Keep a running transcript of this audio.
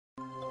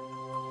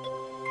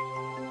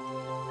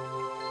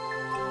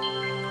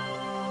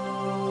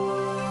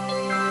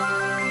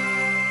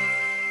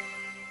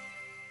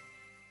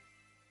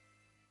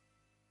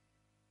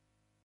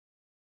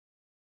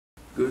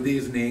Good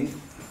evening.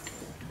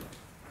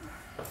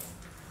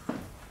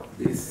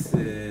 This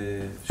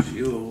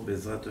שיעור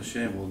בעזרת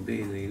השם will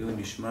be לעילוי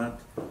נשמת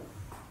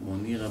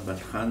מונירה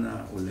בת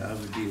חנה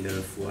ולהבדיל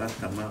לרפואת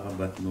תמרה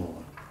בת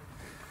נורה.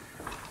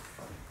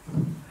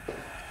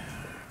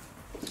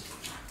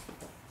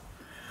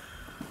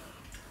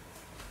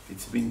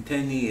 It's been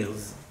 10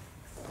 years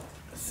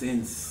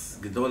since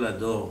גדול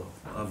הדור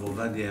Rav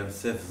Ovadia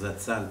Yosef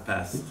זצ"ל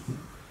passed.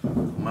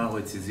 Tomorrow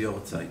it's his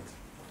yahrzeit.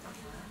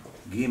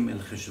 Gimel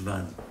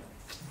Cheshvan.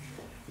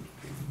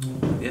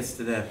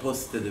 Yesterday I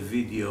posted a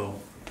video.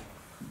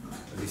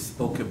 We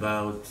spoke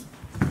about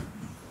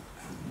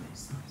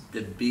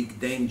the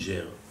big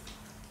danger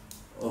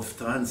of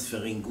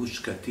transferring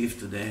Gush Katif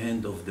to the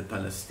hand of the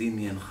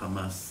Palestinian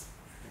Hamas.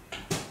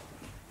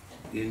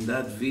 In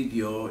that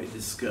video, it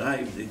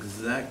described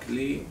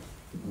exactly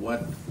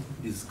what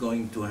is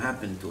going to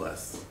happen to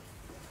us.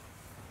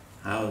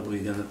 How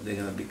they're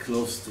gonna be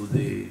close to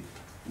the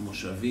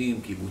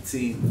Moshavim,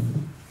 Kibbutzim,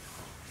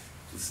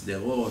 to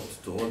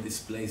Sderot, to all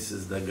these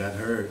places that got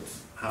hurt,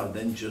 how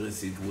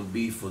dangerous it will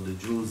be for the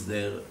Jews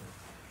there,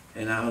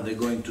 and how they're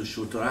going to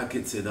shoot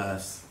rockets at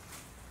us.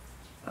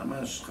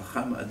 Mamash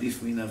Chacham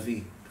Adif Min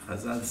Avi.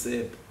 Chazal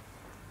said,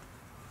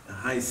 a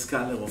high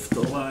scholar of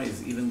Torah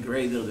is even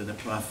greater than a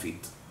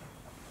prophet.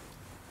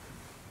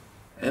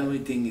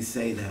 Everything he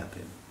said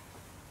happened.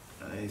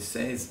 He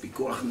says,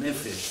 Pikuach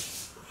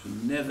Nefesh,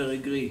 should never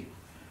agree.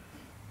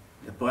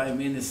 The prime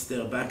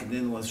minister back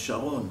then was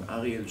Sharon,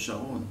 Ariel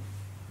Sharon.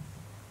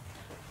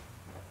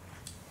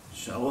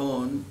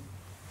 Sharon,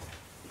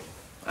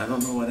 I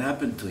don't know what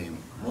happened to him.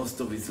 Most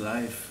of his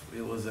life,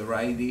 he was a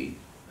righty.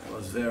 He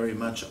was very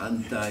much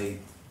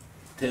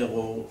anti-terror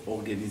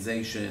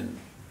organization.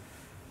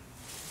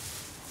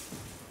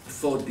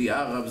 Fought the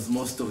Arabs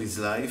most of his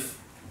life.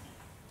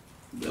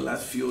 The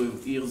last few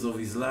years of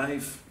his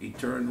life, he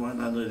turned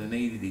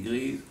 180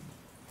 degrees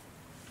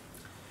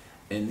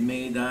and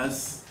made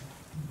us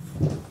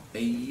a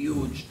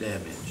huge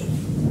damage.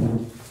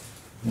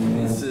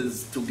 This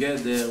is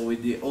together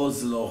with the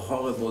Oslo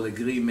horrible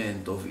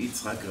agreement of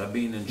Yitzhak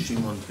Rabin and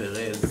Shimon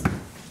Peres,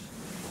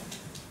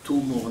 two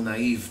more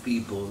naive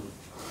people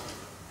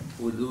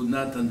who do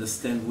not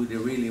understand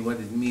really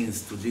what it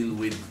means to deal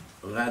with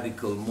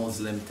radical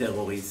Muslim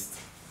terrorists.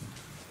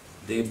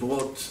 They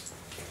brought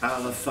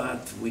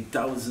Arafat with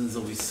thousands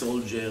of his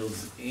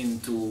soldiers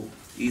into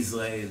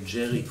Israel,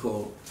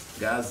 Jericho,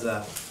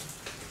 Gaza,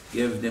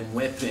 gave them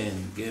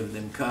weapons, gave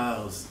them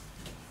cars,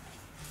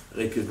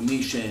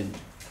 recognition.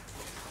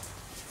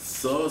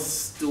 So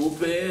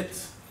stupid,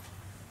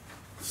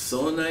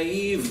 so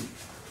naive,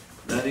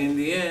 that in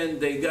the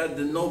end they got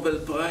the Nobel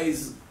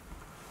Prize,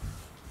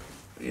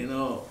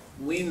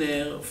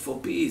 winner for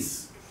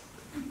peace.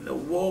 The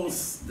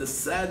worst, the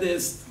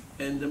saddest,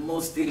 and the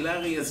most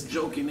hilarious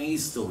joke in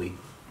history.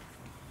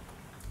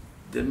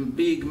 The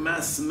big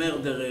mass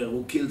murderer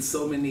who killed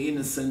so many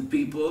innocent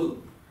people,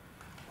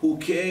 who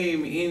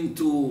came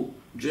into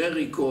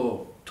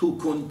Jericho to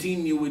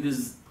continue with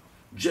his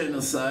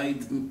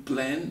genocide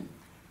plan,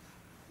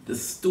 the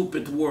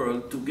stupid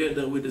world,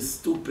 together with the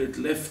stupid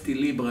lefty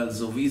liberals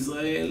of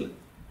Israel,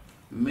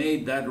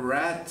 made that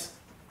rat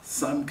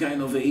some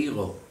kind of a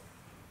hero.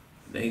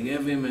 They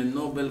gave him a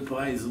Nobel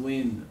Prize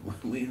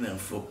winner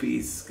for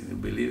peace. Can you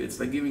believe it? It's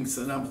like giving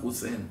Saddam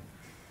Hussein.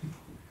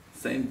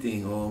 Same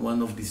thing, or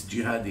one of these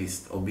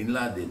jihadists, or Bin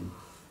Laden.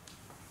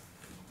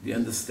 Do you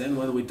understand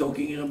what we're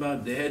talking here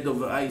about? The head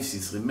of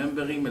ISIS,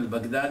 remember him,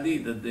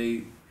 al-Baghdadi, that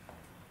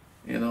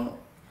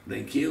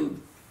they killed?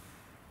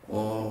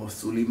 Or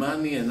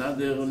Soleimani,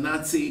 another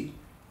Nazi.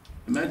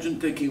 Imagine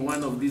taking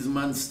one of these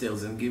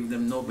monsters and give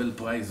them Nobel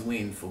Prize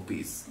win for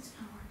peace.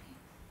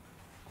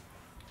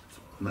 It's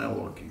not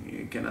working.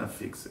 You cannot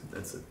fix it.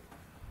 That's it.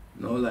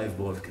 No live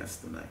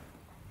broadcast tonight.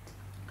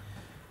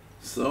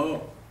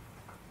 So,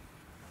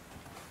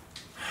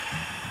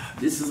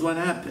 this is what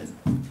happened.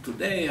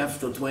 Today,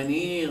 after 20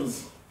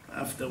 years,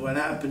 after what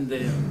happened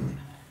there,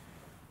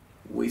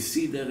 we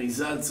see the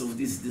results of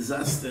this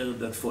disaster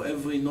that for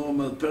every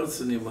normal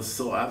person it was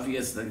so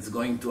obvious that it's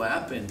going to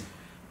happen,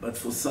 but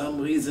for some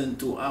reason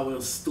to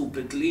our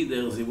stupid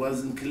leaders it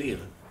wasn't clear.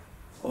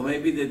 Or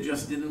maybe they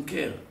just didn't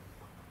care.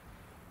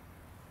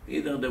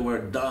 Either they were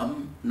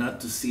dumb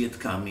not to see it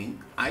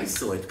coming. I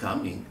saw it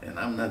coming, and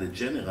I'm not a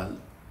general.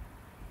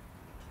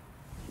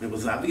 It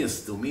was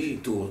obvious to me,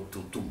 to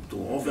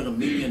over 1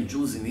 million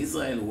Jews in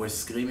Israel who were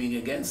screaming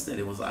against it.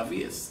 It was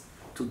obvious.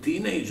 To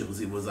teenagers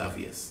it was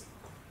obvious.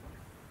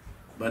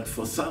 But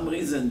for some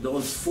reason,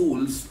 those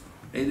fools,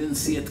 they didn't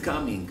see it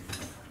coming.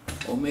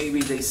 Or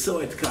maybe they saw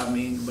it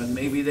coming, but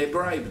maybe they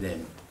bribed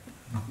them.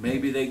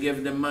 Maybe they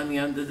gave them money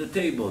under the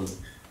table.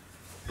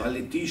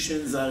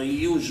 Politicians are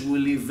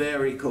usually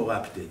very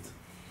corrupted.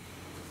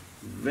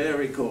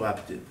 Very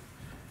corrupted.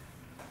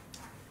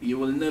 You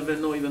will never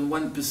know even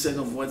 1%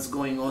 of what's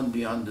going on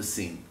beyond the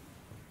scene.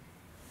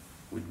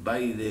 With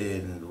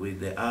Biden,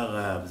 with the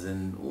Arabs,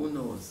 and who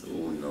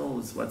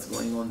knows what's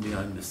going on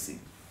behind the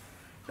scene.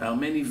 There are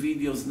many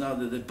videos now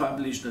that they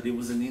publish that it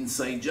was an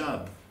inside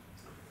job.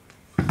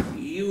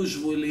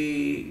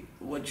 Usually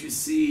what you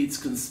see, it's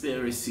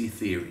conspiracy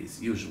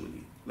theories,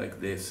 usually.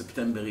 Like the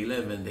September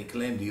 11, they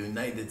claim the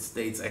United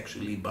States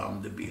actually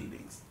bombed the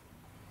buildings.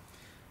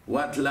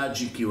 What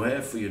logic you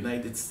have for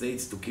United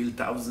States to kill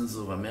thousands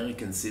of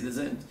American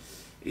citizens?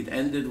 It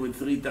ended with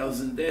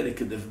 3,000 dead. It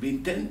could have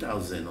been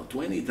 10,000 or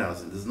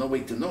 20,000. There's no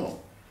way to know.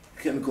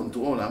 You can't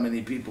control how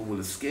many people will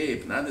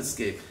escape, not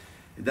escape.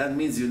 That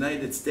means the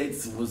United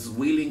States was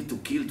willing to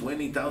kill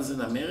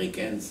 20,000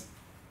 Americans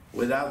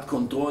without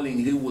controlling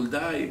who will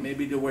die.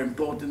 Maybe there were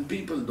important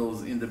people,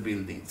 those in the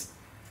buildings.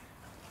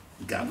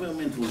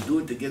 Government will do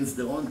it against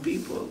their own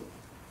people.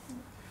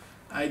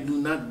 I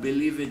do not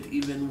believe it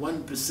even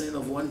 1%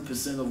 of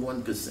 1% of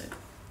 1%.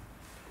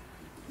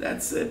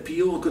 That's a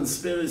pure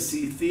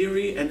conspiracy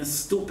theory and a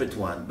stupid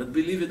one. But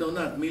believe it or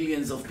not,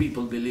 millions of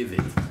people believe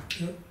it.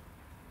 Yep.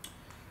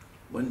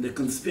 When the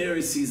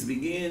conspiracies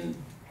begin,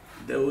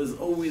 there was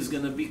always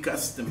going to be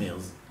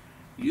customers.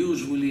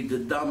 Usually the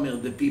dumber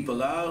the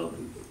people are,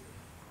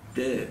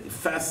 the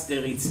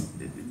faster it's,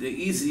 the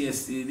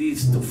easiest it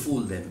is to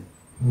fool them.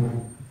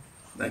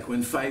 Like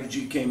when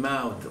 5G came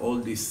out, all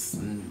these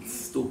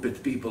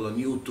stupid people on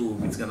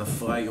YouTube, it's gonna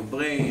fry your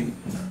brain,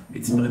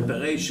 it's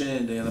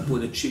preparation, they're gonna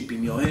put a chip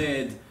in your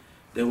head,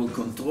 they will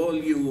control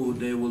you,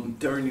 they will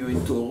turn you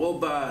into a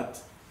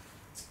robot,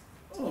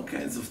 all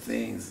kinds of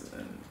things.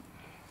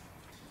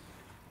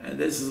 And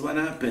this is what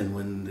happened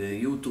when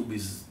the YouTube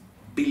is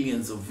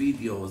billions of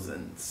videos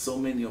and so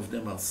many of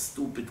them are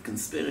stupid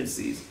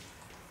conspiracies.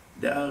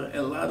 There are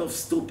a lot of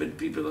stupid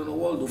people in the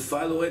world who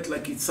follow it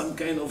like it's some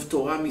kind of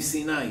Torah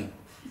Sinai.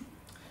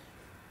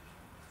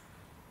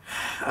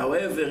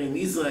 However, in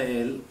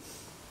Israel,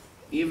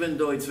 even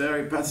though it's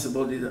very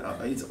possible,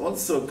 it's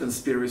also a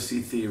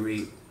conspiracy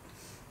theory.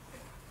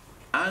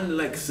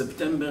 Unlike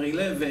September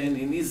 11,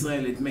 in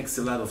Israel it makes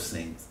a lot of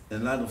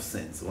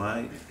sense.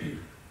 Why?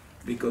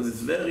 Because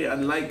it's very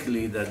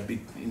unlikely that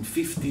in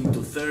 15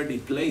 to 30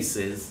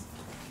 places,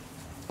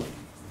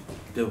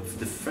 the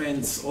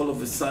fence all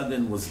of a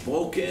sudden was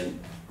broken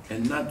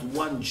and not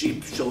one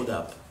jeep showed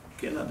up.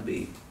 Cannot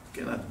be.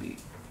 Cannot be.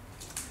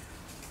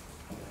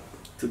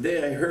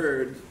 Today I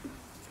heard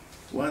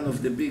one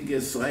of the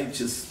biggest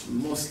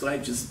most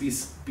righteous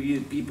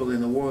people in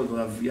the world,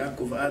 Rav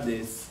Ovadia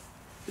Yosef,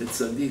 the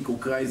tzaddik who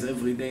cries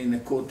every day in a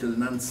kotel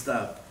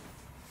non-stop.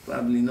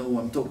 Probably know who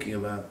I'm talking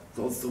about.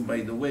 Also,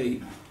 by the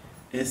way,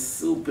 a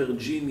super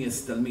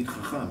genius Talmid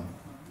Chacham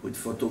with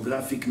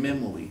photographic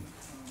memory.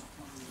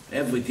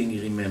 Everything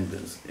he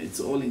remembers. It's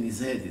all in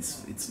his head.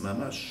 It's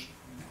mamash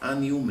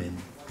unhuman.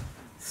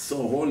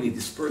 So holy.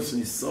 This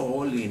person is so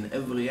holy in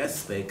every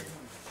aspect.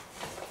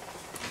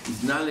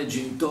 His knowledge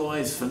in Torah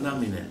is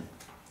phenomenal,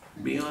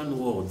 beyond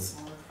words.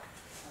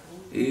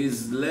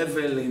 His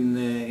level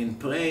in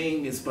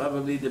praying is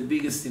probably the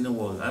biggest in the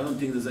world. I don't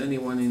think there's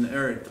anyone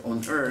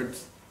on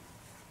earth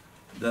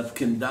that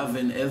can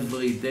daven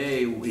every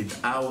day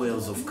with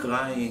hours of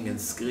crying and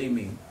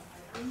screaming.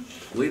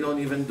 We don't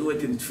even do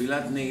it in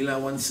Tfilat Ne'ilah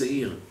once a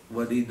year,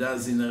 what he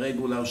does in a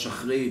regular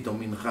Shachrit or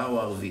Mincha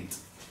or Arvit.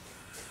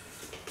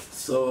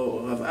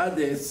 So Rav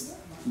Ovadia,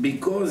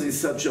 because he's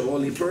such a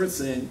holy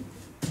person,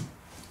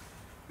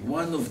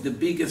 one of the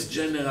biggest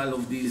general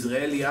of the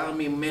Israeli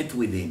army met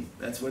with him.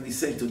 That's what he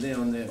said today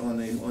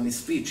on his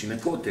speech in a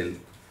kotel.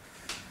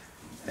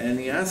 And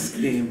he asked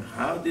him,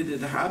 how did it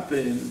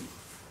happen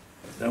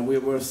that we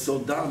were so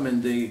dumb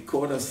and they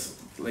caught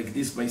us like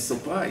this by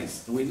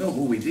surprise? We know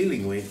who we're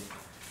dealing with.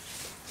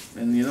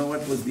 And you know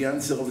what was the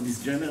answer of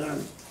this general?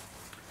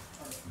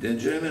 The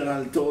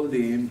general told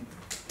him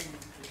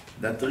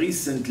that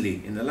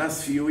recently, in the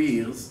last few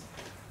years,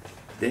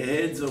 the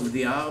heads of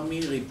the army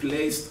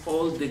replaced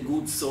all the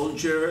good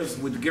soldiers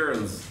with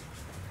girls.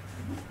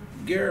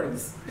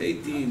 Girls,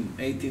 18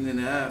 and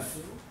a half,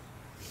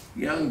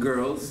 young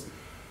girls,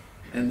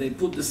 and they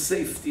put the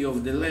safety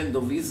of the land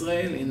of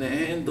Israel in the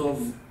hand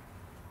of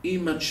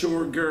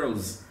immature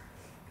girls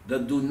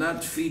that do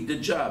not fit the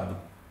job.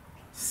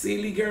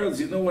 Silly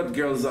girls, you know what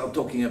girls are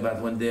talking about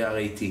when they are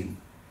 18.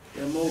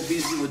 They're more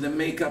busy with the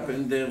makeup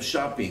and their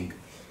shopping.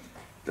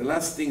 The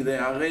last thing they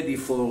are ready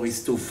for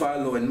is to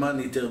follow and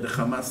monitor the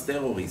Hamas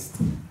terrorists.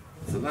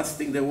 It's the last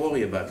thing they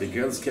worry about. The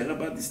girls care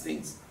about these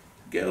things.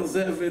 Girls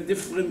have a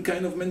different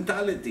kind of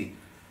mentality.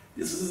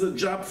 This is a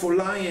job for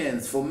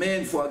lions, for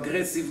men, for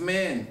aggressive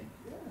men,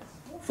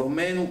 for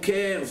men who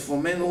care, for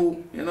men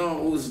who,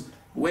 who's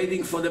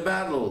waiting for the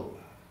battle.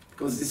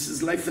 Because this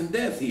is life and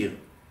death here.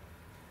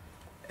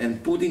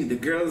 And putting the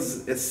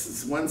girls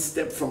as one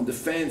step from the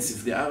fence,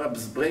 if the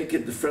Arabs break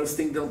it, the first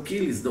thing they'll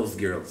kill is those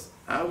girls.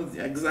 How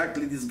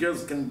exactly these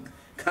girls can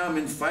come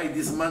and fight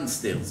these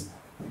monsters?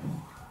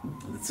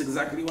 That's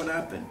exactly what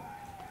happened.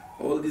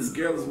 All these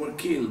girls were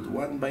killed,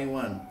 one by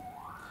one.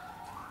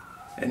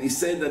 And he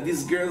said that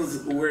these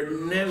girls were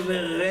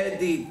never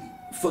ready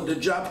for the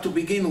job to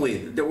begin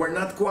with. They were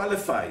not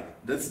qualified.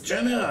 That's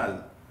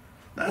general,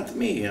 not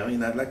me. I mean,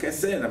 like I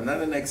said, I'm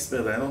not an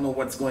expert. I don't know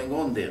what's going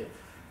on there.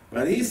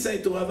 But he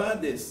said to Rav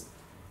Ovadia,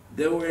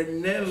 they were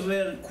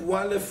never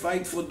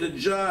qualified for the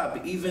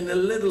job, even a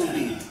little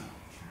bit.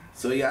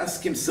 So he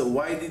asked him, so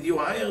why did you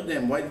hire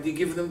them? Why did you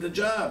give them the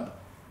job?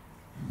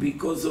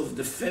 Because of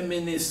the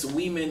feminist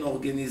women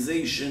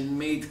organization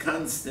made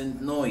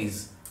constant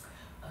noise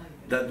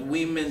that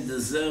women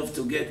deserve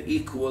to get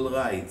equal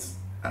rights.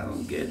 I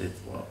don't get it.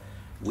 Well,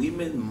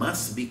 women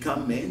must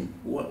become men?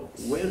 Well,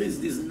 where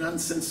is this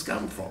nonsense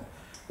come from?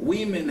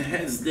 Women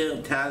has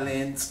their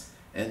talents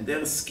and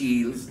their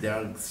skills. There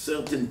are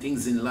certain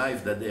things in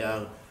life that they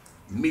are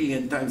a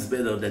million times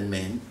better than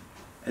men.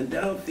 And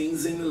there are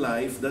things in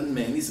life that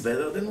men is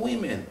better than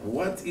women.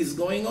 What is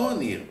going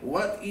on here?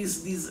 What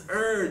is this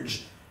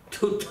urge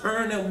to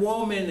turn a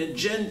woman, a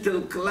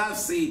gentle,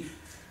 classy,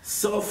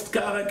 soft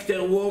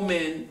character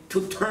woman,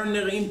 to turn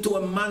her into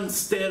a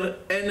monster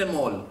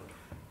animal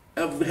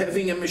of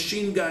having a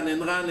machine gun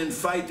and run and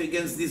fight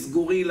against these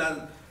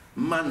gorilla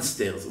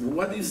monsters?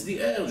 What is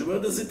the urge? Where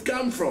does it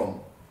come from?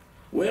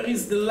 Where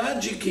is the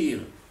logic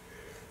here?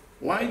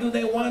 Why do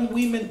they want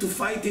women to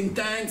fight in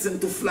tanks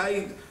and to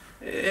fly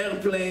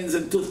airplanes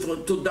and to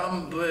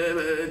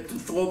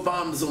throw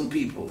bombs on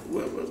people?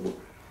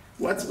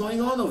 What's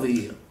going on over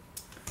here?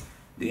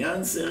 The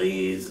answer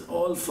is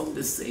all from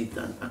the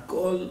Satan. A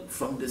call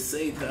from the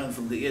Satan,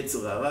 from the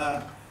Yetzer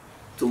Hara,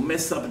 to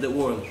mess up the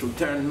world, to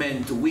turn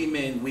men to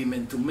women,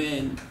 women to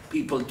men,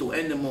 people to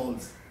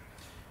animals.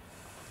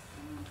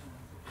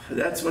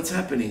 That's what's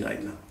happening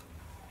right now.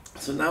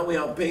 So now we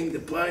are paying the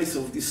price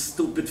of this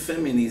stupid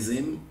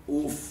feminism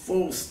who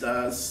forced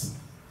us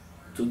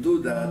to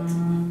do that.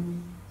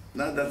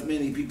 Not that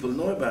many people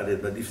know about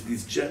it, but if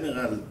this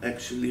general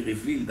actually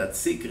revealed that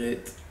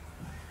secret,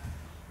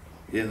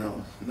 you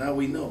know, now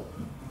we know.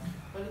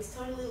 But it's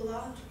totally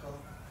illogical.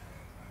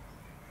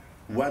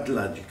 What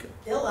logical?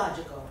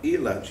 Illogical.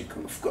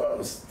 Illogical, of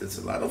course. There's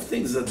a lot of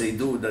things that they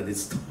do that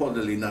is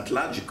totally not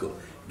logical.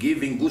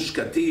 Giving Gush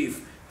Katif,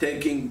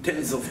 taking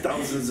tens of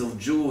thousands of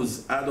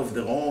Jews out of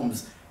their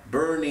homes,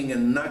 burning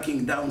and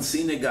knocking down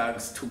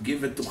synagogues to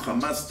give it to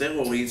Hamas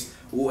terrorists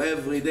who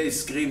every day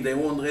scream they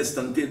won't rest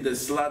until they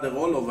slaughter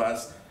all of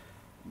us.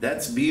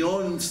 That's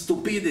beyond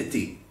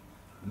stupidity.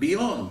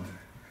 Beyond.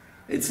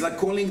 It's like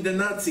calling the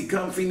Nazi,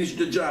 come finish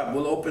the job,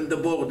 we'll open the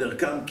border,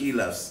 come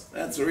kill us.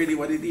 That's really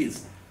what it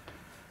is.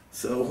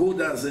 So who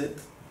does it?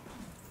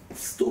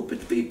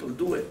 Stupid people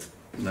do it.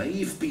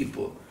 Naive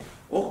people.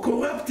 Or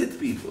corrupted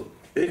people.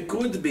 It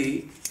could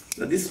be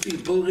that these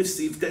people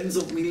received tens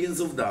of millions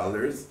of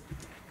dollars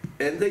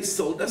and they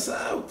sold us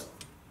out.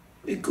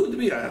 It could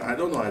be, I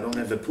don't know, I don't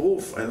have a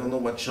proof. I don't know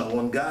what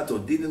Sharon got or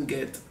didn't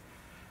get,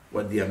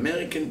 what the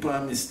American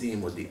promised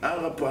him, what the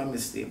Arab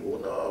promised him, who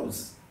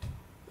knows?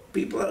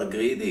 People are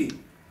greedy.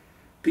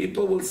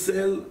 People will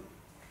sell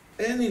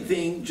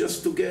anything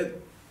just to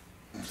get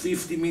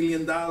 $50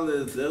 million,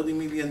 $30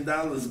 million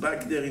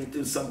back there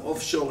into some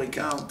offshore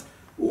account.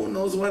 Who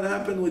knows what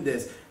happened with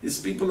this?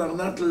 These people are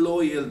not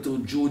loyal to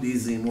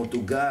Judaism or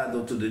to God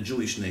or to the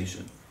Jewish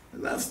nation.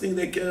 The last thing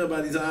they care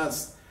about is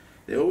us.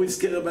 They always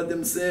care about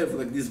themselves,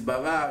 like this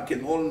Barak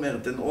and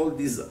Olmert and all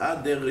these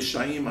other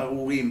Reshaim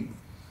Arurim.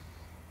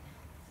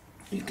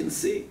 You can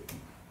see.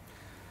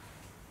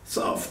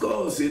 So of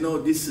course, you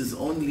know, this is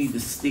only the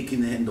stick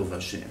in the hand of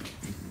Hashem.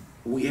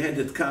 We had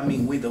it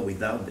coming with or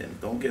without them.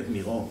 Don't get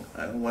me wrong.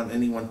 I don't want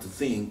anyone to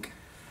think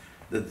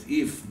that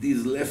if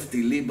these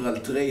lefty liberal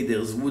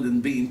traders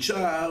wouldn't be in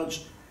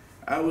charge,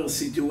 our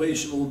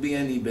situation will be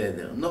any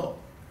better. No.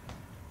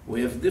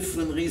 We have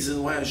different reasons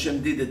why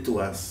Hashem did it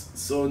to us.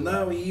 So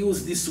now he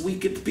used these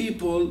wicked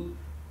people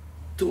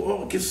to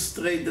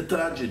orchestrate the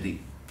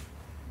tragedy.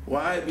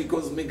 Why?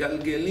 Because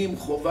megalgelim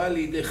chova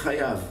lidei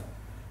chayav.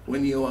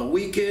 When you are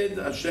wicked,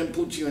 Hashem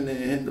puts you in the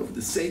hand of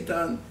the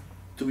Satan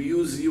to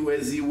use you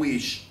as he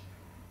wish.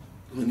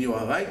 When you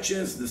are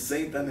righteous, the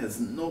Satan has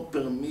no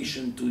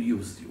permission to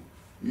use you.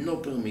 No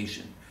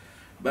permission.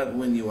 But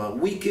when you are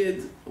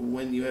wicked,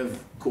 when you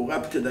have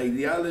corrupted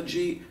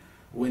ideology,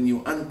 when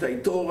you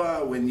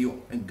anti-Torah, when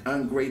you are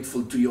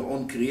ungrateful to your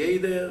own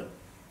creator,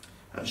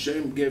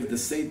 Hashem gave the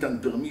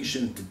Satan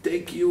permission to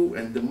take you,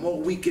 and the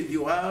more wicked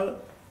you are,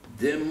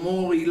 the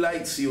more he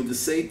likes you, the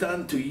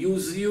Satan, to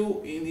use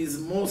you in his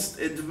most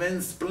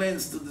advanced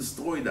plans to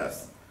destroy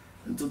us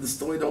and to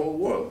destroy the whole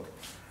world.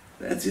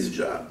 That's his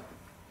job.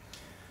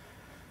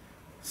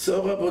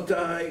 So,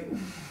 Rabotai,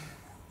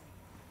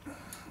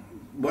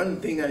 one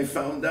thing I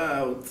found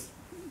out,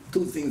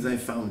 two things I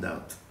found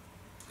out.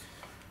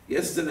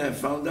 Yesterday I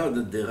found out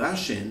that the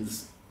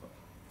Russians,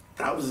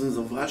 thousands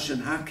of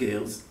Russian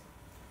hackers,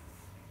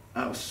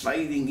 are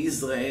fighting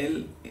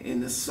Israel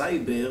in a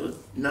cyber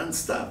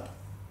non-stop,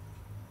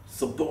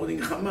 supporting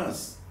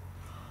Hamas.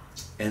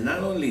 And not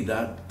only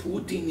that,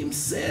 Putin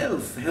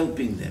himself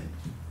helping them.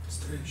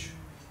 Strange.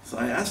 So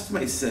I asked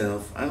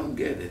myself, I don't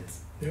get it.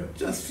 Yeah.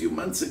 Just a few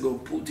months ago,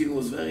 Putin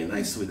was very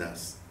nice with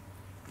us.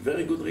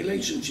 Very good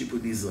relationship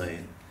with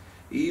Israel.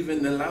 He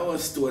even allowed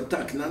us to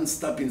attack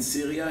non-stop in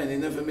Syria, and he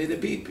never made a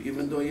beep,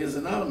 even though he has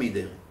an army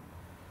there.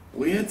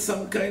 We had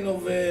some kind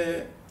of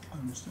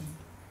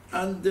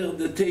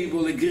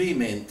under-the-table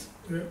agreement.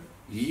 Yeah.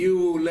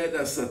 You let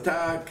us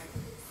attack,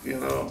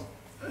 you know,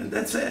 and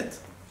that's it.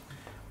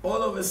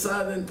 all of a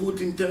sudden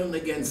Putin turned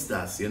against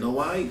us. You know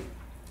why?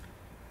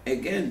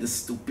 Again, the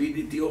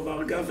stupidity of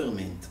our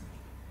government.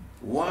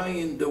 Why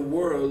in the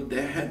world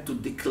they had to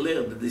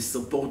declare that they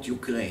support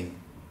Ukraine?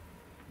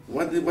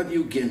 What do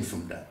you gain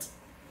from that?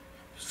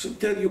 So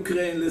tell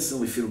Ukraine, listen,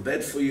 we feel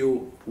bad for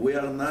you. We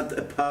are not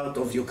a part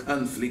of your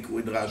conflict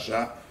with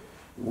Russia.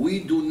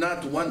 We do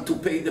not want to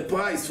pay the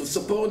price for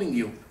supporting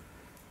you.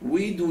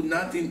 We do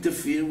not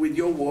interfere with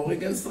your war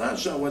against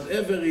Russia.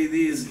 Whatever it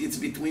is, it's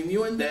between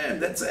you and them.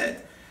 That's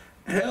it.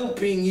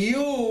 Helping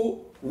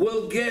you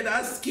will get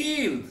us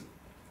killed.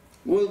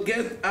 Will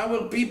get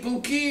our people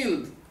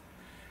killed.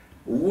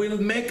 Will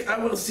make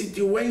our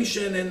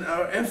situation and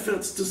our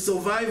efforts to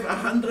survive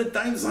 100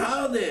 times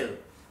harder.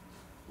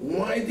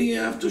 Why do you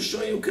have to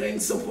show Ukraine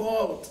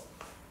support?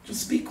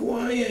 Just be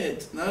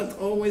quiet. Not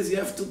always you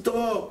have to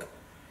talk.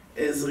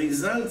 As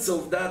results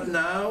of that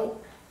now,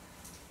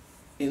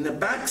 in the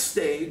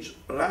backstage,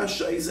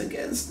 Russia is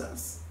against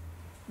us.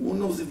 Who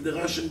knows if the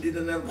Russians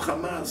didn't help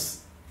Hamas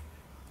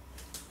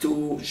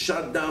to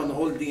shut down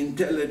all the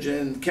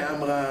intelligent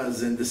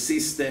cameras and the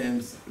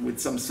systems with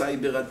some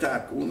cyber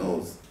attack? Who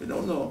knows? We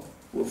don't know.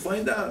 We'll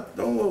find out.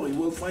 Don't worry,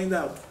 we'll find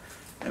out.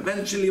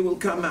 Eventually it will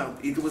come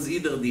out. It was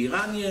either the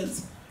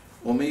Iranians,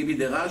 or maybe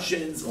the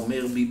Russians, or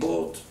maybe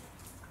both.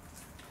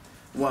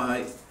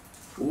 Why?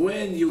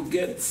 When you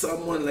get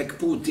someone like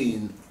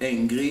Putin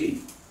angry,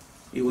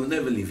 he will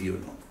never leave you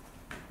alone.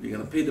 You're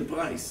going to pay the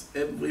price.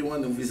 Every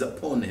one of his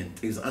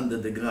opponents is under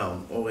the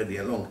ground already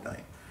a long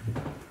time.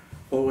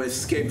 Or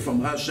escape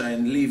from Russia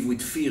and live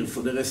with fear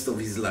for the rest of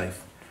his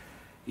life.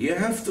 You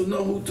have to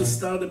know who to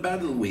start a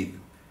battle with.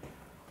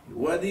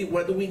 What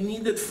do we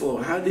need it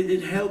for? How did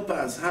it help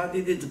us? How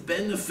did it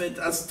benefit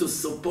us to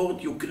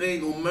support Ukraine,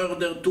 who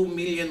murdered 2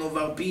 million of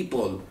our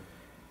people?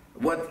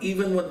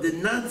 Even what the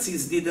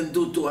Nazis didn't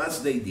do to us,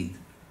 they did.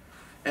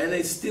 And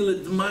I still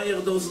admire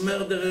those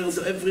murderers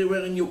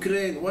everywhere in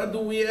Ukraine. What do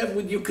we have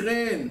with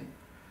Ukraine?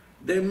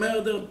 They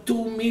murdered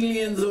 2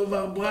 million of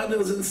our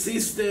brothers and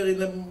sisters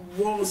in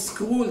a war's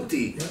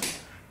cruelty,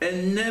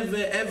 and never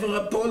ever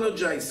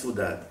apologize for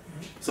that.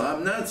 So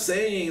I'm not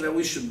saying that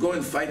we should go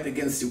and fight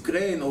against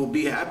Ukraine or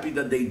be happy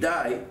that they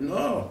die.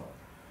 No.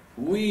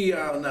 We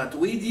are not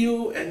with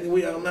you and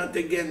we are not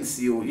against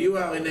you. You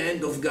are in the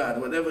hand of God.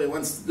 Whatever he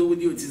wants to do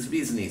with you, it's his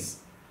business.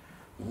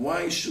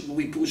 Why should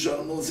we push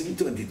our nose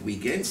into it? Did we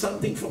gain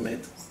something from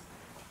it?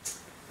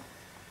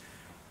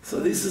 So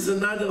this is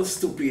another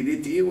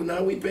stupidity.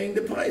 Now we're paying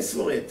the price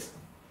for it.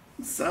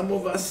 Some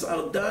of us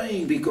are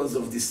dying because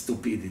of this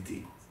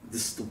stupidity. The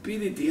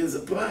stupidity has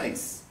a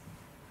price.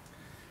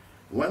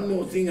 One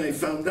more thing I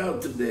found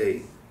out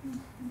today,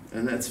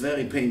 and that's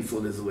very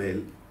painful as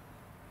well,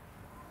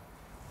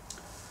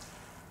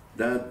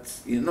 that,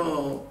 you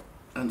know,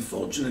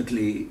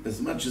 unfortunately,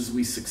 as much as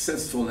we're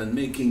successful in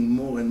making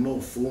more and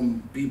more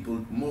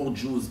people, more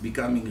Jews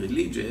becoming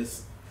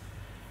religious,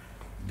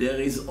 there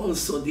is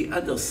also the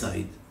other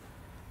side.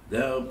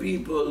 There are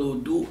people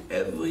who do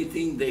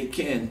everything they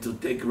can to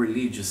take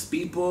religious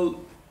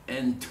people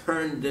and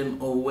turn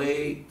them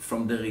away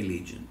from the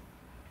religion,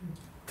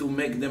 to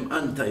make them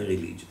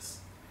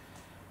anti-religious.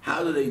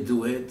 How do they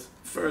do it?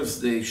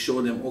 First, they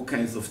show them all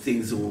kinds of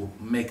things who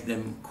make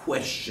them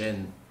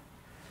question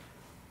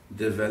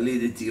the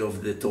validity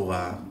of the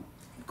Torah,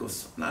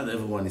 because not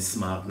everyone is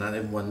smart, not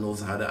everyone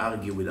knows how to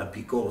argue with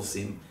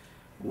apikorsim,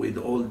 with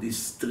all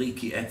these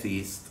tricky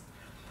atheists.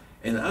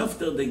 And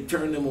after they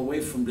turn them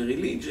away from the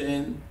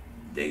religion,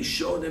 they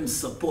show them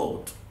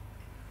support.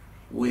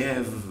 We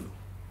have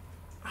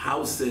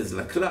houses,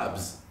 like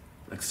clubs,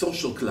 like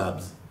social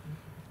clubs.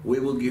 We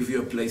will give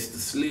you a place to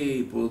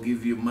sleep, we'll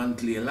give you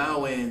monthly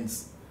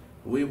allowance,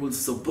 we will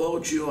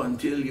support you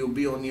until you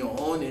be on your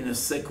own in a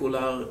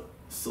secular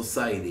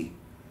society.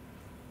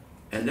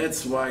 And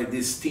that's why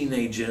these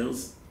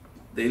teenagers,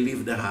 they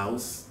leave the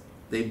house,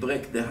 they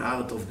break the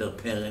heart of their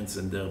parents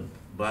and their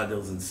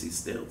brothers and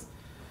sisters,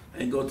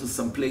 and go to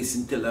some place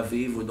in Tel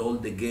Aviv with all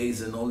the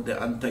gays and all the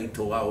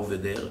anti-Torah over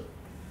there.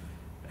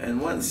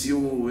 And once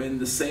you're in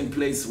the same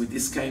place with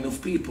this kind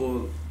of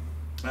people,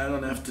 I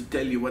don't have to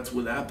tell you what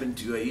will happen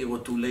to you a year or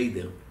two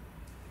later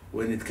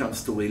when it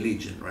comes to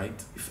religion,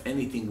 right? If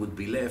anything would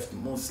be left,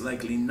 most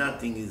likely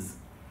nothing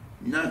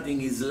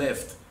is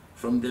left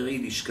from the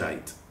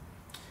Yiddishkeit.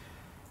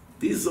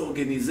 This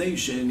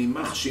organization,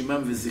 Yimach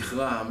Shimam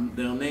V'Zichram,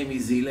 their name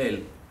is Hillel.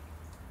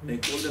 They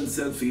call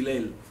themselves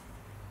Hillel.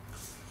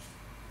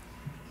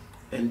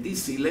 And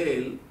this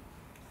Hillel,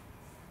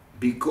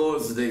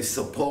 because they're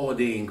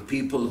supporting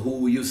people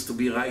who used to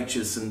be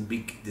righteous and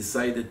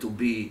decided to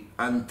be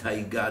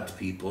anti-God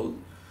people,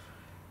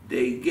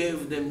 they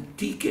gave them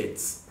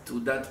tickets to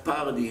that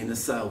party in the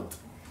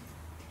south.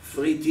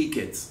 Free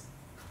tickets.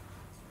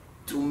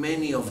 Too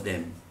many of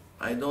them.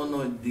 I don't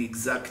know the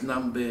exact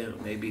number,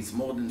 maybe it's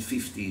more than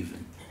 50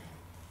 even.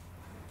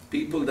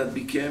 People that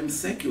became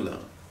secular,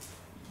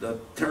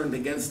 that turned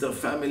against their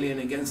family and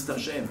against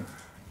Hashem.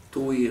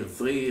 2 years,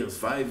 3 years,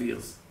 5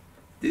 years.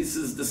 This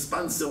is the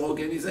sponsor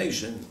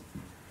organization.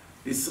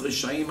 This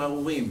Reshaim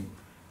Arurim,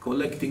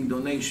 collecting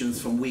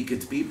donations from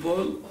wicked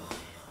people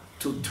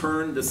to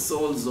turn the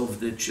souls of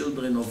the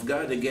children of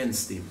God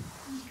against him.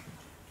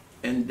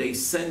 And they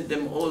sent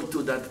them all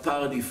to that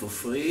party for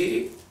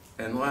free,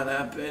 and what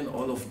happened?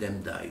 All of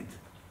them died.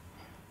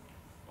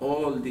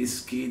 All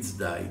these kids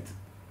died.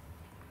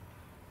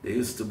 They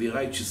used to be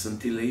righteous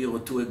until a year or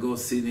two ago,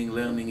 sitting,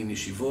 learning in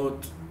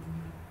yeshivot.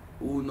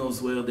 Who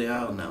knows where they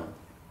are now?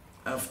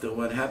 After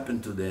what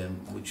happened to them,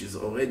 which is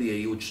already a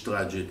huge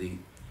tragedy,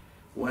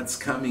 what's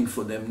coming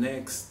for them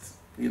next,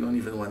 you don't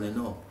even want to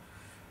know.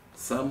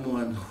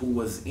 Someone who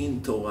was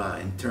in Torah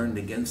and turned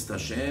against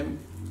Hashem,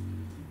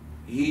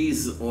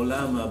 his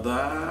olam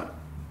haba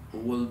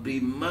will be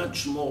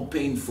much more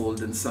painful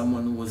than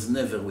someone who was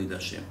never with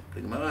Hashem.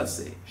 The Gemara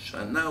says,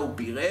 Shana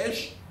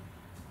upiresh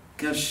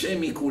kashe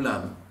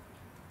mikulam.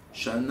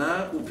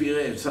 Shana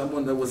upiresh,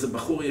 someone that was a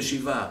bachur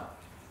yeshiva,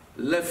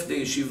 left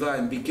the yeshiva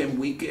and became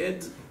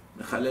wicked,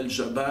 mechalel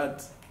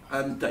Shabbat,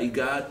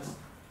 anti-God,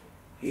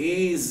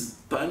 his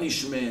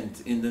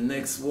punishment in the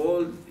next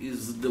world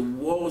is the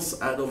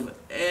worst out of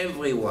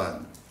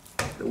everyone.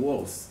 The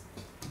worst.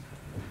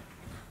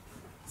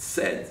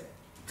 Sad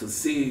to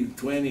see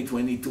 20,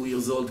 22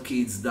 years old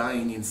kids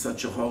dying in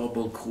such a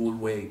horrible, cruel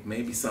way.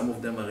 Maybe some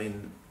of them are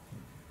in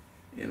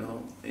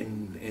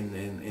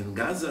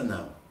Gaza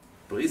now,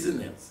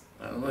 prisoners.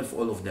 I don't know if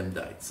all of them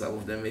died. Some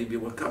of them maybe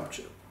were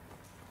captured.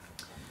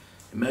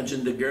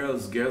 Imagine the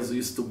girls who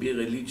used to be a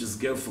religious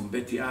girl from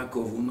Bet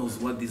Yaakov, who knows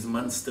what this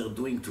monster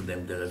doing to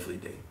them there every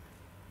day.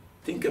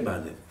 Think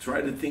about it.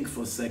 Try to think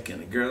for a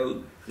second. A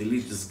girl,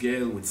 religious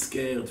girl with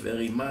skirt,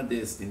 very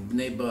modest, in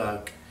Bnei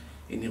Brak,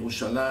 in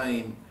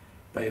Yerushalayim,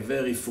 by a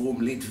very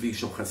frum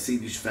Litvish or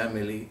Hasidish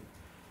family,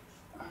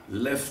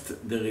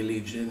 left the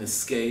religion,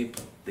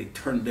 escaped. They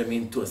turned them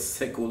into a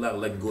secular,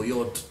 like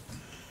Goyot.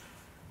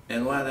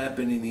 And what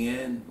happened in the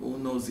end? Who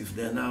knows if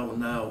they're now,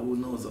 who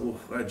knows?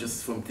 Oh,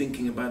 just from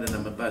thinking about it,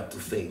 I'm about to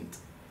faint.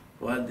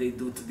 What they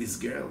do to these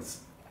girls?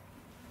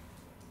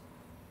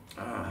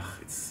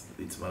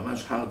 It's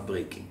much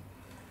heartbreaking.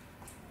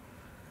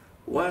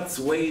 What's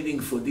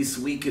waiting for these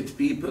wicked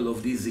people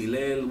of these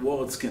Hillel?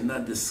 Words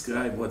cannot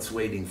describe what's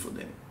waiting for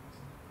them.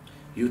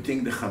 You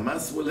think the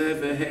Hamas will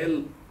have a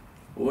hell?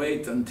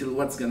 Wait until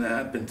what's going to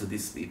happen to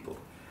these people.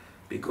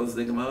 Because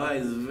the Gemara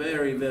is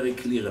very, very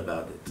clear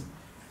about it.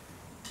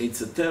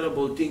 It's a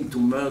terrible thing to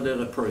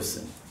murder a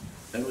person.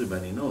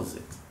 Everybody knows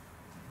it.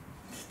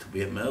 To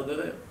be a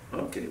murderer?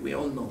 Okay, we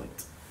all know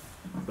it.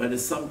 But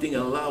there's something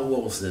a lot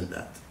worse than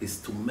that, is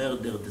to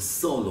murder the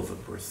soul of a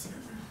person.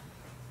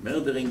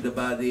 Murdering the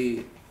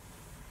body,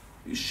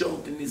 you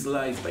shorten his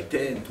life by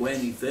 10,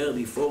 20,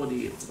 30, 40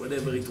 years,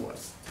 whatever it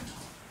was.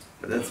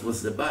 But that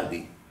was the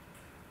body.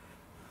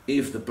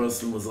 If the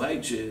person was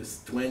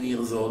righteous, 20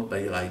 years old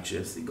by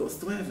righteous, he goes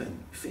to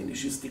heaven,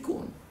 finishes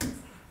tikkun.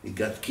 He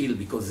got killed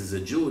because he's a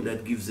Jew,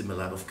 that gives him a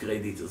lot of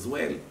credit as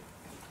well.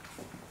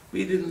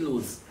 We didn't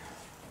lose.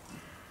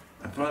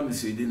 I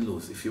promise you, he didn't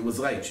lose, if he was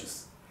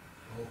righteous.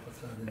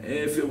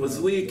 If he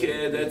was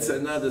wicked, that's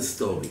another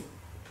story.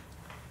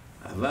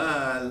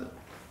 Aval,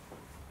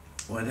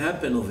 what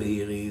happened over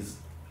here is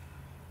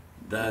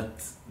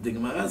that the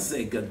Gemara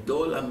says,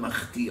 Gadol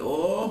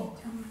ha-machti'o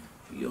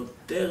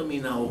yoter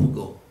min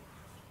ha-orgo.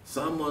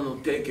 Someone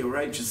will take a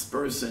righteous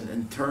person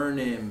and turn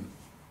him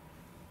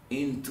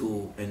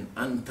into an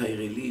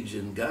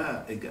anti-religion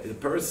God, a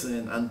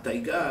person,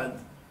 anti-God,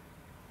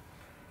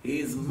 he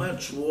is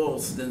much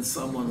worse than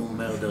someone who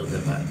murdered the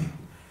body.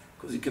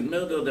 Because you can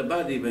murder the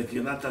body, but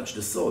you cannot touch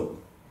the soul.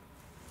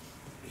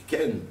 You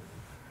can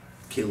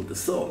kill the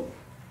soul.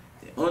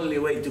 The only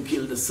way to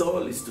kill the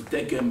soul is to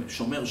take a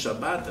Shomer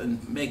Shabbat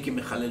and make him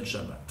a Chalel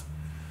Shabbat.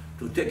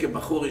 To take a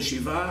Bachur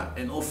Yeshiva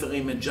and offer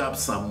him a job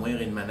somewhere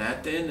in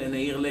Manhattan, and a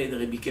year later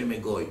he became a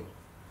Goy.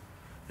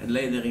 And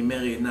later he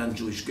married a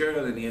non-Jewish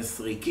girl, and he has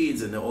 3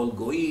 kids, and they're all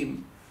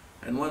Goyim,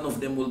 and one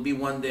of them will be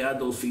one day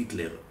Adolf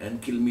Hitler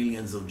and kill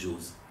millions of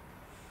Jews.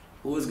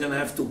 Who is going to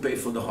have to pay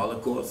for the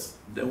Holocaust?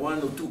 The one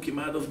who took him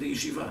out of the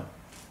yeshiva.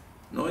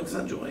 No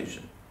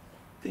exaggeration.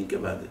 Think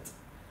about it.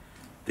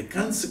 The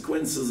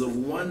consequences of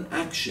one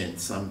action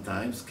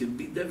sometimes can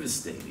be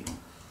devastating.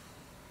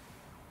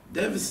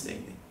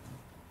 Devastating.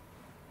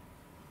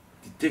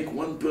 You take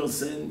one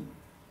person,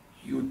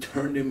 you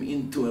turn him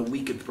into a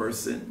wicked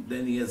person,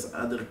 then he has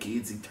other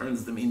kids, he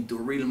turns them into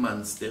real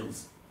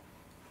monsters.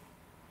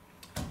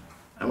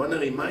 I want to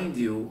remind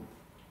you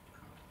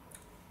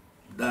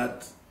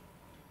that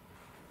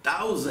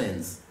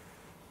thousands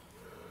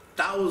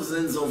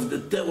of the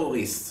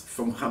terrorists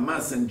from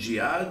Hamas and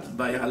Jihad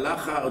by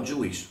halacha are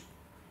Jewish.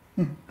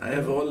 I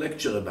have a whole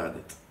lecture about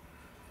it.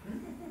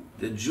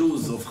 The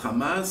Jews of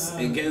Hamas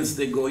against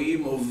the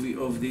Goyim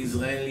of the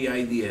Israeli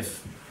IDF.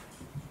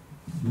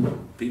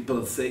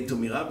 People say to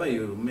me, Rabbi,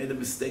 you made a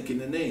mistake in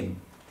the name.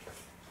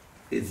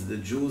 It's the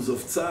Jews of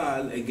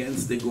Tzahal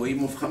against the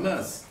Goyim of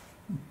Hamas.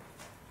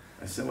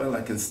 I said, well,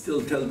 I can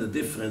still tell the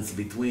difference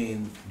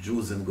between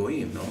Jews and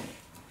Goyim, no?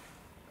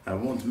 I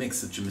won't make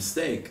such a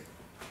mistake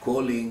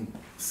calling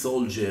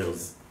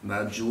soldiers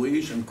not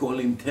Jewish and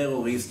calling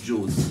terrorists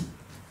Jews.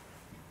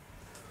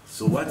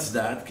 So what's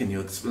that? Can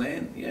you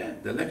explain? Yeah,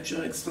 the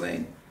lecture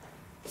explained.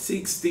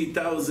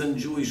 60,000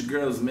 Jewish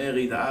girls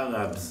married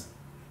Arabs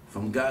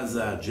from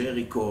Gaza,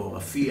 Jericho,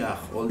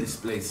 Rafiach, all these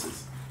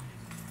places.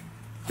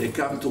 They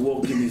come to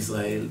work in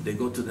Israel, they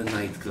go to the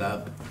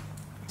nightclub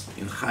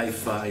in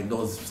Haifa, in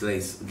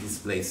these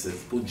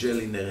places, put gel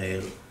in their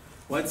hair.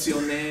 What's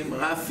your name?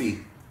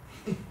 Rafi.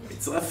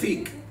 It's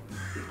Rafik.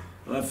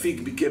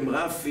 Rafik became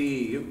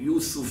Rafi,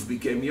 Yusuf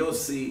became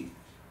Yossi.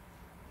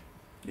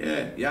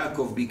 Yeah,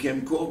 Yaakov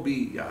became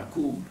Kobi,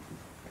 Yaakub.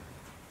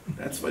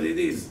 That's what it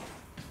is.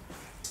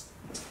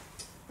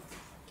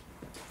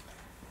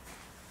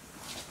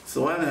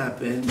 So what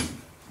happened?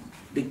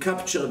 They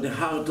captured the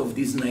heart of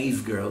these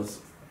naive girls,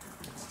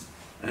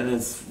 and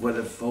it's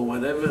for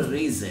whatever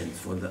reason,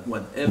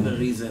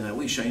 I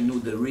wish I knew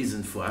the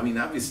reason for. I mean,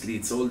 obviously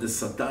it's all the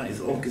Satan, it's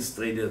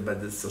orchestrated by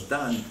the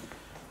Satan,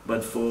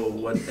 but for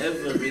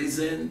whatever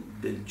reason,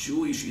 the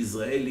Jewish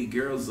Israeli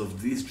girls of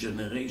this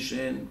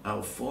generation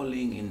are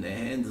falling in the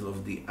hands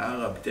of the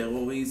Arab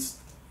terrorists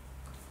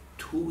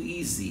too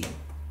easy.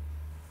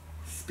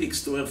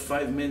 Speaks to her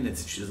 5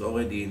 minutes, she's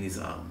already in his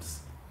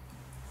arms.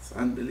 It's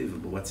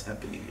unbelievable what's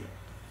happening here.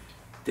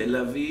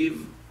 Tel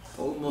Aviv,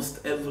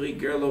 almost every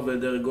girl over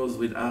there goes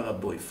with Arab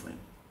boyfriend,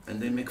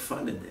 and they make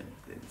fun of them.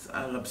 The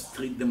Arabs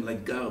treat them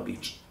like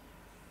garbage,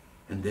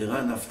 and they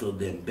run after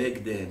them,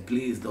 beg them,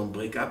 please don't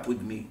break up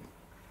with me.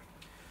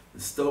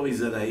 The stories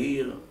that I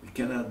hear, you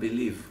cannot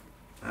believe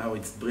how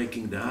it's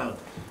breaking the heart.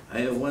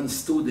 I have one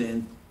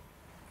student,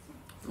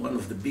 one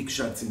of the big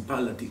shots in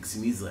politics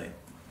in Israel,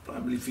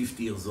 probably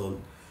 50 years old.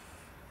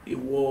 He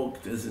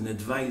worked as an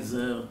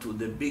advisor to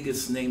the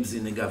biggest names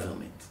in the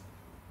government,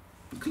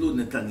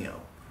 including Netanyahu.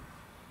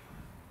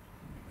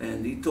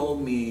 And he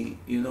told me,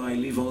 you know, I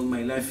live all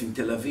my life in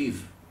Tel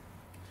Aviv.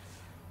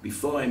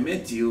 Before I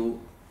met you,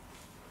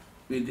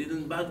 it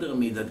didn't bother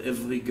me that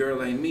every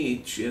girl I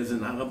meet, she has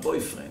an Arab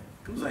boyfriend.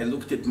 Because I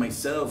looked at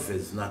myself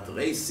as not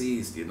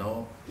racist, you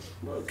know.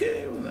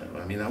 Okay,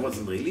 I mean, I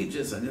wasn't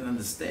religious, I didn't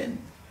understand.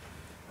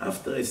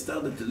 After I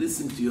started to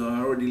listen to you, I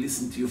already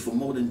listened to you for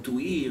more than 2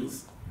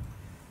 years,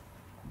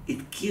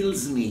 it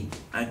kills me.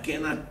 I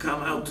cannot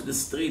come out to the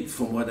street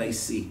from what I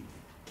see.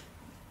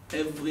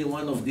 Every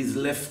one of these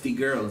lefty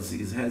girls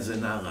has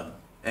an Arab.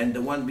 And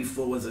the one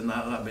before was an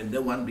Arab, and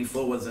the one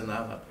before was an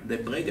Arab. They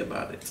brag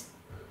about it.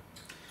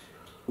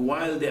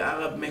 While the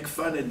Arab make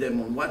fun of them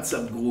on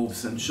WhatsApp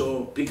groups and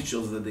show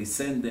pictures that they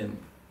send them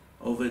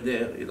over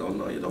there, you don't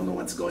know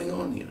what's going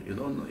on here. You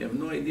have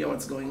no idea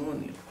what's going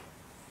on here.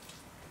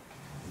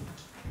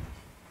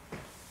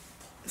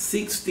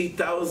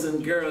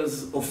 60,000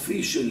 girls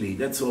officially,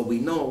 that's what we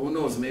know. Who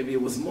knows, maybe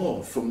it was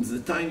more. From the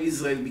time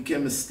Israel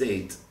became a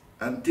state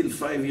until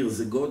 5 years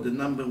ago, the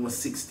number was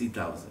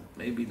 60,000.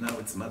 Maybe now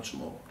it's much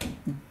more.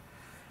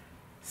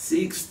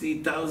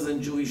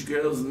 60,000 Jewish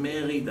girls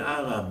married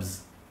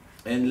Arabs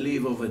and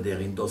live over there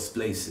in those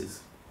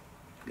places.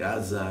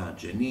 Gaza,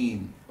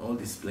 Jenin, all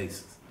these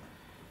places.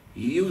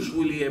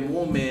 Usually a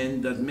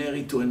woman that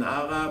married to an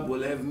Arab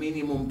will have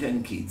minimum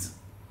 10 kids.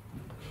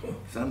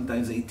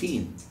 Sometimes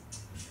 18.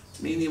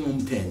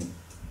 Minimum 10.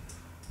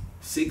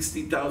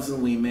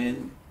 60,000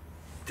 women,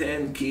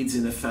 10 kids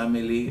in a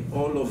family,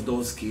 all of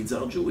those kids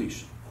are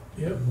Jewish.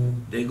 Yep.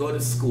 They go to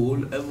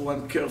school,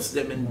 everyone curse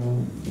them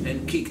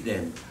and kick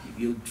them.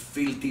 You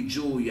filthy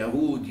Jew,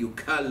 Yahud, you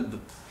kalb.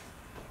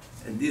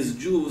 And these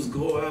Jews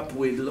grow up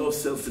with low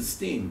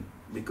self-esteem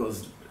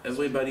because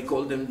everybody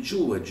called them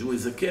Jew. A Jew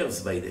is a curse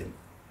by them.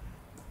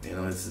 You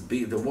know, it's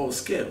the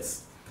worst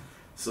curse.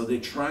 So they're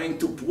trying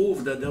to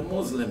prove that they're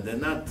Muslim. They're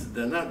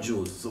not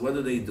Jews. So what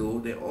do?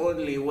 The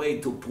only way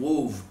to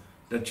prove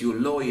that you're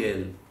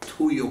loyal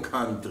to your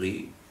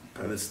country,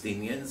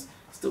 Palestinians,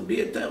 is to be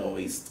a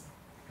terrorist.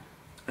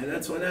 And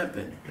that's what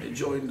happened. They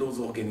join those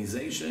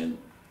organizations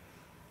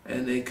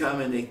and they come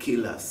and they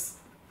kill us.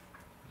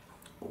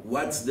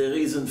 What's the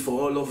reason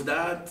for all of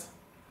that?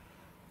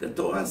 The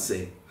Torah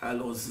says, "Al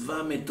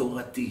ozvam et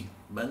torati,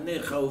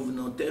 banecha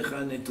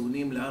uvnotecha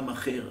netunim la'am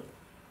acher."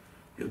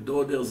 Your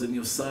daughters and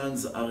your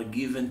sons are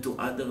given to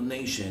other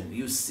nations.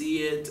 You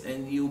see it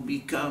and you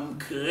become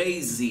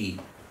crazy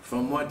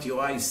from what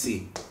your eyes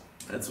see.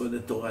 That's what the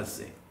Torah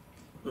says.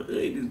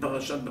 Read in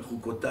Parashat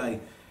Bechukotai,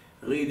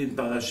 read in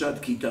Parashat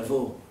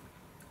Kitavo,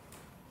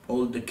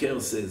 all the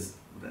curses.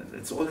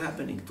 It's all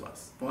happening to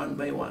us, one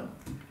by one.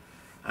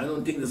 I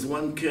don't think there's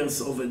one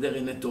curse over there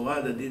in the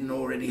Torah that didn't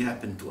already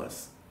happen to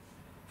us.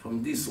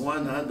 From these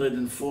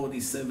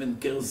 147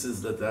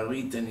 curses that are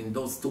written in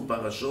those 2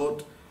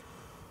 parashot,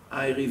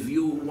 I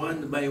review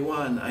one by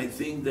one. I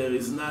think there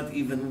is not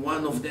even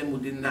one of them who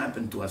didn't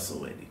happen to us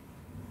already.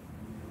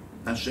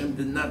 Hashem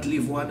did not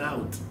leave one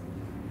out.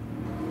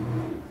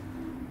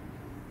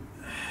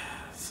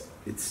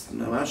 It's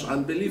namash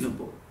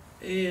unbelievable.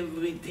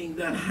 Everything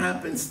that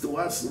happens to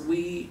us,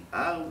 we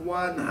are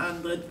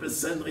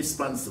 100%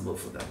 responsible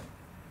for that.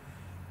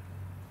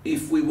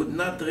 If we would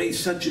not raise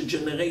such a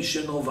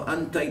generation of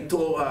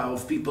anti-Torah,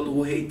 of people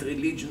who hate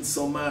religion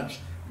so much,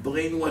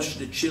 brainwash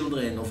the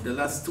children of the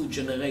last 2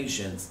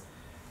 generations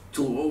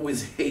to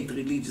always hate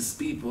religious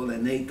people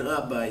and hate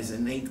rabbis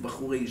and hate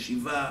Bachurei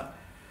Yeshiva,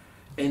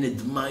 and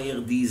admire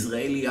the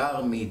Israeli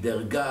army,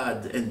 their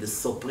God, and the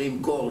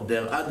Supreme Court,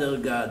 their other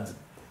God.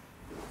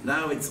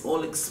 Now it's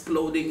all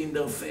exploding in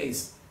their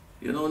face.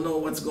 You don't know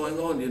what's going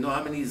on. You know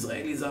how many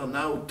Israelis are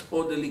now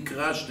totally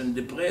crushed and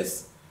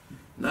depressed?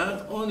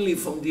 Not only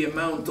from the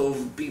amount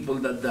of people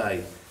that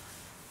died.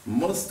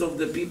 Most of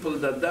the people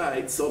that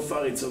died, so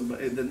far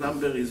the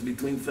number is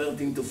between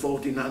 13 to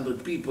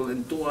 1,400 people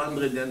and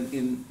 200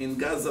 in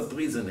Gaza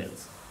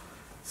prisoners.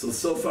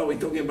 So far we're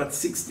talking about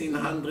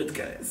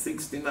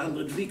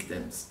 1,600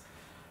 victims.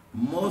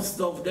 Most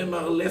of them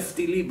are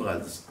lefty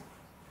liberals.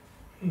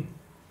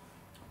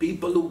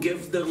 People who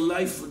gave their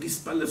life for this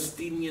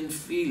Palestinian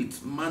field,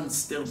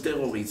 monster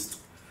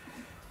terrorists.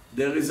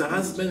 There is a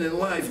husband and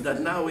wife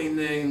that now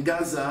in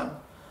Gaza,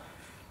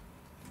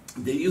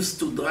 they used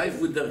to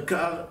drive with their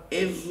car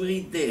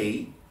every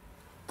day,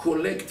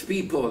 collect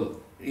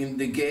people in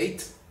the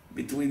gate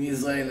between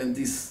Israel and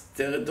these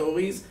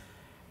territories,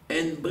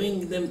 and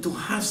bring them to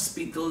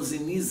hospitals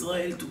in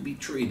Israel to be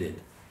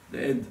treated.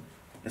 They had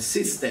a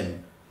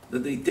system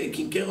that they're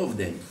taking care of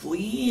them for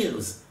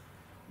years.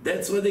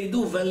 That's what they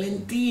do,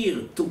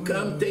 volunteer to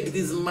come take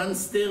this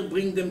monster,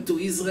 bring them to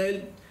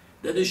Israel,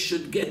 that they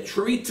should get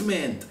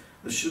treatment,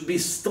 they should be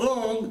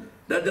strong,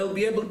 that they'll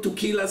be able to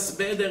kill us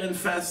better and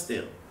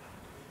faster.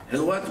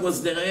 And what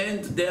was their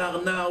end? They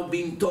are now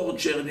being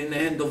tortured in the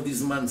hand of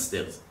these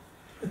monsters.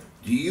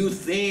 Do you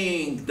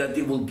think that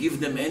they will give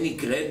them any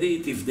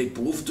credit if they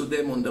prove to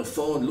them on their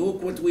phone,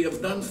 look what we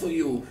have done for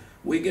you,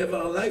 we gave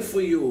our life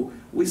for you,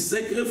 we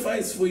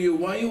sacrificed for you,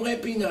 why are you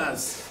raping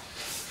us?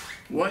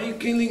 Why are you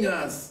killing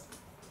us?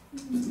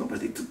 There's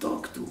nobody to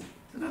talk to.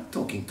 They're not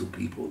talking to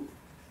people.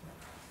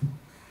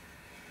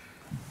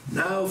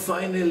 Now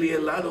finally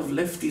a lot of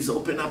lefties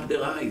open up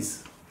their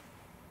eyes.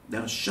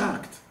 They're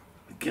shocked.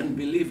 I can't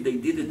believe they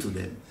did it to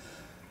them.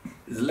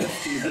 The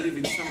lefties live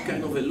in some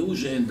kind of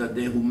illusion that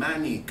they're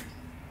humanic.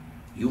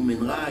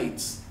 Human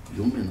rights.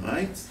 Human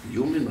rights?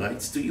 Human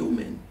rights to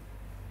human.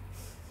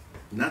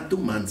 Not to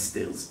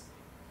monsters.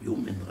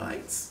 Human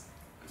rights?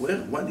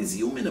 Well, what is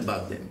human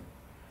about them?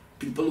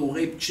 People who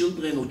rape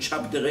children, who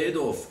chop their head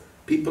off.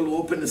 People who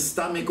open the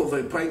stomach of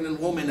a pregnant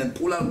woman and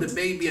pull out the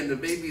baby and the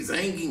baby is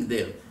hanging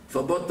there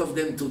for both of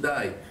them to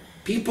die.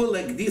 People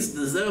like this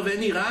deserve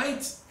any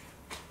rights?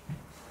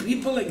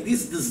 People like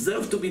this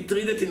deserve to be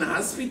treated in a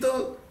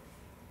hospital?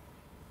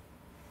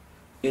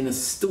 In a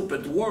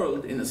stupid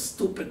world, in a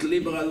stupid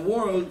liberal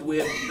world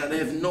that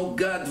have no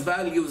God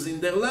values in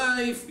their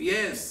life,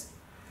 yes,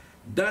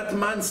 that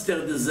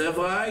monster deserve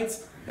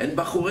rights, and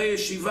Bachurei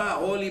Yeshiva,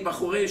 holy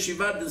Bachurei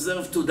Yeshiva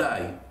deserve to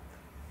die,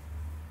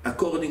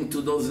 according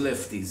to those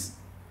lefties.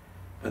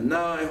 And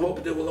now I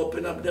hope they will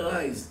open up their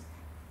eyes.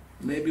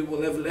 Maybe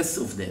we'll have less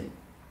of them.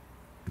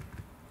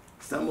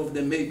 Some of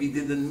them maybe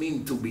didn't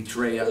mean to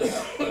betray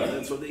us, but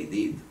that's what they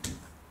did.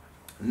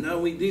 And now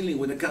we're dealing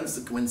with the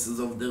consequences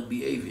of their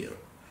behavior.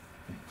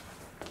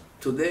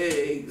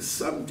 Today,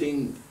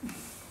 something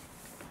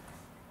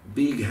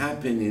big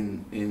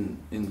happened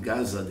in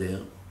Gaza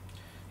there.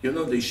 You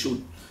know, they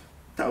shoot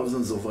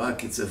thousands of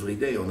rockets every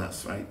day on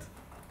us, right?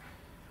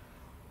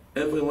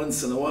 Every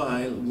once in a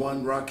while,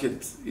 one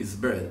rocket is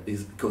burned,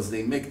 because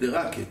they make the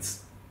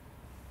rockets.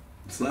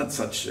 It's not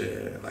such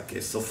like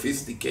a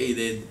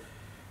sophisticated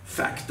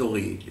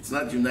factory. It's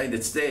not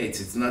United States,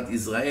 it's not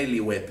Israeli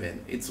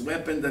weapon. It's a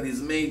weapon that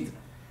is made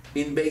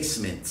in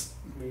basements.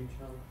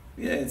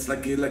 Yeah, it's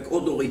like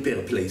auto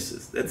repair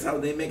places. That's how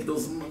they make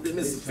those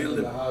missiles.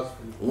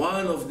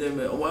 One of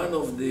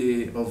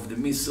the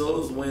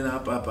missiles went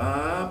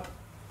up,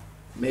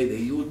 made a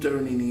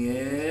U-turn in the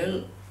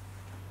air,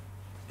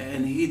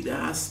 and hit the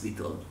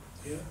hospital.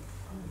 Yeah.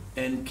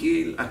 And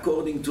killed,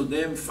 according to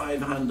them,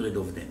 500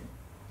 of them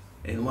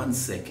in 1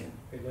 second.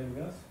 They blame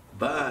us?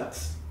 But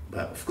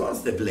of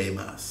course they blame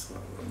us.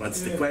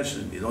 What's the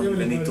question? You don't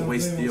even need to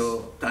waste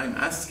your time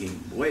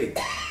asking. Wait.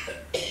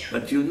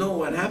 But you know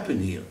what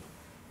happened here.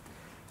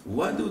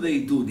 What do,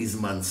 these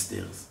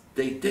monsters?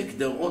 They take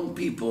their own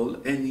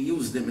people and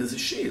use them as a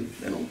shield.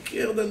 They don't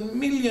care that a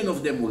million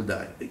of them will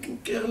die. They can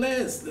care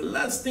less. The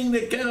last thing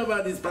they care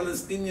about is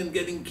Palestinians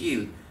getting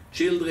killed.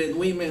 Children,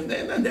 women,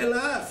 and they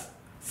laugh,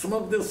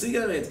 smoke their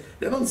cigarettes.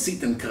 They don't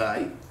sit and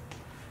cry.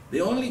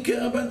 They only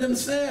care about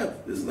themselves.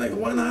 It's like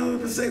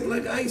 100%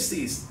 like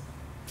ISIS.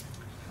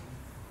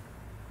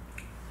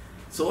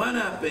 So what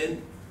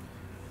happened?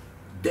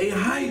 They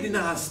hide in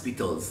the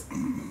hospitals.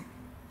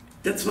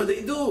 That's what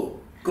they do,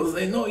 because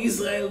they know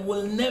Israel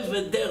will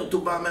never dare to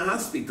bomb a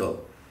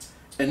hospital.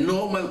 A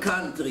normal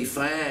country,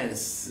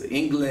 France,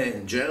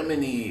 England,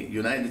 Germany,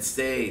 United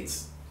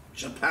States,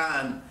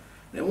 Japan,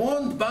 they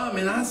won't bomb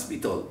a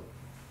hospital.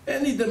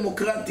 Any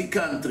democratic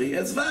country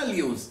has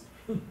values.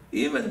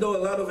 Even though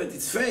a lot of it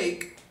is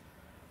fake,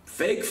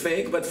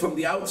 but from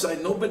the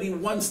outside nobody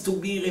wants to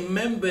be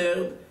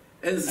remembered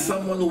as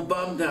someone who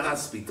bombed a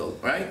hospital,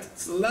 right?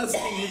 It's the last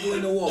thing you do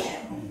in a war.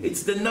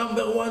 It's the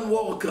 #1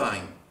 war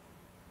crime,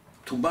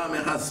 to bomb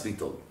a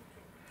hospital.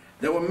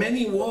 There were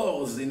many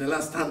wars in the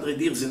last 100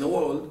 years in the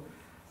world.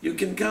 You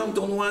can count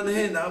on one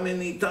hand how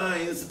many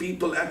times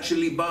people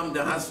actually bombed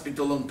the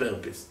hospital on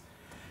purpose.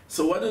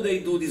 So what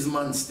do, these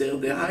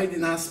monsters? They hide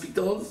in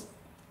hospitals,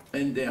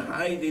 and they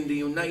hide in the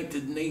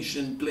United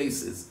Nations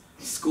places,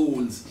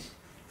 schools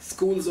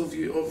of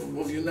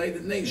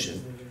United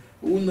Nations.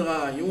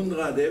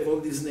 UNRWA, they have all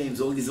these names,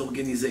 all these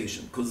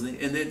organizations,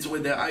 and that's where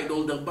they hide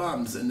all their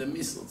bombs and the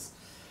missiles,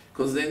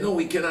 because they know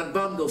we cannot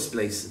bomb those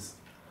places.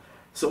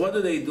 So what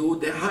do?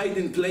 They hide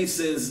in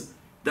places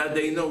that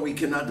they know we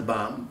cannot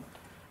bomb,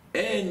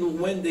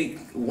 and when they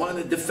want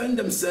to defend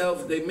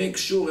themselves, they make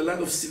sure a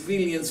lot of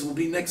civilians will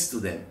be next to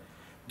them.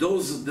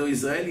 The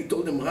Israeli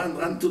told them,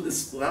 run to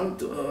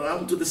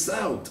the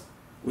south.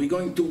 We're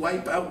going to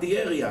wipe out the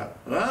area.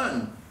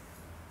 Run.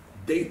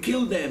 They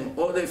kill them,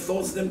 or they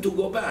force them to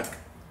go back.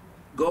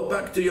 Go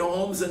back to your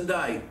homes and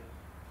die.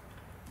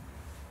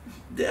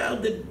 They are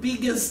the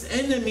biggest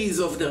enemies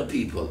of their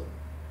people.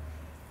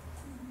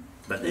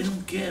 But they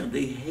don't care.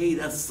 They hate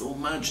us so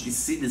much, these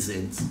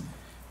citizens.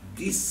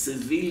 These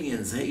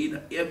civilians hate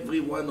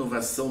every one of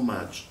us so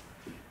much.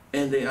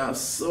 And they are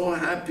so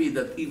happy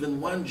that even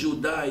one Jew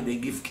died, they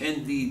give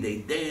candy, they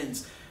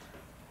dance,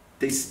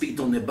 they spit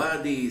on the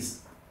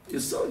bodies. You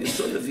saw the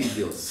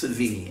videos,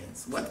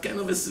 civilians. What kind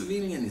of a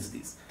civilian is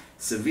this?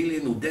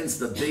 Civilian who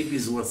danced that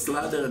babies were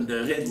slaughtered and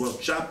their head were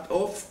chopped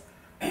off?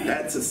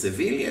 That's a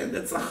civilian?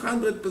 That's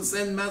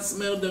 100% mass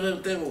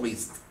murderer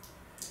terrorist.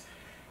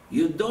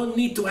 You don't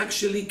need to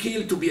actually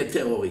kill to be a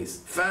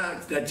terrorist.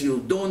 Fact that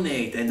you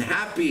donate and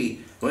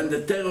happy when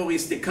the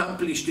terrorist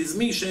accomplished his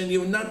mission,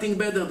 you're nothing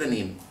better than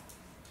him.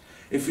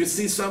 If you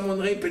see someone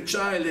rape a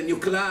child and you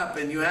clap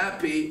and you're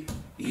happy,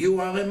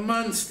 you are a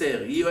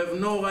monster. You have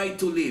no right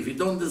to live. You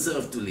don't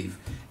deserve to live.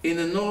 In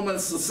a normal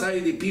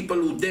society, people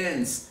who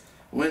dance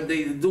when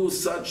they do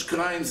such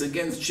crimes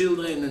against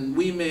children and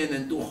women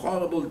and do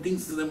horrible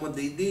things to them, what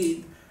they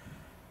did,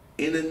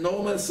 in a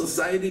normal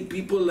society,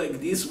 people like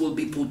this will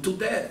be put to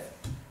death.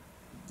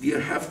 You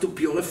have to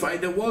purify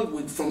the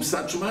world from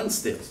such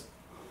monsters.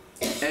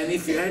 And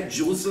if you had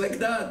Jews like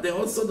that, they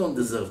also don't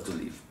deserve to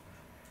live.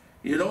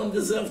 You don't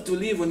deserve to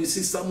live when you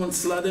see someone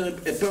slaughter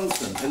a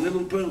person, a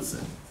little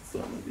person. So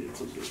maybe it's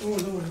okay.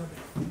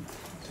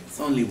 It's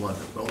only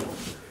water, don't worry.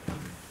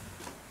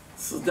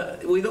 So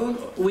that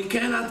we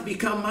cannot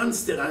become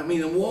monsters. I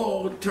mean,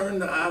 war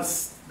turned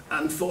us,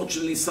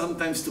 unfortunately,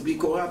 sometimes to be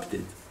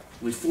corrupted.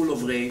 We're full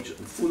of rage,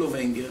 full of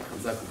anger.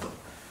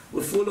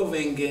 We're full of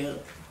anger,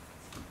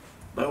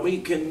 but we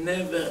can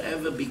never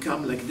ever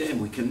become like them.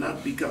 We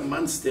cannot become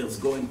monsters,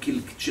 go and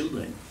kill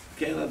children.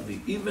 Cannot be.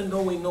 Even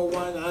though we know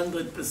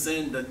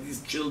 100% that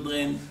these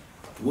children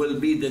will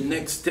be the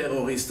next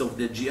terrorists of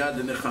the Jihad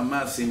and the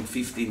Hamas in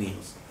 15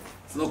 years.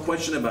 There's no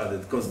question about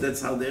it, because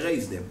that's how they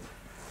raise them.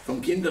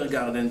 From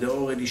kindergarten, they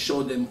already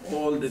show them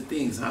all the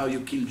things, how you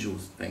kill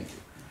Jews. Thank you.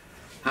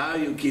 How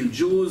you kill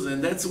Jews,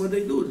 and that's what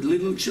they do.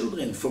 Little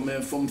children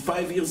from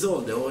 5 years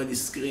old, they already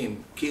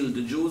scream, kill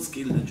the Jews,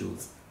 kill the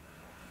Jews.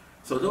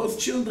 So those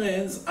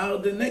children are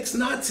the next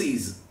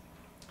Nazis.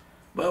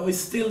 But we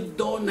still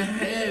don't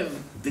have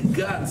the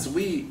guts,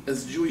 we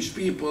as Jewish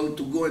people,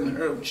 to go and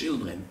hurt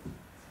children.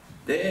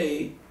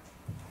 They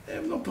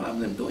have no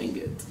problem doing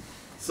it.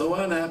 So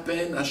what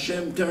happened?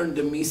 Hashem turned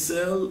the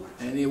missile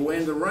and he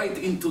went right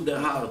into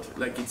the heart,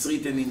 like it's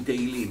written in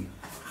Tehillim.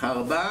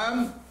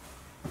 Charbam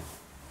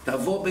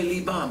tavo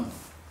belibam.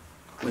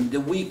 When the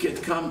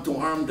wicked come to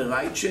harm the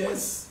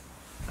righteous,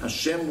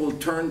 Hashem will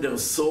turn their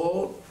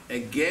sword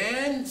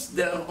against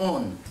their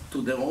own,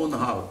 to their own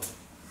heart.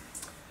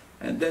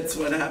 And that's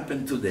what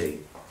happened today.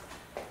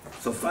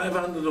 So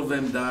 500 of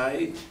them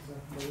died.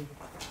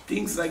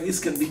 Things like this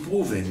can be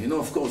proven. You know,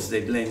 of course,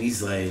 they blame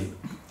Israel.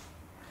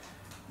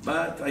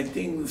 But I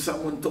think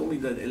someone told me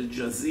that Al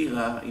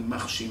Jazeera,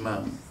 Imach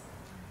Shimam,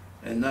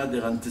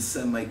 another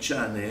anti-Semite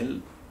channel,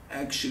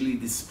 actually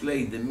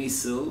displayed the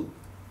missile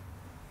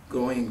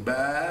going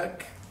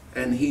back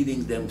and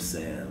hitting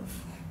themselves.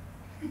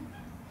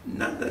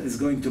 Not that it's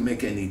going to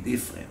make any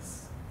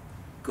difference.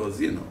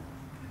 Because, you know,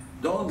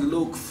 don't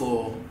look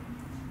for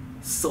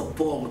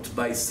support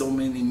by so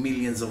many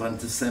millions of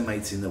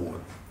anti-Semites in the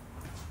world.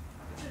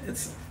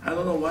 I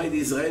don't know why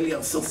the Israelis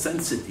are so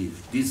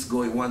sensitive. This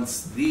guy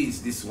wants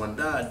this one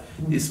that,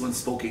 this one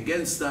spoke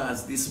against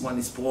us, this one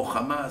is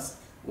pro-Hamas.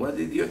 What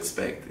did you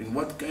expect? In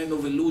what kind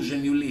of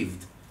illusion you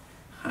lived?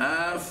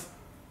 Half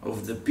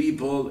of the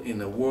people in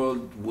the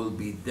world will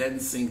be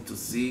dancing to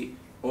see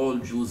all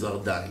Jews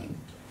are dying.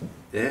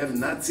 They have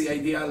Nazi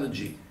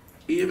ideology.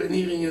 Even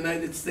here in the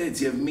United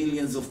States, you have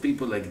millions of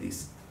people like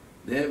this.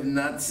 They have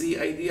Nazi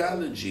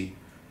ideology.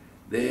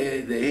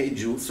 They hate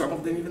Jews. Some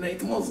of them even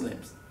hate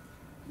Muslims.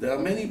 There are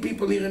many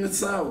people here in the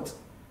South.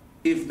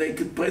 If they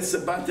could press a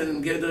button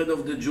and get rid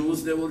of the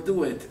Jews, they will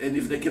do it. And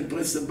if they can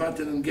press a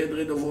button and get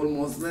rid of all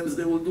Muslims,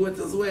 they will do it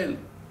as well.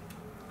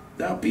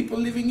 There are people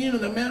living here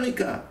in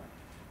America,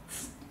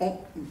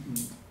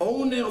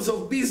 owners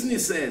of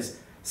businesses,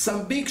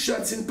 some big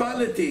shots in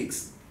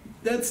politics.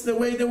 That's the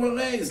way they were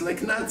raised,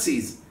 like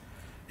Nazis.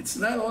 It's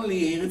not only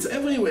here, it's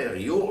everywhere.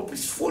 Europe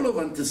is full of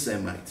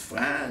anti-Semites.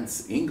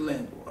 France,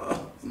 England,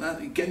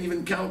 you can't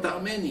even count how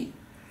many.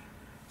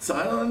 So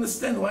I don't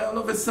understand why all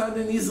of a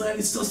sudden Israel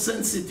is so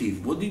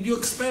sensitive. What did you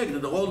expect?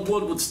 That the whole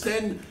world would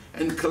stand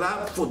and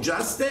clap for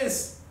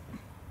justice?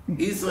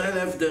 Israel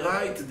have the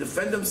right to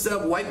defend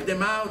themselves, wipe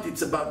them out,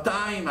 it's about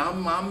time.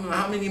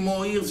 How many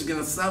more years you're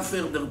going to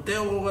suffer their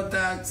terror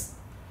attacks?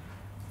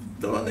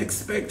 Don't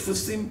expect for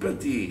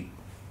sympathy.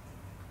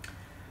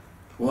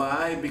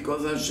 Why?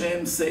 Because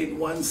Hashem said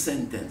one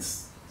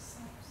sentence.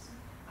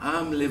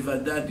 Am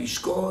levadad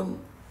yishkon,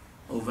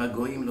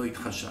 uvagoyim lo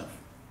yitchashav.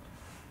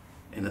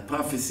 In the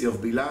prophecy of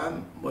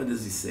Bilam, what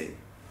does he say?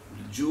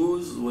 The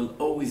Jews will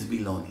always be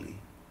lonely.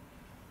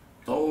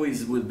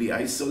 Always will be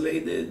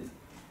isolated,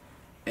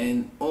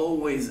 and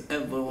always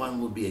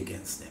everyone will be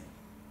against them.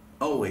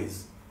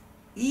 Always.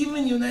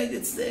 Even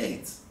United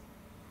States.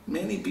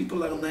 Many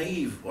people are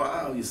naive.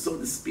 Wow, you saw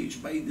the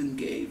speech Biden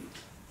gave.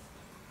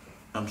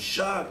 I'm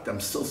shocked, I'm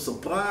so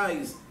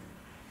surprised.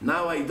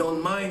 Now I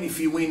don't mind if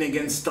he win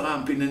against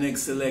Trump in the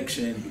next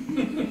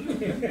election.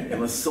 It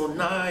was so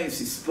nice,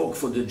 he spoke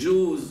for the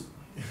Jews.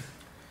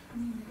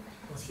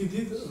 He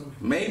did.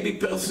 Maybe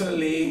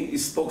personally he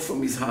spoke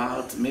from his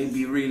heart.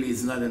 Maybe really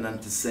he's not an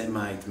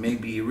anti-Semite.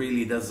 Maybe he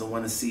really doesn't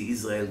want to see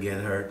Israel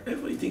get hurt.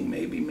 Everything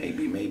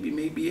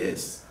maybe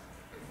yes.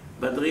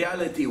 But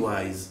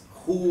reality-wise,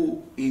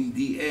 who in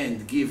the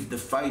end give the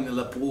final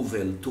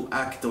approval to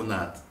act or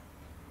not?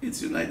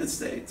 It's United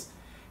States.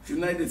 If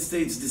United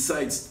States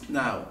decides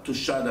now to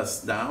shut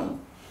us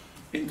down,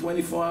 in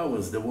 24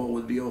 hours the war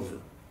will be over.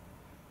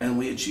 And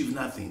we achieve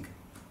nothing.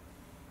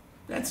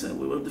 That's it,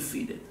 we were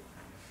defeated.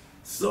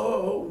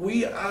 So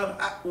we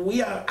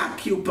are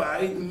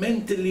occupied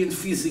mentally and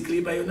physically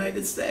by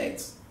United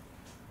States.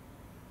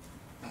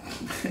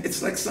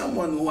 It's like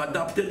someone who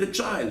adopted a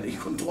child. He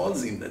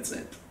controls him, that's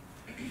it.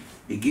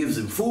 He gives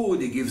him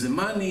food, he gives him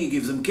money, he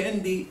gives him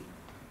candy.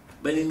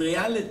 But in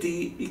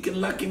reality, he can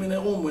lock him in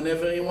a room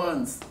whenever he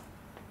wants.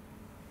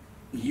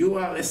 You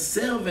are a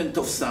servant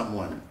of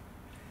someone.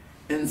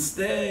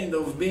 Instead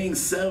of being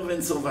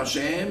servants of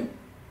Hashem,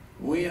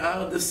 we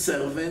are the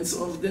servants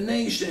of the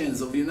nations,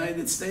 of the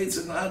United States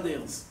and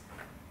others.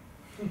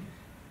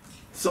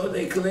 So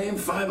they claim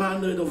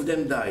 500 of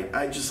them died.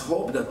 I just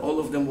hope that all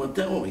of them were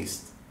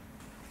terrorists.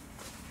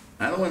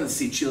 I don't want to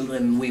see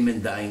children and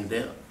women dying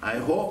there. I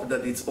hope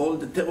that it's all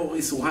the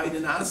terrorists who hide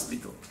in the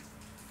hospital.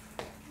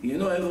 You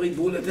know, every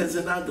bullet has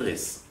an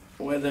address.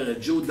 Whether a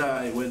Jew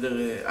die, whether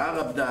an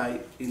Arab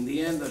die, in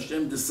the end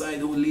Hashem decides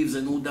who lives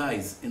and who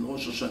dies in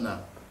Rosh Hashanah.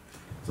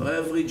 So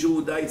every Jew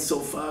who died so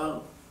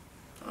far,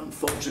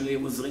 unfortunately,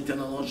 it was written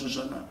on Rosh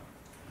Hashanah.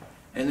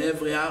 And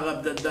every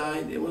Arab that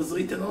died, it was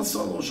written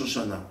also on Rosh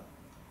Hashanah.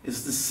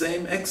 It's the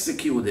same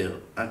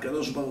executor,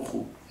 HaKadosh Baruch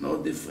Hu, no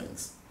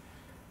difference.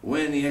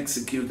 When he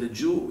executed a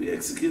Jew, he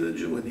executed a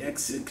Jew. When he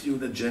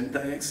executed a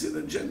Gentile, he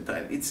executed a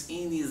Gentile. It's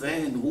in his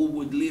hand who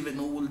would live and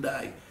who will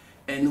die,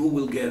 and who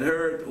will get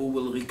hurt, who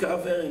will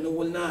recover, and who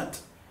will not.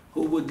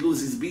 Who would lose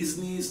his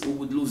business, who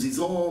would lose his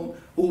home,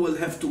 who will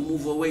have to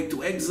move away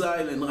to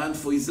exile and run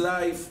for his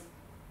life.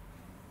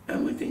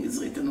 Everything is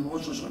written on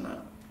Rosh Hashanah.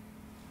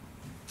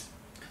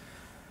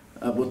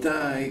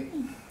 Abotai,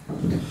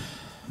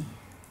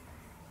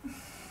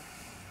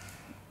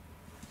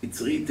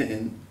 it's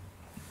written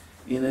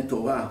in the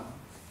Torah.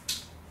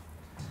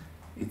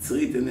 It's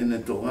written in the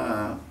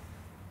Torah,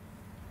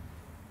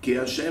 כי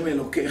השם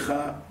אלוקיך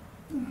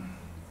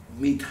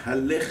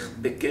מתהלך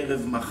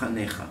בקרב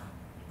מחניך.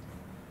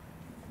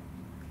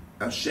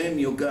 Hashem,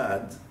 your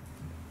God,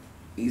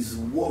 is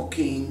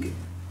walking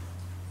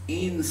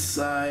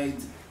inside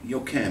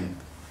your camp,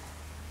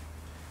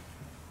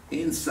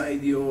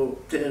 inside your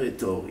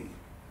territory.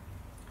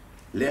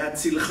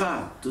 להצילך,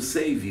 to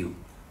save you.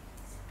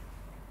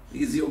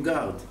 He's your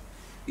guard,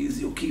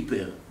 he's your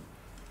keeper.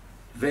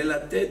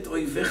 ולתת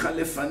אויביך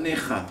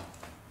לפניך,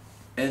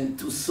 and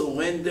to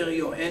surrender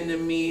your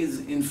enemies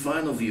in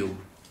front of you.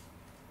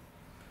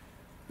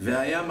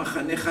 והיה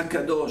מחנך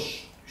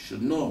קדוש. You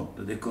should know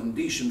that the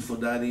condition for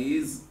that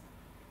is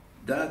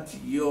that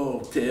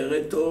your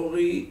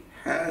territory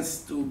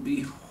has to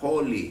be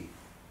holy.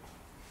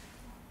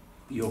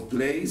 Your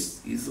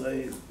place,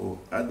 Israel, or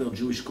other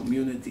Jewish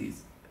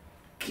communities,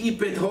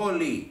 keep it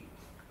holy.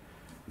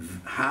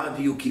 How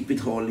do you keep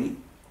it holy?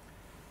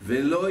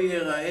 ולא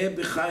ייראה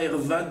בך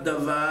ערוות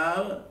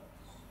דבר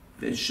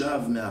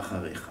ושב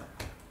מאחריך.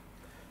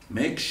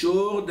 Make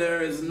sure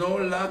there is no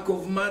lack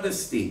of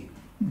modesty.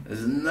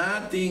 There's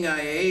nothing I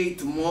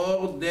hate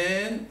more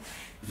than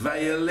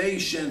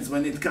violations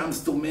when it comes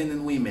to men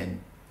and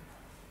women.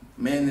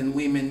 Men and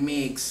women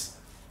mix,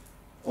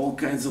 all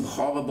kinds of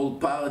horrible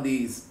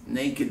parties,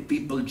 naked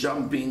people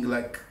jumping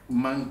like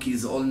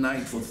monkeys all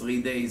night for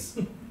 3 days,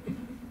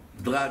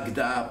 drugged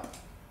up,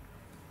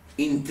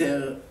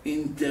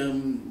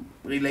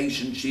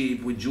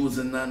 relationship with Jews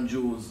and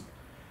non-Jews,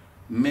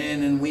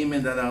 men and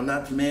women that are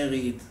not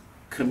married,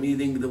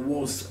 committing the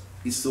worst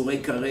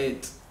isurei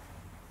karet,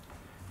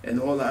 and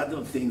all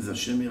other things,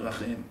 Hashem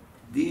Yirachem.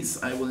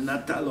 This I will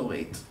not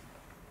tolerate.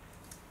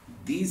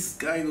 This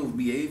kind of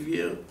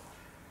behavior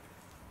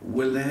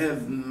will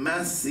have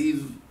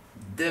massive,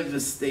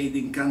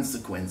 devastating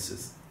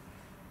consequences.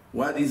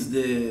 what's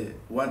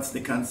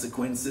the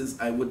consequences?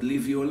 I would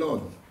leave you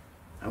alone.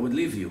 I would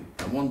leave you.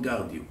 I won't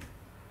guard you.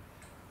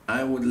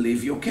 I would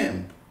leave your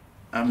camp.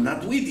 I'm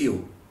not with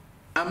you.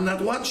 I'm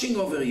not watching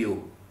over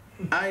you.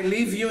 I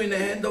leave you in the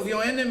hand of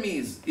your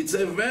enemies. It's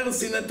a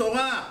verse in the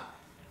Torah.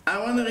 I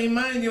want to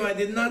remind you, I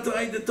did not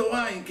write the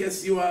Torah in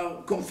case you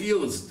are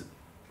confused.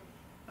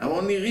 I'm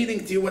only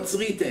reading to you what's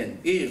written.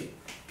 Here.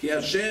 כי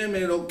השם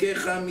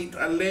אלוקיך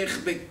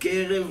מתהלך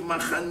בקרב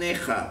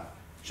מחניך.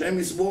 Hashem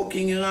is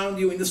walking around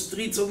you in the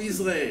streets of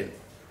Israel.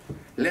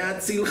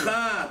 להצילך,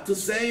 to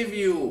save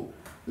you.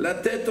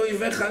 לתת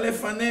אויביך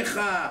לפניך,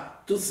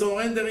 to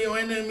surrender your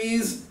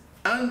enemies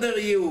under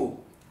you.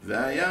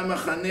 והיה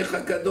מחניך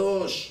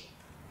קדוש.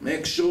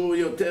 Make sure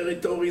your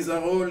territories are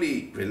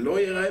holy. ולא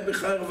יראה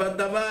בך ערוות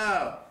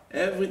דבר.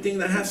 Everything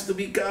that has to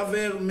be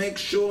covered, make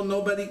sure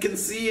nobody can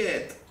see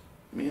it.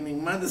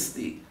 Meaning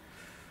modesty.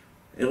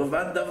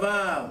 ערוות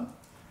דבר.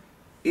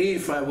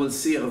 If I will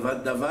see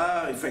ערוות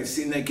דבר, if I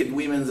see naked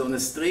women on the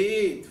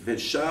street,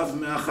 ושב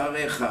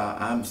מאחריך.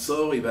 I'm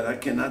sorry, but I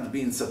cannot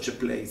be in such a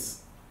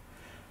place.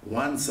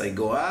 Once I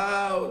go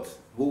out,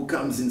 who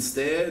comes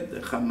instead? The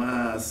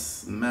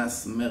Hamas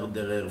mass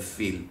murderer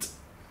field.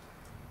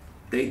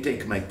 They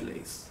take my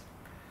place.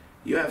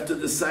 You have to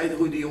decide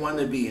who do you want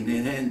to be,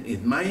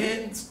 in my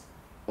hands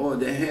or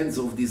the hands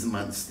of these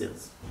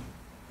monsters.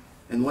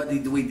 And what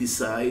did we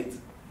decide?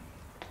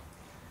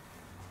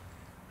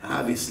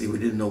 Obviously we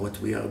didn't know what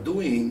we are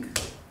doing,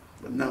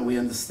 but now we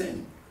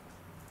understand.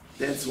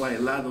 That's why a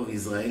lot of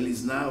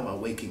Israelis now are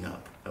waking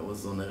up. I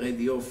was on the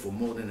radio for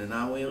more than an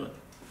hour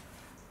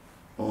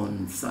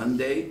on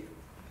Sunday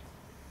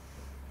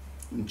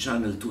in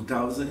channel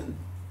 2000.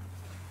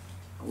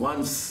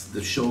 Once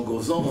the show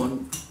goes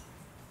on,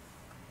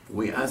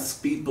 we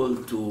ask people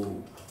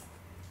to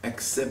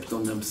accept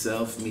on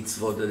themselves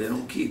mitzvot that they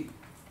don't keep.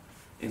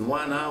 In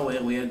 1 hour,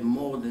 we had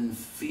more than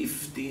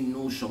 50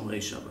 new Shomrei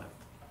Shabbat.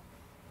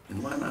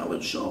 In 1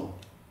 hour show,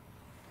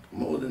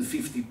 more than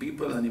 50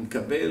 people, אני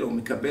מקבל או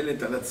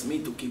מקבלת על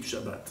עצמי to keep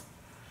Shabbat.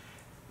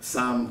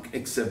 Some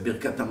accept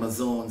ברכת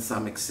המזון,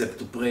 some accept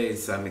to pray,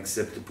 some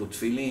accept to put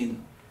tefillin,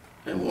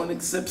 and one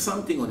accept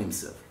something on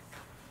himself.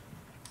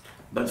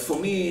 But for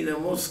me, the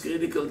most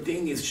critical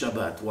thing is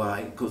Shabbat.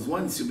 Why? Because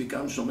once you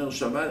become Shomer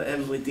Shabbat,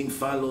 everything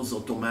follows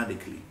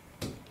automatically.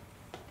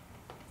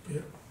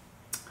 Yeah.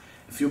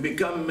 If you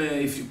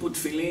put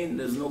tefillin,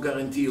 there's no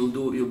guarantee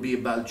you'll be a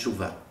Baal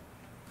Tshuva.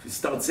 If you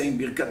start saying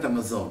Birkat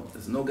HaMazon,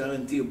 there's no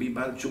guarantee you'll be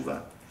Baal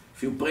Tshuva.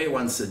 If you pray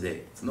once a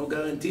day, there's no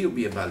guarantee you'll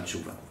be a Baal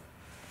Tshuva.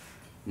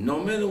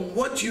 No matter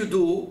what you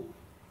do,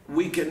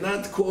 we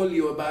cannot call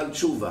you a Baal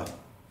Tshuva.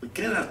 We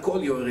cannot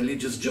call you a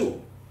religious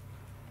Jew.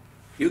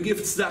 You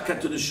give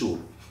tzedakah to the shul.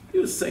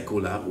 You're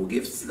secular, who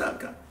gives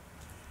tzedakah?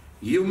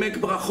 You make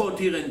brachot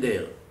here and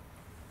there.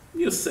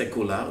 You're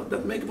secular,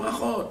 that make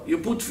brachot. You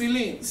put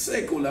tefillin,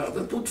 secular,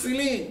 that put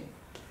tefillin.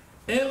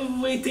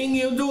 Everything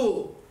you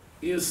do,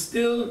 you're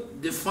still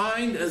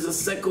defined as a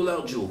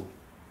secular Jew.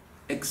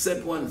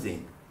 Except one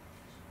thing.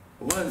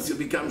 Once you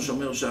become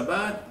Shomer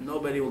Shabbat,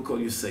 nobody will call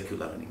you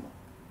secular anymore.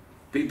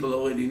 People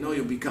already know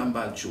you become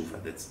Baal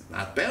Tshuva. That's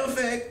not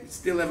perfect, you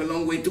still have a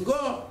long way to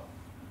go.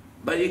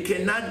 But you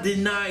cannot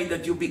deny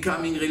that you're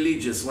becoming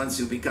religious once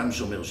you become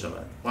Shomer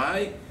Shabbat.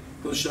 Why?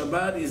 Because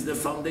Shabbat is the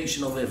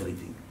foundation of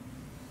everything.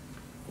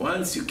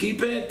 Once you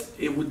keep it,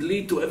 it would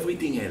lead to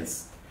everything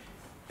else.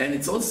 And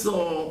it's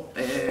also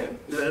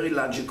very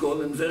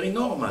logical and very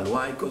normal.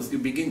 Why? Because you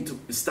begin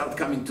to start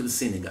coming to the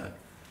synagogue.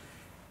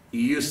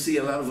 You see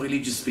a lot of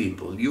religious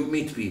people, you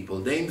meet people,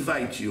 they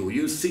invite you,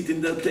 you sit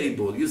in their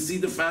table, you see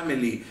the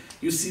family,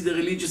 you see the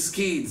religious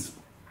kids,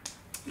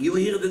 you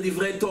hear the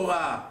Divrei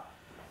Torah.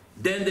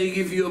 Then they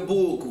give you a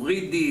book,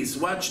 read this,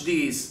 watch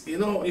this. You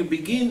know,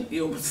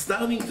 you're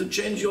starting to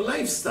change your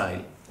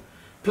lifestyle.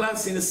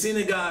 Plus, in a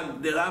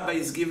synagogue, the rabbi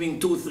is giving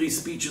 2 or 3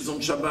 speeches on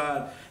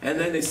Shabbat, and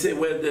then they say,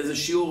 well, there's a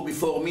shiur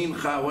before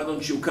Mincha, why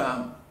don't you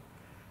come?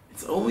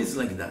 It's always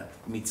like that.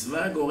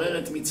 Mitzvah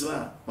goreret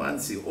mitzvah.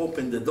 Once you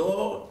open the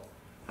door,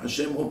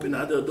 Hashem open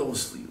other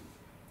doors for you.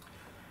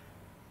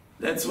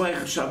 That's why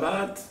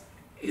Shabbat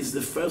is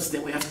the first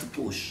thing we have to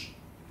push.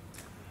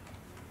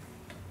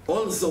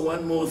 Also,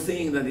 one more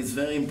thing that is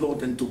very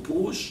important to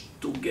push,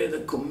 to get a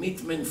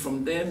commitment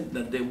from them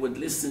that they would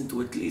listen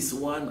to at least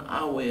 1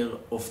 hour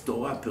of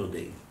Torah per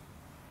day.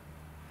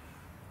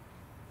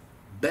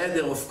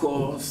 Better, of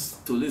course,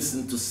 to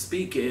listen to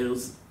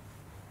speakers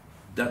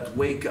that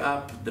wake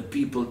up the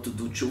people to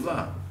do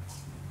tshuva.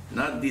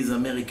 Not these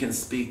American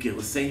speakers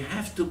who say, you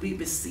have to be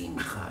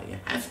besimcha, you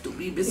have to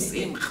be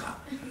besimcha.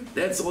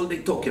 That's all they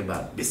talk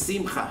about,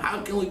 besimcha.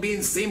 How can we be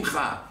in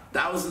simcha?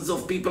 Thousands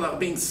of people are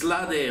being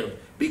slaughtered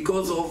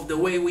because of the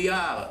way we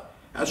are.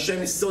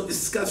 Hashem is so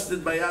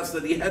disgusted by us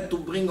that he had to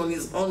bring on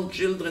his own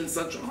children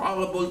such a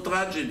horrible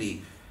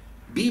tragedy.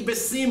 Be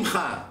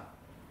besimcha.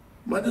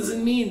 What does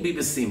it mean, be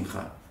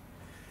besimcha?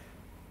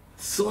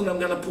 Soon I'm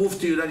going to prove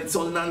to you that it's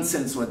all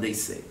nonsense what they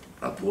say.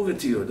 I'll prove it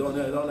to you. Don't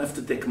have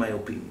to take my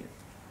opinion.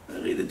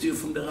 I'll read it to you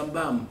from the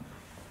Rambam.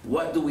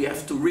 What do we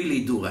have to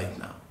really do right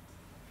now?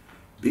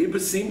 Be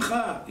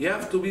besimcha. You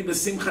have to be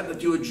besimcha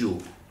that you're a Jew.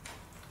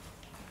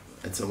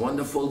 It's a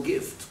wonderful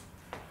gift.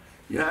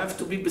 You have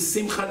to be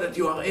besimcha that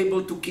you are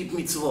able to keep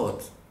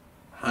mitzvot.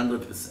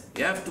 100%.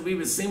 You have to be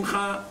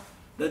besimcha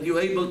that you're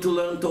able to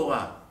learn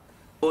Torah,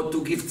 or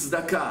to give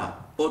tzedakah,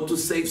 or to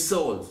save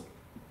souls.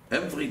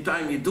 Every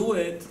time you do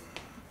it,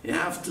 you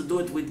have to do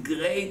it with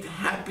great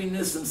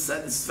happiness and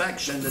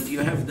satisfaction that you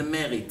have the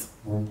merit.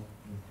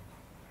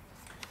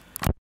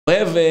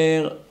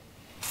 However,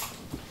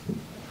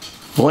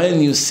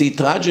 when you see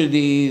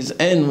tragedies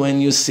and when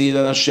you see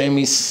that Hashem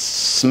is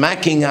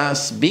smacking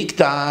us big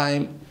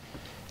time,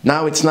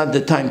 now it's not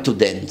the time to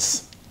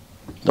dance.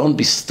 Don't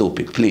be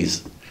stupid,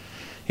 please.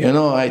 You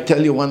know, I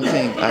tell you one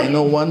thing. I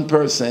know one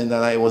person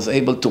that I was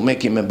able to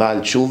make him a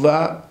Baal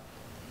Tshuva,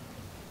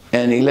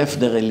 and he left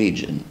the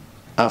religion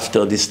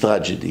after this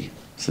tragedy.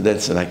 So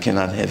that's it, I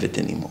cannot have it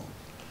anymore.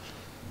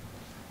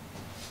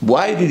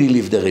 Why did he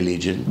leave the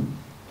religion?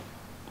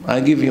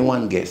 I'll give you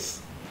one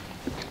guess.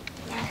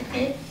 Lack of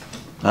faith.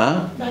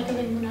 Huh? Lack of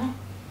emunah.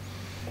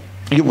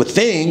 You would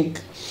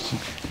think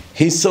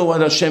he saw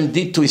what Hashem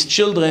did to his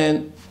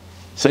children,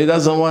 so he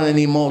doesn't want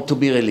anymore to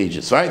be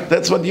religious, right?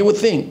 That's what you would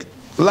think.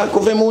 Lack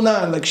of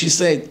emunah, like she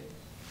said.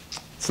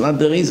 It's not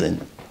the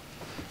reason.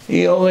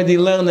 He already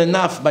learned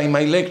enough by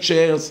my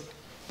lectures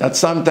that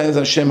sometimes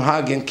Hashem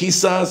hug and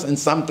kiss us, and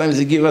sometimes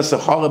He give us a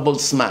horrible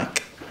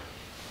smack.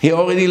 He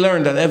already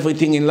learned that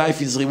everything in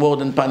life is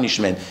reward and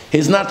punishment.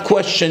 He's not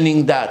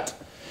questioning that.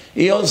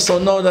 He also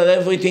knows that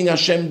everything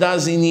Hashem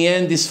does in the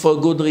end is for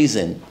good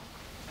reason,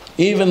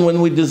 even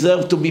when we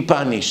deserve to be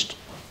punished.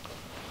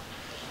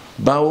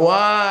 But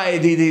why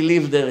did he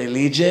leave the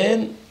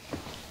religion?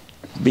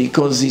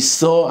 Because he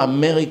saw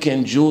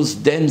American Jews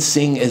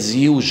dancing as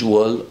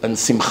usual on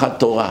Simchat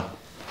Torah,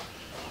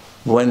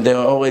 when they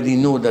already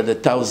knew that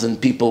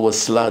 1,000 people were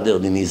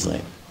slaughtered in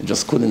Israel. They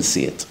just couldn't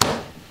see it.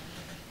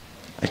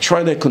 I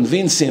tried to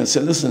convince him, I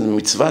said, listen,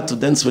 mitzvah to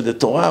dance with the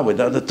Torah.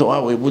 Without the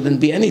Torah, we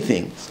wouldn't be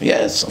anything.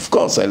 Yes, of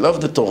course, I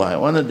love the Torah. I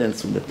want to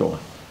dance with the Torah.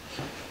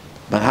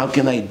 But how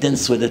can I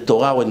dance with the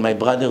Torah when my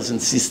brothers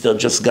and sisters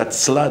just got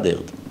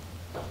slaughtered?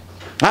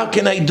 How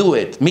can I do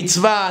it?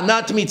 Mitzvah,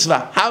 not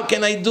mitzvah. How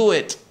can I do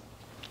it?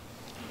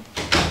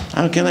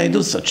 How can I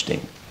do such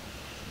thing?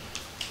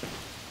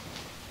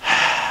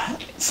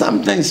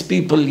 Sometimes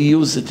people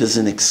use it as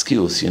an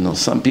excuse, you know.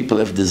 Some people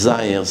have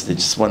desires, they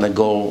just want to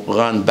go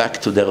run back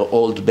to their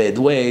old bad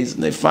ways,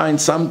 and they find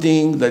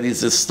something that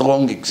is a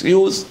strong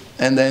excuse,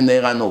 and then they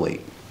run away.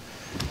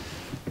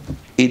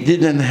 It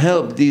didn't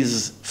help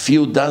these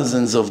few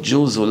dozens of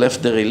Jews who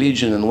left the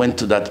religion and went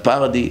to that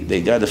party.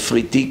 They got a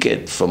free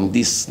ticket from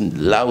this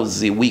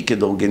lousy,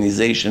 wicked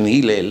organization,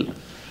 Hillel.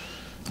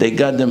 They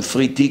got them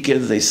free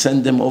tickets, they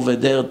sent them over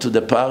there to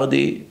the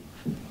party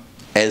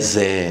as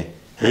a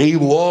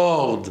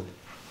reward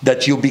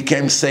that you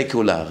became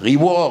secular.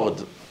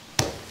 Reward.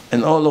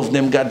 And all of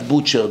them got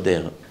butchered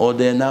there, or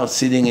they're now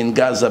sitting in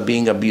Gaza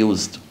being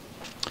abused.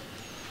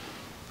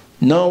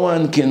 No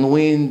one can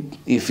win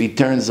if he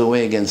turns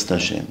away against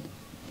Hashem.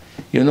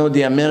 You know,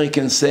 the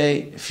Americans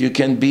say, if you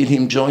can beat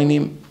him, join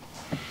him.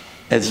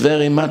 It's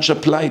very much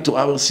applied to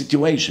our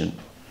situation.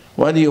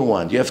 What do you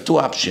want? You have two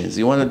options.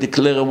 You want to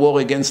declare a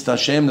war against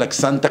Hashem like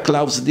Santa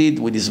Claus did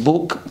with his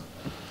book?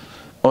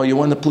 Or you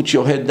want to put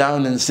your head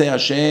down and say,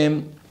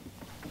 Hashem,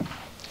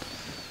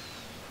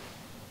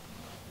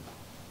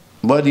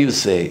 what do you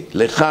say?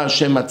 Lecha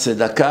Hashem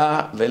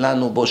hatzedakah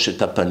velanu boshet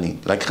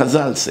hapanim. Like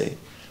Chazal say.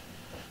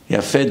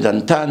 יפה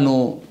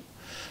דנתנו,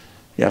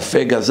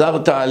 יפה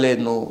גזרת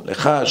עלינו,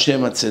 לך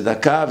השם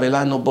הצדקה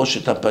ולנו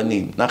בושת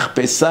הפנים.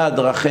 נחפשה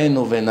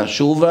דרכנו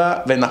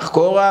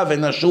ונחקורה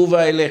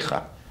ונשובה אליך.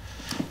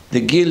 The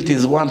guilt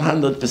is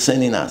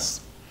 100% in us.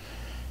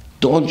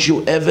 Don't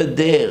you ever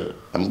dare,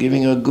 I'm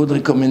giving you a good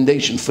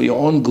recommendation for your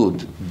own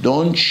good,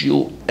 don't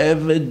you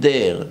ever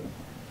dare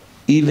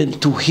even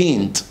to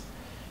hint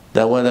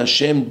that what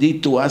Hashem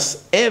did to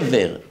us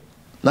ever,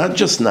 not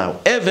just now,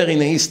 ever in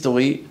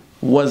history,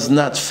 was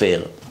not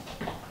fair,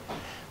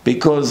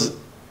 because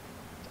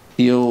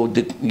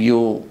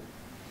you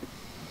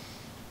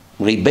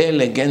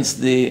rebel against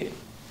the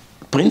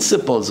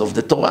principles of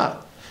the Torah.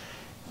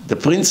 The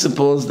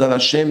principles that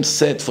Hashem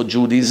set for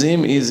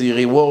Judaism is He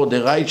reward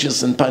the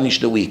righteous and punish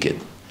the wicked.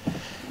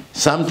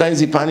 Sometimes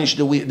He punished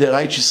the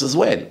righteous as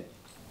well.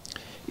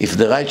 If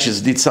the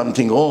righteous did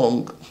something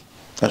wrong,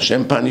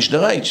 Hashem punished the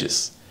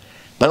righteous.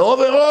 But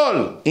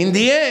overall, in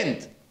the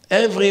end,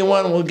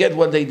 everyone will get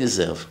what they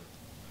deserve.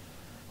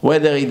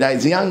 Whether he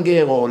dies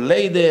younger or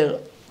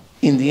later,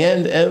 in the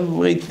end,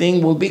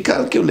 everything will be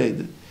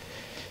calculated.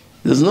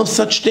 There's no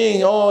such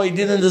thing, oh, he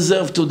didn't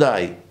deserve to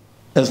die.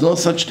 There's no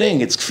such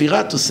thing. It's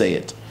kfirah to say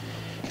it.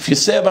 If you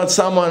say about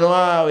someone,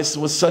 wow, he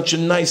was such a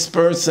nice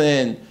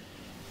person,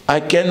 I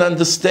can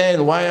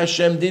understand why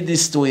Hashem did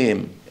this to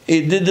him.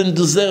 He didn't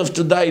deserve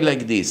to die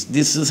like this.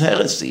 This is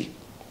heresy.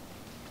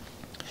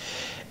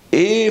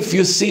 If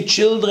you see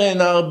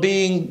children are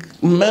being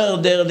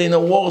murdered in a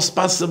worst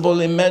possible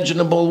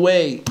imaginable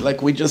way,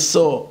 like we just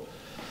saw,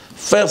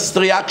 first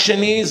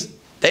reaction is,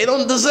 they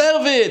don't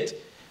deserve it.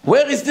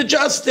 Where is the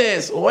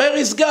justice? Where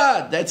is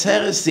God? That's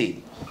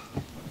heresy.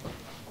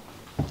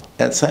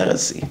 That's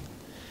heresy.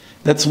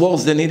 That's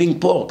worse than eating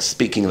pork,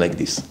 speaking like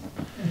this.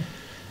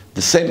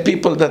 The same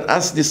people that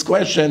ask this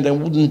question, they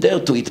wouldn't dare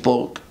to eat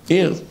pork.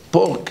 Here,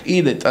 pork,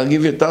 eat it. I'll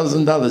give you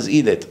 $1,000,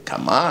 eat it.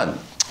 Come on, I'm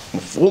a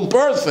full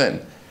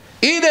person.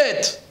 Eat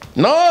it.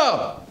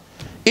 No.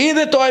 Eat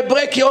it or I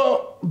break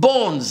your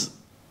bones.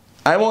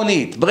 I won't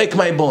eat. Break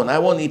my bone. I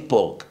won't eat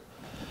pork.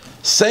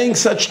 Saying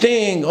such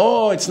thing,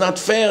 oh, it's not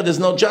fair, there's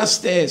no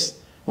justice.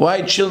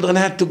 Why children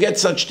had to get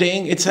such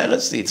thing? It's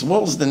heresy. It's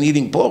worse than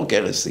eating pork,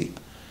 heresy.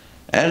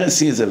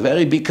 Heresy is a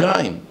very big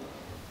crime.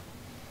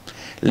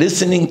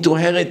 Listening to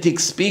heretic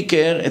speaker,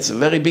 it's a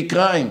very big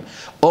crime.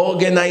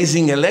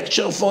 Organizing a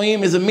lecture for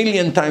him is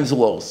 1,000,000 times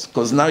worse,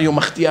 because now you're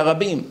machtia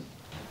rabim.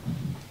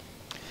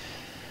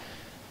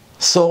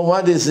 So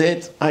what is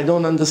it? I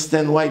don't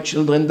understand why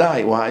children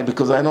die. Why?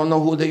 Because I don't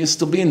know who they used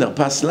to be in their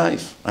past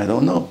life. I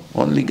don't know.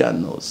 Only God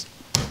knows.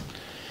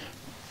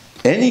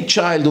 Any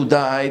child who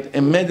died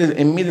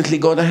immediately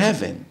go to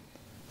heaven.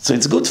 So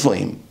it's good for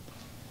him.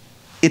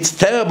 It's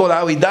terrible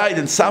how he died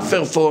and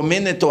suffered for a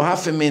minute or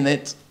half a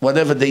minute,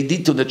 whatever they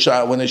did to the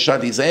child when they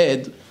shot his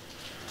head.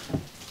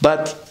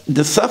 But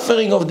the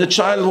suffering of the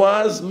child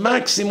was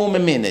maximum a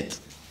minute.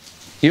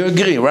 You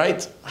agree,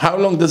 right? How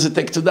long does it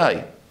take to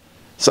die?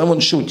 Someone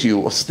shoot you,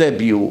 or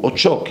stab you, or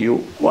choke you.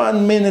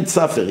 1 minute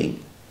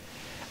suffering.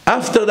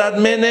 After that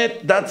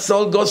minute, that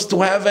soul goes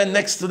to heaven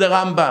next to the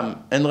Rambam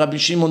and Rabbi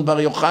Shimon Bar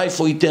Yochai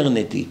for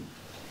eternity.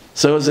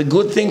 So it was a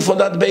good thing for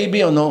that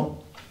baby or no?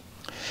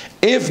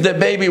 If the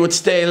baby would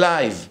stay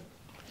alive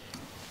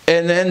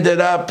and ended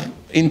up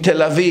in Tel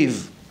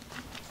Aviv,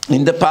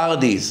 in the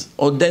parties,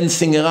 or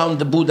dancing around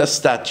the Buddha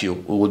statue,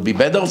 it would be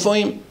better for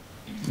him?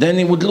 Then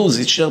he would lose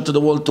his share to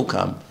the world to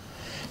come.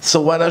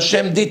 So what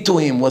Hashem did to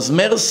him was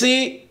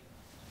mercy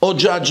or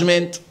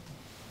judgment?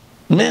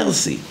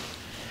 Mercy.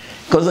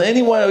 Because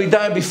anyone who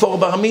died before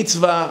bar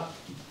mitzvah,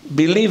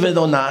 believe it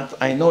or not,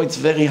 I know it's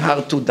very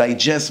hard to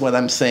digest what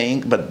I'm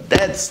saying, but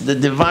that's the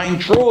divine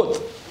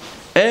truth.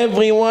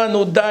 Everyone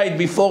who died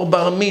before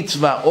bar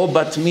mitzvah or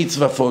bat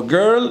mitzvah for a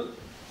girl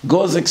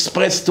goes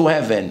express to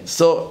heaven.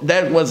 So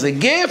that was a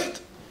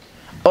gift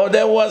or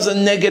there was a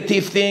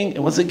negative thing?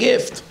 It was a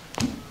gift.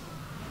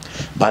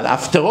 But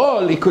after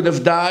all, he could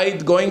have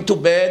died going to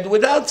bed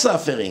without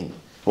suffering.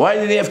 Why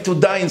did he have to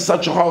die in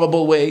such a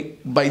horrible way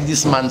by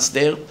this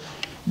monster?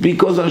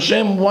 Because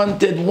Hashem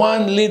wanted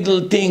one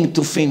little thing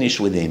to finish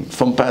with him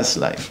from past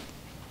life.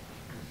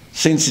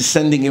 Since he's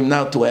sending him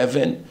now to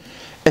heaven,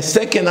 a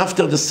second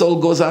after the soul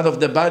goes out of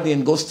the body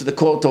and goes to the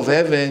court of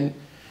heaven,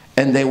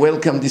 and they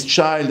welcome this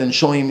child and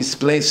show him his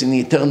place in the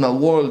eternal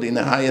world, in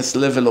the highest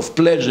level of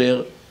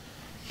pleasure,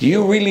 do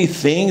you really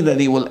think that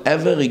he will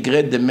ever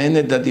regret the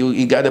minute that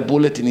he got a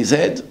bullet in his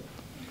head?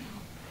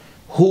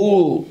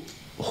 Who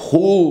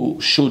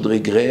should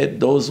regret?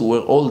 Those who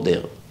were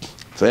older,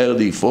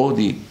 30,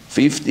 40,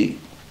 50.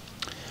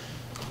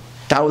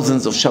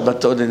 Thousands of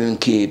Shabbatot they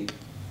didn't keep.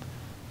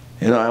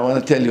 You know, I want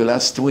to tell you,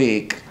 last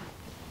week,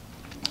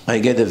 I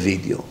get a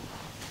video.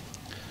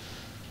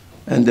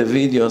 And the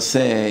video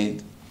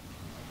said,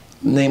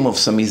 name of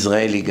some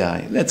Israeli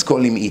guy. Let's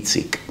call him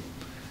Itzik.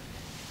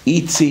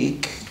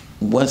 Itzik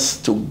was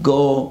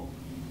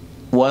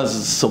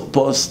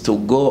supposed to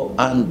go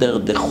under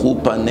the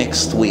chuppah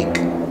next week.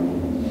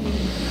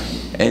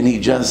 And he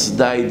just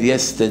died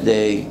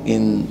yesterday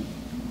in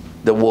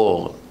the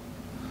war.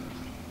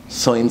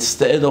 So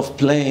instead of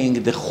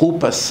playing the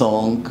chuppah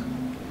song,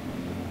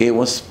 it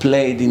was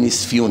played in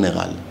his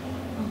funeral.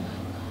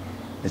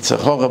 It's a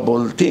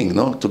horrible thing,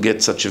 no? To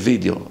get such a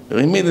video.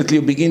 Immediately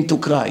you begin to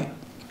cry.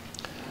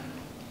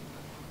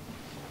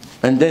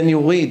 And then you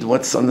read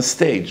what's on the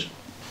stage.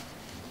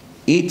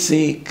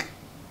 Itzik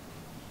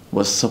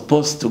was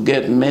supposed to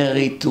get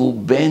married to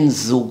Ben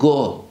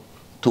Zugo,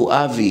 to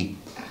Avi.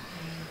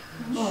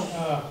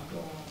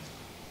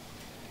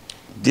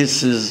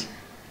 This is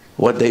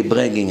what they're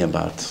bragging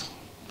about.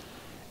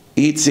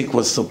 Itzik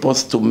was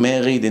supposed to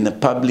marry in a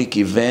public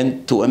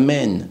event to a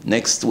man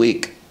next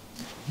week.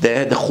 They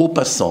had a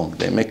chuppah song.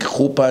 They make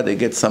chuppah, they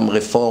get some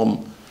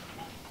reform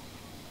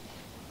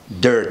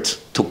dirt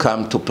to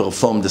come to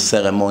perform the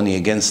ceremony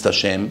against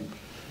Hashem,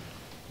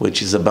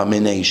 which is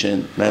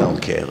abomination. I don't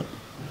care.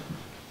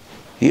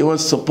 He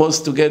was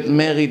supposed to get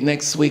married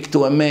next week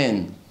to a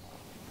man.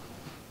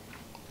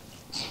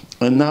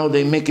 And now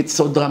they make it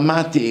so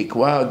dramatic.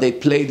 Wow, they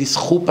play this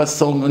chuppah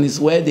song on his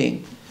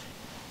wedding.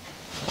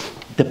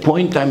 The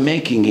point I'm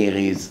making here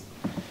is,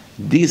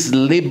 these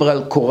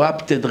liberal,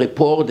 corrupted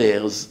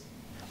reporters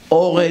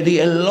already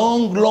a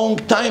long, long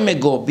time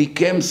ago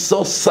became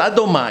so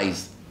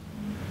sodomized,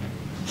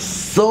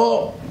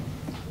 so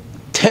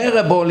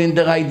terrible in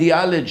their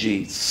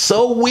ideology,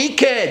 so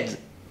wicked,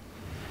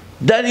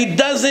 that it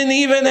doesn't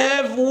even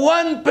have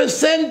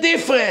 1%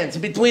 difference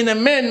between a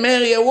man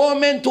marry a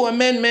woman to a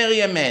man marry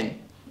a man.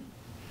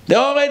 They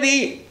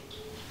already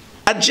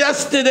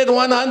adjusted it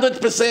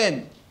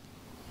 100%.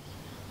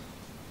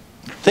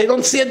 They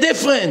don't see a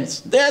difference.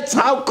 That's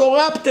how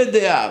corrupted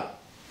they are.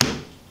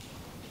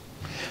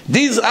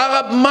 These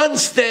Arab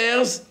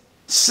monsters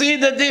see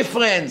the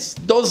difference.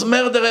 Those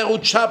murderers who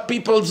chop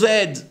people's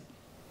head.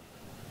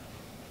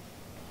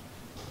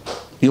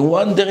 You're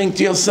wondering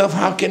to yourself,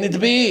 how can it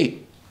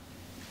be?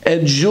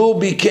 A Jew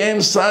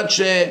became such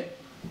an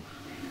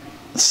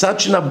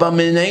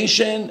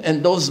abomination,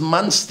 and those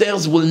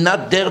monsters will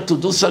not dare to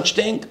do such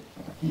thing?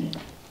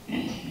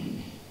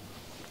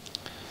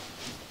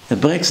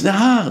 It breaks the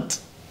heart.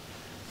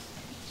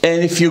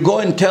 And if you go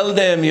and tell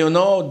them, you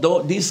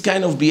know, this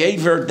kind of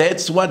behavior,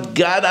 that's what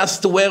got us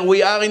to where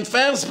we are in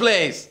first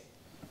place,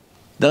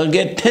 they'll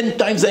get 10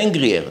 times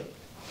angrier.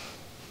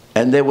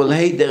 And they will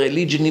hate their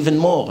religion even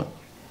more.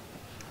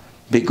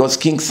 Because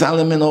King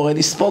Solomon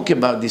already spoke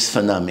about this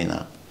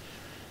phenomena.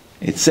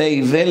 It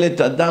says, "Ivelet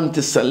Adam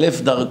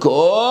tesalef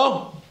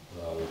darko,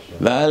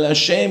 ve'al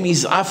Hashem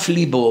yiz'af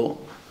libo."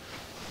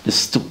 The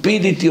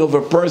stupidity of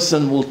a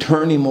person will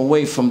turn him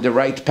away from the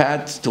right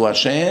path to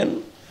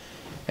Hashem,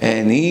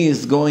 and he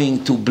is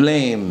going to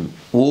blame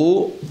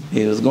who?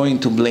 He is going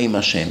to blame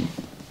Hashem.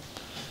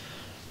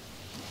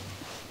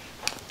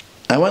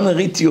 I want to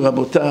read to you,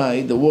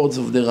 Rabotai, the words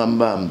of the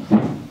Rambam.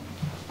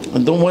 I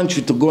don't want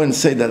you to go and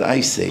say that I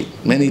say.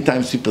 Many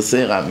times people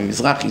say, Rabbi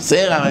Mizrachi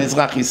say, Rabbi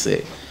Mizrachi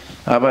say.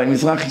 Rabbi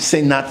Mizrachi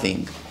say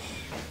nothing.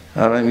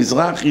 Rabbi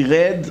Mizrachi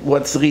read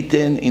what's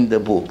written in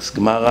the books.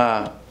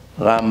 Gemara,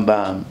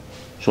 Rambam,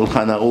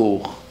 Shulchan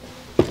Aruch,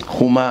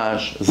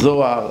 Chumash,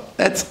 Zohar.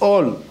 That's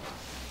all.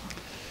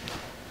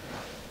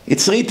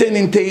 It's written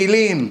in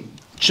Tehillim,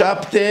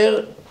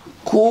 chapter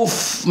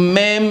Kuf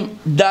Mem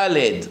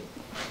Daled,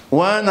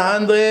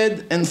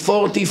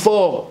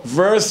 144,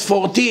 verse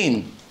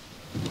 14.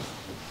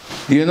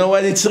 Do you know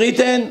what it's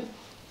written?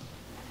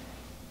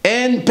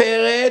 En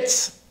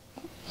peretz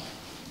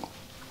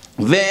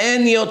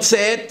ve'en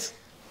yotzet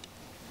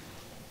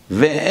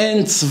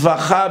ve'en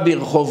tzvacha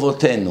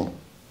birchovotenu.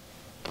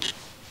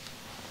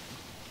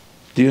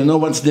 Do you know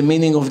what's the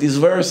meaning of this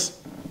verse?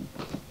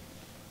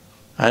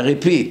 I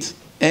repeat.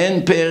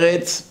 En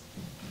peretz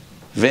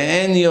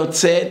ve'en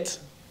yotzet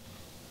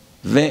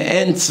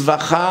ve'en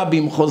tzvacha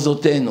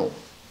bimchozotenu.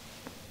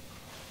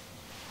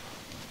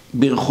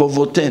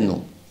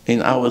 Birchovotenu.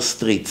 In our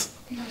streets.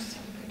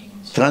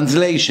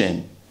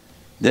 Translation: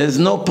 there's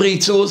no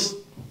pritzus,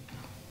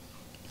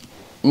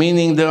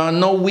 meaning there are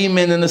no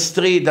women in the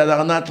street that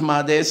are not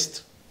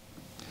modest.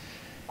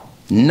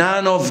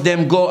 None of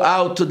them go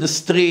out to the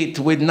street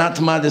with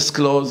not modest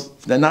clothes.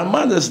 If they're not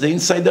modest, they're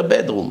inside the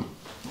bedroom.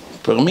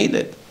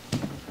 Permitted.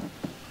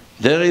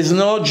 There is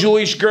no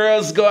Jewish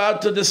girls go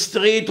out to the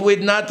street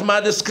with not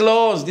modest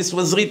clothes. This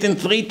was written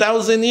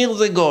 3,000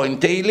 years ago in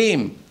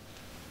Tehillim.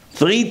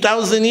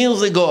 3,000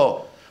 years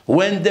ago.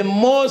 When the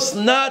most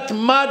not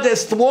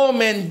modest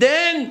woman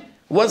then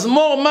was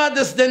more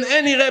modest than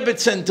any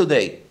Rebbetzin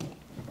today.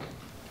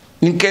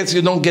 In case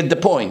you don't get the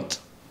point.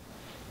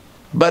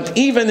 But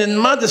even in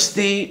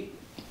modesty,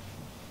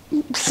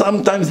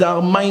 sometimes there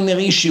are minor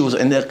issues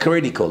and they're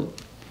critical.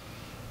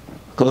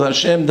 Because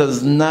Hashem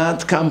does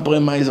not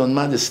compromise on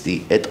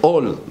modesty at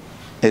all.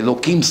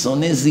 Elokim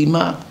soneh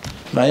zima,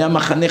 v'haya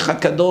machanecha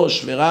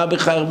kadosh, v'ra'a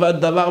bcha ervat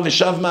davar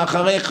v'shav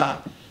ma'acharecha.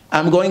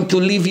 I'm going to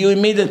leave you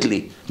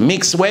immediately.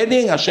 Mixed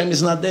wedding, Hashem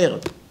is not there.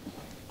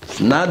 It's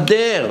not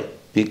there.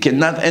 He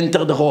cannot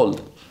enter the hall.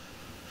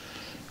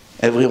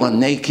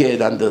 Everyone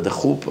naked under the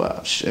chuppah.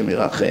 Hashem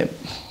yirachem.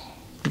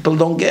 People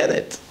don't get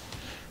it.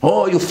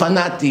 Oh, you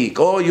fanatic.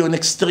 Oh, you're an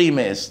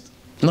extremist.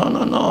 No,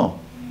 no, no.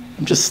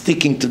 I'm just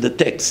sticking to the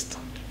text,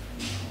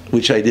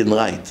 which I didn't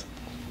write.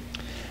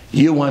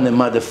 You want to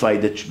modify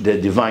the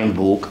divine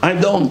book. I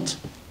don't.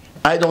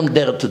 I don't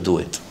dare to do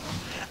it.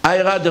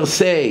 I rather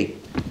say,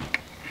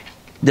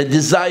 the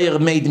desire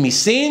made me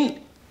sin,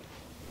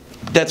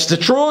 that's the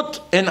truth,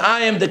 and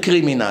I am the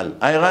criminal.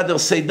 I rather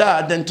say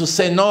that than to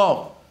say,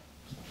 no,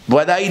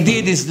 what I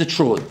did is the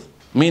truth,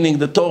 meaning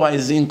the Torah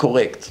is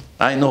incorrect.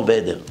 I know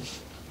better.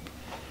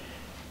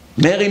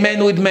 Marry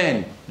men with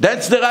men.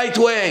 That's the right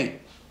way.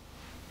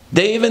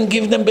 They even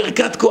give them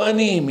Birkat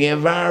Kohanim.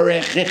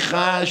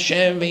 Yevarechecha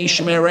Hashem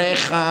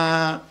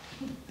v'yishmerecha.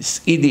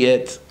 This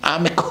idiot.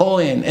 I'm a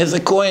Kohen. As a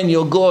Kohen,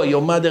 you're Goy.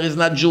 Your mother is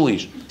not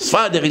Jewish. His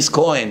father is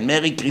Kohen.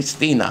 Mary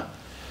Christina.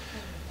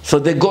 So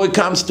the Goy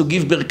comes to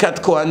give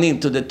Birkat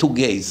Kohanim to the two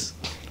gays.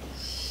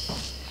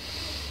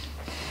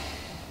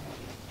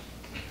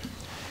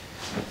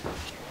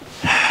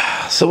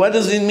 So what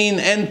does it mean?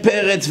 En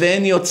peretz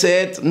ve'en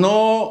yotzet.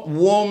 No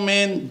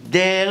woman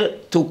dare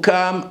to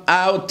come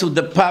out to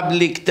the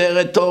public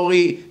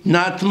territory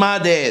not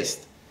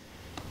modest.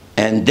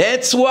 And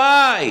that's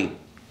why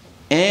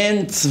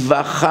En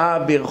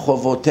tzvacha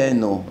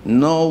birchovotenu.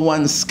 No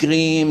one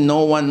scream,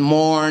 no one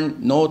mourn,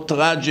 no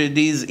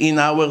tragedies in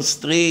our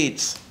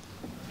streets.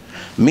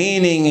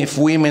 Meaning, if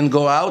women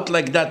go out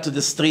like that to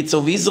the streets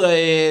of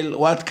Israel,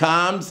 what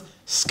comes?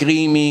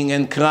 Screaming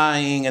and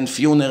crying and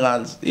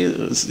funerals.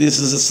 This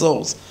is a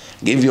source.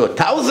 I'll give you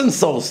 1,000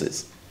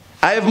 sources.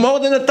 I have more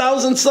than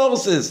 1,000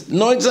 sources.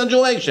 No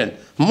exaggeration.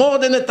 More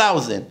than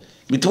 1,000.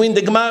 Between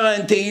the Gemara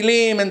and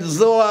Tehillim and the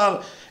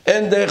Zohar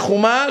and the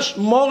Chumash,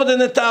 more than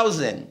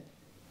 1,000.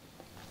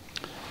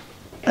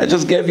 I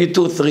just gave you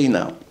 2, 3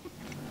 now.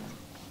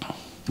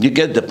 You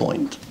get the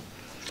point.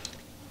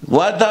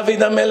 What David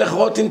HaMelech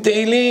wrote in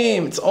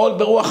Tehillim, it's all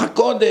Beruach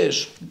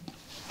HaKodesh.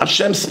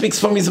 Hashem speaks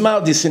from his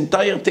mouth, this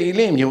entire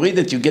Tehillim. You read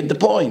it, you get the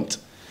point.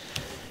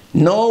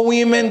 No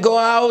women go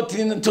out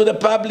into the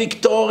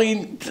public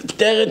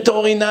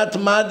territory, not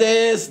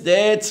modest.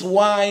 That's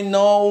why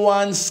no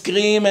one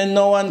scream and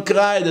no one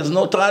cry. There's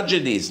no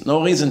tragedies,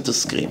 no reason to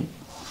scream.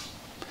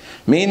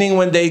 Meaning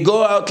when they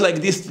go out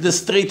like this to the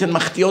street and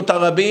Machtiyot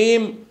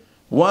Arabim,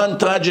 one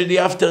tragedy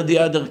after the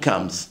other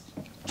comes.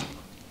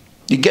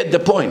 You get the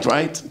point,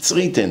 right? It's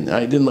written,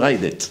 I didn't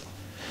write it.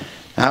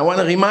 I want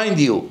to remind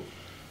you,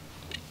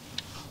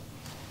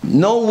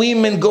 no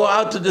women go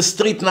out to the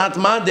street not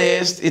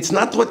modest. It's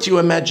not what you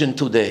imagine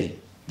today,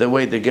 the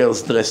way the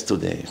girls dress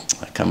today.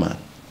 Come on,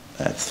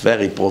 that's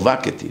very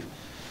provocative.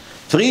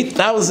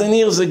 3,000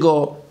 years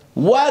ago,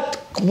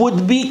 what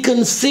would be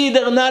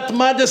considered not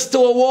modest to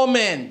a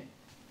woman?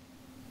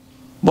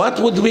 What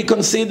would we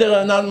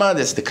consider not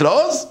modest? The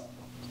clothes?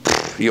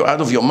 You're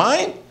out of your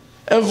mind?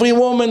 Every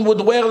woman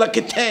would wear like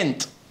a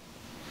tent.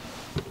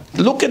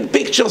 Look at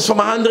pictures from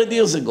 100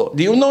 years ago.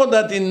 Do you know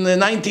that in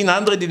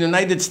 1900 in the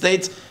United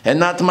States, a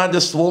not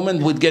modest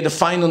woman would get a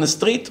fine on the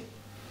street?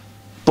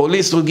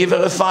 Police would give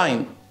her a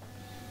fine.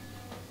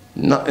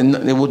 No,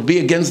 it would be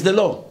against the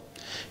law.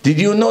 Did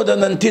you know that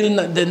until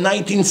the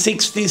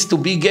 1960s to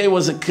be gay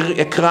was a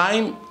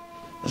crime?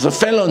 It was a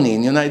felony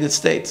in the United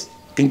States.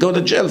 You can go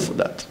to jail for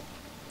that.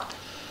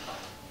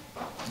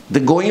 The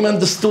Goyim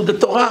understood the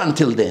Torah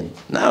until then.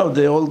 Now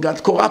they all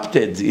got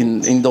corrupted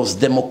in those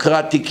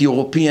democratic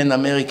European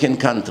American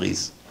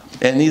countries.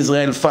 And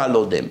Israel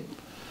followed them.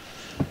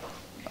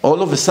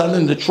 All of a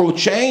sudden the truth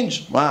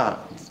changed. Wow.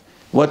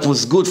 What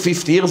was good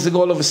 50 years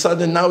ago, all of a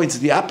sudden now it's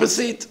the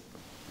opposite.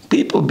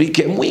 People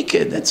became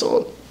wicked, that's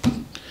all.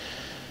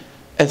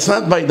 It's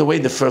not, by the way,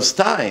 the first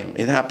time.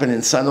 It happened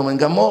in Sodom and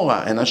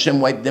Gomorrah, and Hashem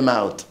wiped them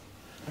out.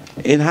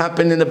 It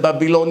happened in the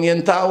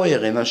Babylonian Tower,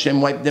 and Hashem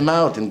wiped them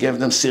out and gave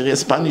them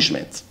serious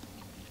punishment.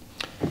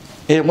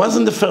 It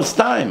wasn't the first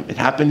time. It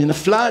happened in a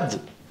flood.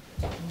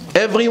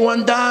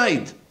 Everyone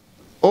died.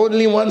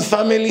 Only one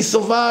family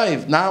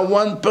survived. Now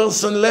one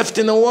person left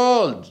in the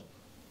world.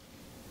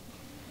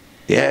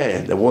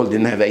 Yeah, the world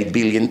didn't have 8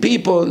 billion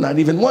people, not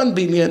even 1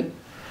 billion.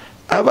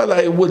 But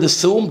I would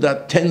assume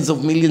that tens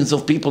of millions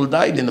of people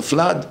died in a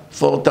flood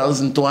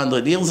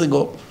 4,200 years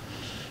ago.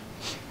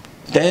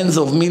 Tens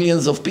of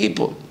millions of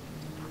people.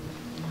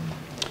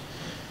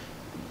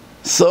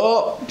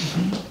 So,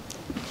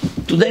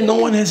 today no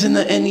one has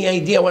any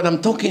idea what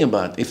I'm talking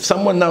about. If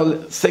someone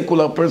now,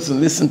 secular person,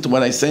 listen to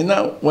what I say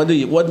now, what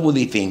would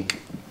he think?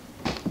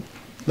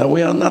 That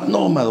we are not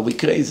normal, we're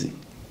crazy.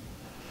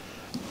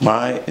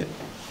 Why?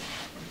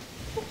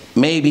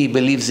 Maybe he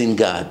believes in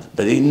God,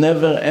 but he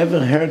never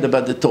ever heard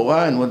about the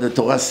Torah and what the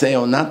Torah say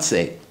or not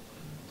say.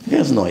 He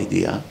has no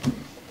idea.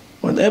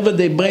 Whatever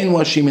they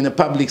brainwash him in a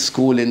public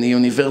school, in a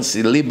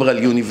university, liberal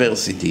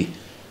university,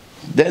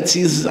 that's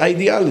his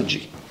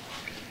ideology.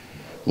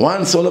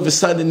 Once all of a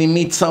sudden he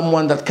meets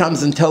someone that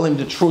comes and tells him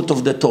the truth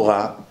of the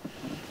Torah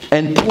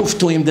and prove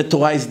to him the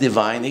Torah is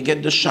divine, he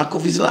gets the shock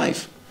of his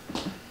life.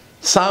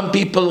 Some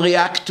people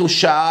react to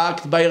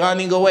shock by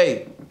running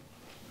away.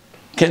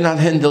 Cannot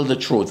handle the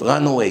truth,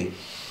 run away.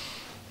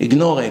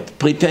 Ignore it,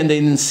 pretend they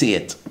didn't see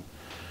it.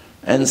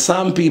 And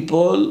some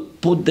people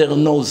put their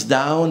nose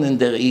down and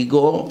their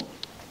ego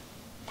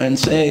and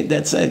say,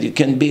 that's it, you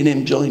can beat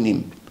him, join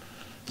him.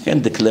 You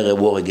can't declare a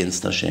war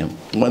against Hashem.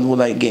 What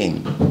will I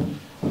gain?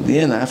 In the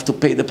end, I have to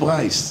pay the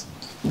price.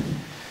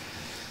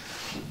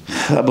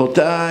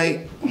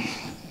 Rabotai,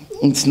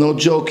 it's no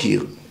joke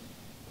here.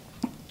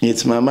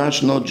 It's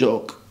mamash no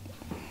joke.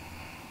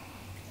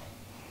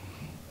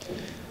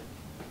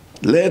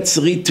 Let's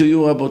read to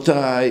you,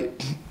 Rabotai,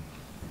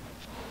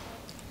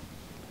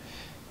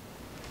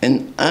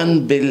 an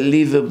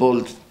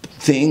unbelievable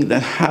thing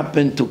that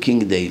happened to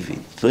King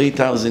David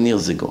 3,000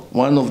 years ago.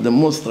 One of the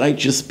most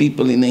righteous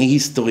people in the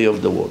history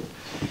of the world.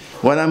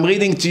 What I'm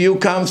reading to you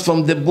comes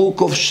from the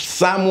book of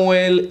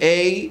Samuel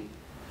A,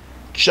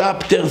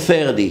 chapter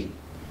 30.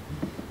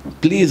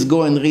 Please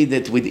go and read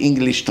it with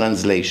English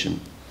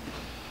translation.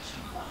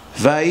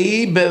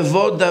 Vayi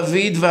bevo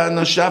David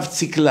v'anashav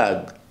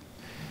Tziklag.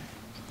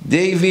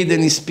 David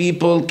and his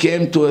people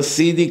came to a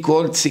city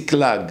called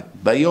Tziklag,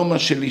 ביום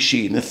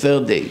השלישי, the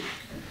third day.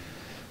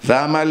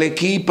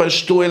 והעמלקי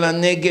פשטו אל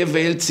הנגב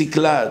ואל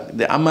Tziklag.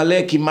 The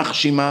Amalek, יימח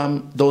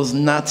שמם, those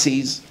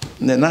Nazis.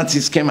 The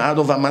Nazis came out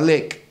of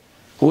Amalek.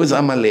 Who is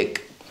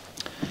Amalek?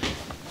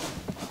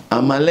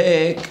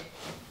 Amalek,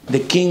 the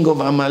king of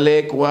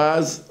Amalek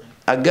was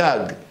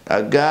Agag.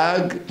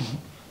 Agag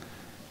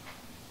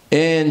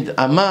and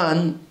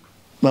Aman,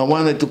 who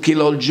wanted to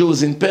kill all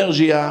Jews in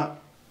Persia.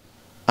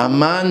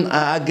 Aman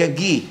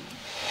Agagi,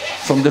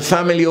 from the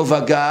family of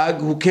Agag,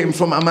 who came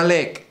from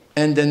Amalek.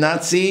 And the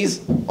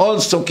Nazis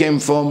also came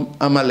from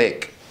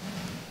Amalek.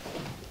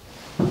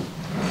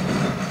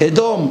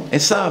 Edom,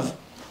 Esav.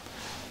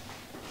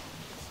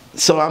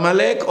 So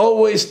Amalek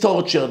always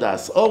tortured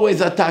us, always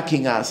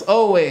attacking us,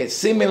 always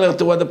similar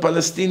to what the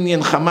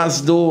Palestinian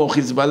Hamas do or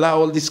Hezbollah,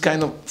 all this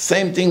kind of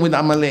same thing with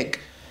Amalek.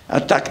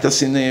 Attacked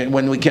us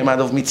when we came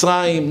out of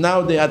Mizrachi.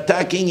 Now they're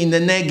attacking in the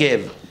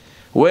Negev.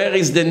 Where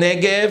is the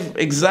Negev?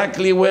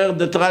 Exactly where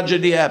the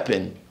tragedy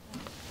happened.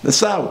 The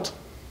south.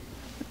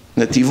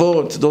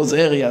 Netivot, those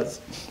areas.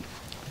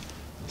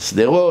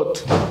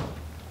 Sderot.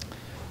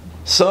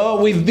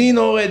 So we've been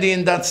already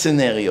in that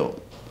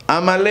scenario.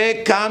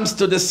 Amalek comes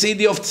to the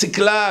city of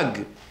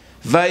Tziklag.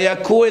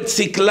 Vayaku et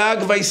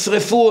Tziklag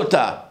vayisrefu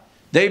ota.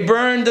 They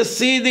burned the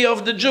city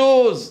of the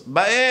Jews.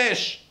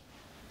 Ba'esh.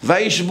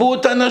 Vayishbu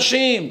et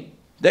hanashim.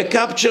 They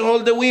capture all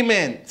the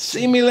women.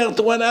 Similar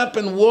to what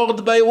happened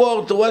word by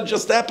word to what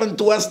just happened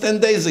to us 10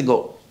 days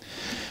ago.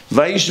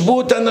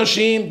 Vayishbu et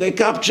hanashim. They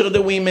capture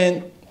the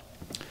women.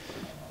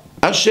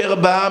 Asher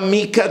ba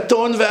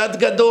mikaton ve'ad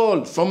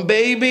gadol. From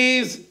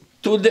babies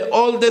to the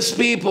oldest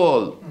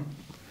people.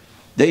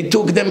 They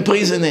took them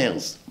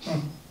prisoners.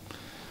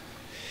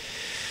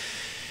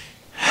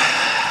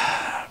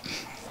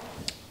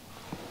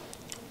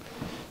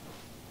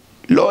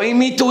 Lo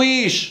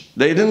imitu ish.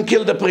 They didn't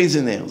kill the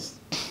prisoners.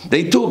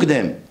 They took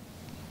them.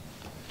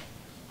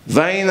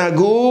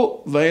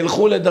 Vayinagu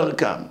vayilchu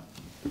ledarkam.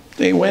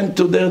 They went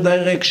to their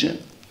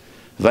direction.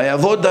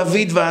 Vayavod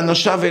David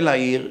va'anashav el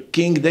ha'ir.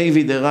 King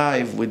David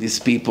arrived with his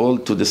people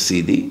to the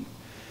city.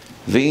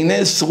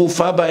 Ve'ineh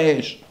srufa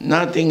ba'esh.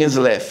 Nothing is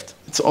left.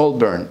 It's all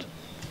burned.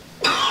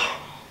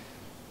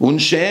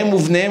 Unshehem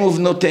uvnehem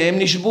uvnotehem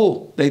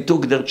nishbu. They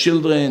took their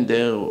children,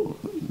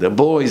 their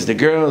boys, the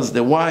girls,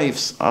 the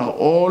wives, are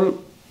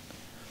all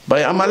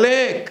by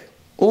Amalek.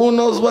 Who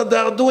knows what they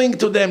are doing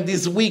to them,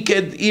 this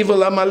wicked,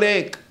 evil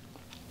Amalek.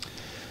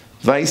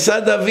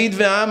 Vayisa David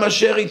ve'am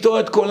asher ito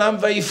et kolam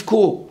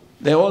vayifku.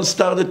 They all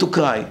started to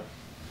cry.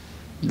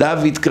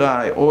 David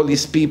cried, all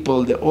his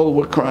people, they all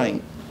were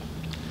crying.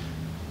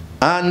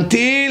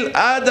 Until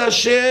ad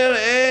asher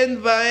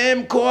en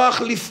vahem koach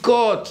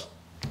lifkot.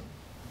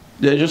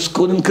 They just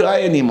couldn't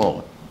cry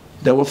anymore.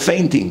 They were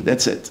fainting,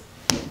 that's it.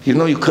 You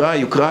know, you cry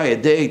a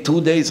day,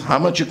 2 days, how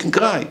much you can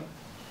cry?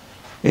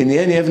 In the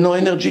end, you have no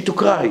energy to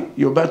cry.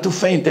 You're about to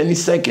faint any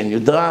second.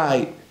 You're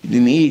dry, you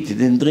didn't eat, you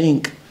didn't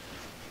drink.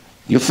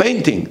 You're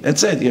fainting,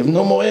 that's it. You have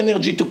no more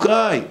energy to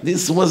cry.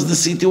 This was the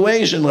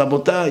situation,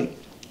 Rabotai.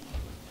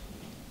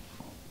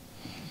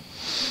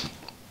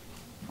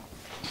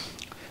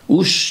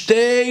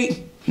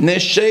 Ushtei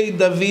neshei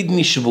David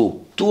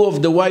nishbu. 2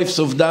 of the wives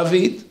of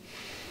David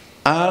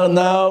are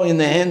now in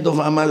the hand of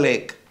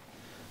Amalek.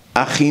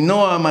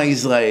 Achinoam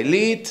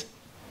HaIsraelit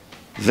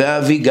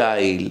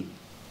ve'Avigail.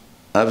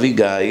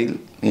 Avigail,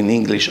 in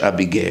English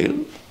Abigail,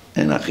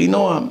 and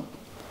Achinoam,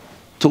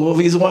 2 of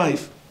his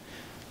wife.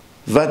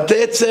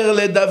 Vatetzer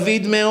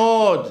leDavid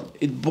meod.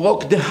 It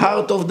broke the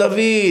heart of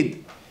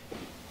David.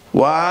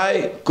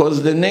 Why?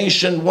 Because the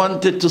nation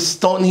wanted to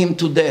stone him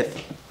to death.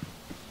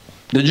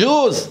 The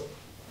Jews,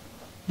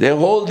 they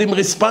hold him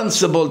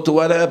responsible to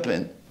what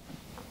happened.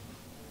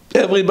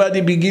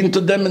 Everybody began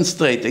to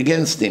demonstrate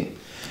against him.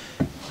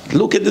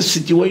 Look at the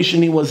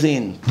situation he was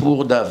in,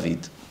 poor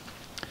David.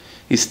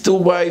 His 2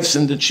 wives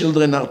and the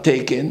children are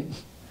taken.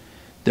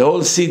 The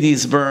whole city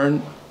is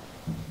burned.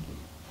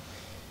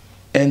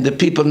 And the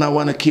people now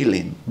want to kill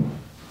him.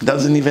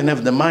 Doesn't even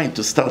have the mind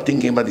to start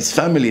thinking about his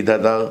family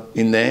that are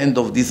in the hand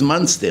of these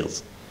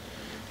monsters.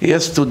 He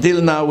has to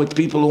deal now with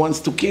people who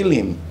wants to kill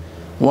him.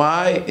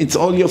 Why? It's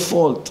all your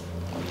fault.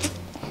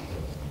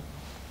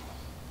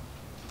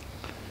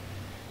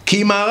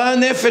 Ki mara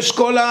nefesh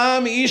kol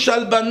ha'am ish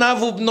al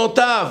banav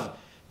u'bnotav.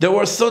 They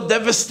were so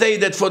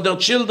devastated for their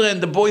children,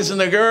 the boys and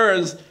the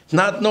girls,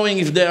 not knowing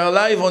if they're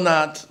alive or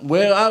not.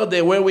 Where are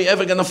they? Where are we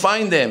ever going to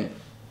find them?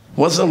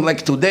 Wasn't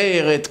like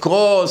today, Red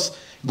Cross,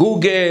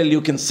 Google,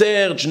 you can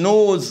search,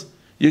 news,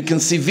 you can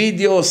see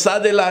video,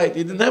 satellite.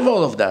 You didn't have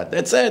all of that.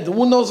 That's it.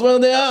 Who knows where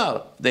they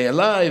are? They're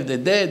alive, they're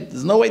dead.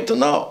 There's no way to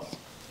know.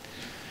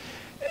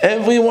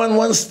 Everyone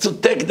wants to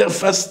take their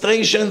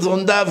frustrations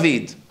on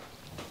David.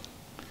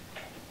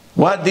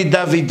 What did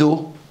David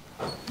do?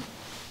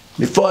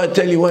 Before I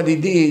tell you what he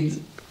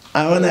did,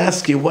 I want to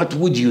ask you, what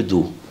would you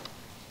do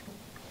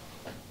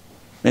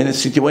in a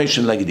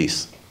situation like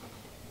this?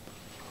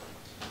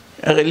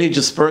 A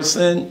religious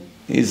person,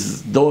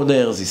 his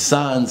daughters, his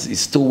sons,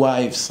 his 2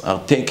 wives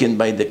are taken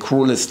by the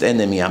cruelest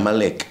enemy,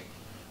 Amalek,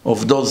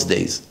 of those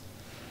days.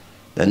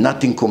 They're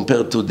nothing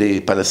compared to the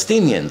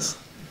Palestinians.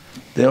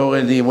 They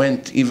already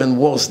went even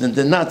worse than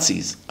the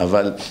Nazis.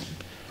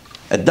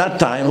 At that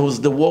time, it was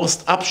the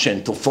worst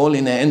option to fall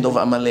in the hand of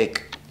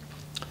Amalek.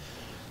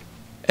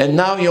 And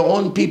now your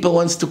own people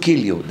wants to kill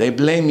you. They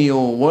blame you,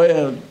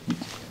 well,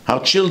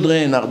 our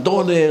children, our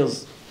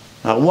daughters,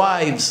 our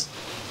wives.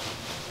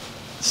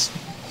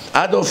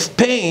 Out of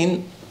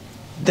pain,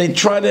 they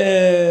try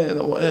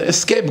to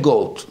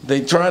scapegoat.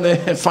 They try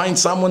to find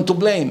someone to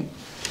blame.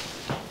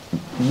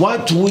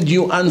 What would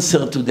you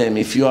answer to them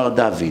if you are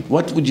David?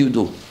 What would you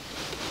do?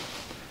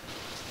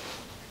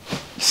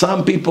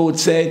 Some people would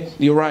say,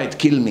 you're right,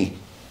 kill me.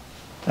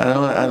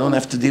 I don't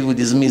have to deal with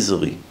this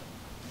misery.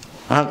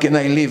 How can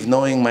I live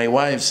knowing my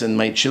wives and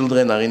my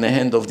children are in the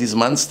hand of these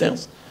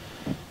monsters?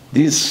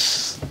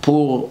 This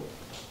poor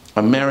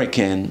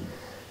American,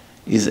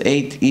 his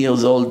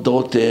 8-year-old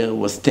daughter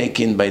was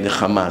taken by the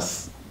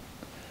Hamas.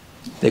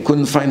 They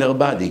couldn't find her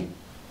body.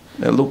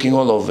 They're looking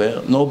all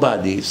over, no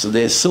body, so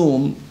they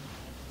assume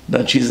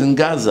that she's in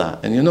Gaza.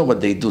 And you know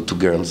what they do to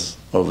girls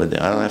over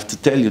there. I don't have to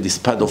tell you, these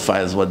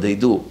pedophiles, what they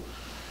do.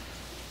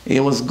 He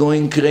was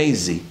going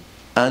crazy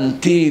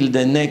until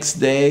the next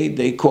day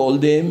they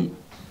called him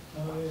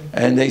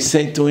and they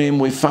said to him,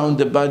 we found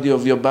the body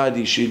of your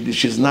body.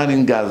 She's not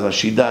in Gaza,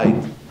 she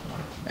died.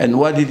 And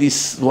what did he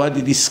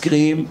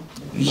scream?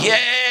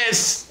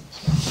 Yes!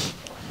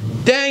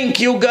 Thank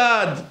you,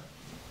 God,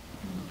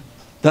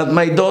 that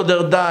my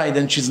daughter died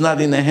and she's not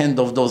in the hand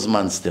of those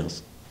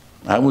monsters.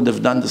 I would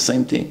have done the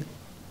same thing.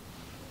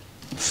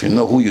 If you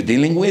know who you're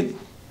dealing with,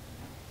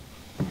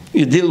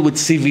 you deal with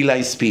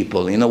civilized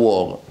people in a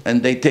war,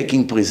 and they're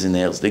taking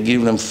prisoners, they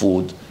give them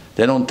food,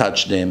 they don't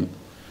touch them,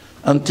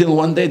 until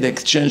one day they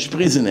exchange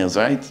prisoners,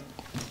 right?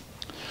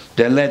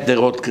 They let the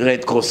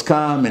Red Cross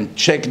come and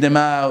check them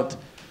out.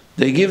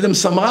 They give them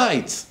some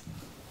rights.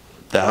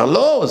 There are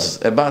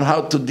laws about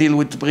how to deal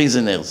with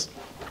prisoners.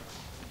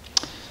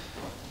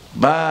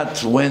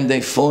 But when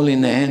they fall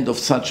in the hand of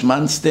such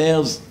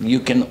monsters, you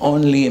can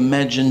only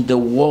imagine the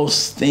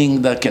worst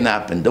thing that can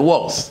happen. The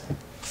worst.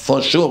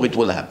 For sure it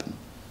will happen.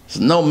 So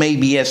no,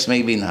 maybe yes,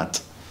 maybe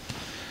not.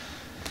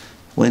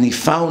 When he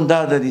found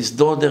out that his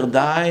daughter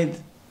died,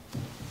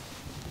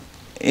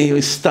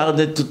 he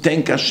started to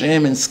thank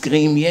Hashem and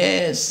scream,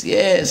 yes,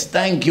 yes,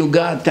 thank you,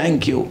 God,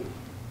 thank you.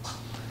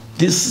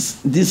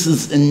 This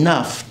is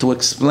enough to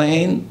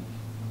explain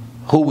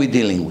who we're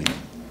dealing with.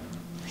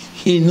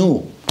 He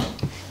knew.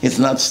 It's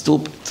not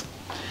stupid.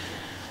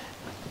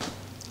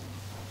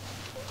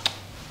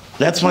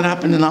 That's what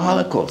happened in the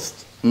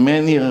Holocaust.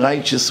 Many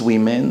righteous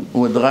women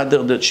would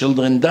rather the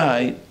children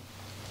die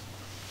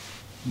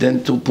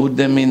than to put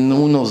them in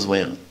who knows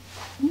where.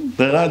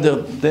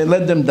 They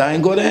let them die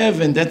and go to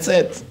heaven, that's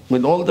it,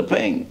 with all the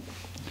pain.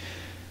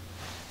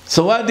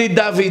 So what did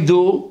David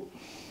do?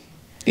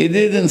 He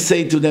didn't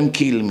say to them,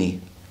 kill me.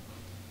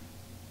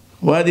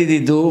 What did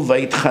he do?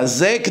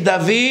 Vayitchazek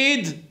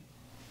David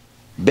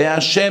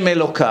be'Hashem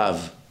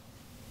Elokav.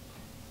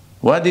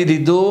 What did he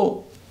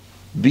do?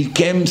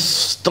 Became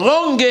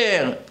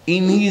stronger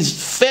in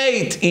his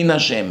faith in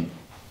Hashem.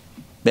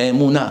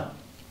 Be'emunah.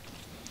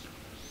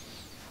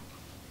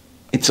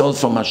 It's all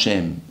from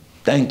Hashem.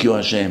 Thank you,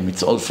 Hashem.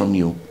 It's all from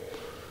you.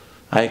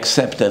 I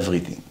accept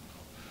everything.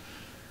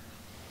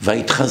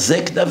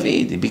 Vayitchazek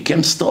David. He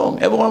became strong.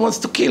 Everyone wants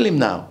to kill him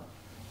now.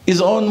 His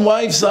own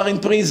wives are in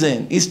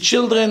prison. His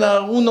children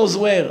are who knows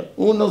where.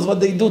 Who knows what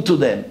they do to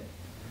them.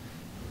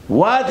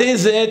 What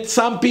is it?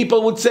 Some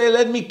people would say,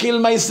 let me kill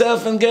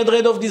myself and get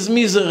rid of this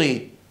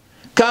misery.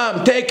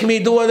 Come, take me,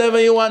 do whatever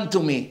you want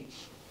to me.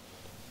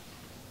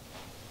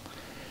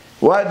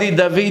 What did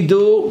David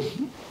do?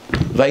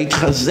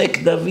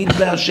 Vayitchazek David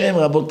be'Hashem,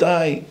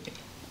 Rabotai.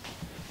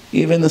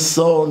 Even a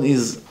sword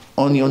is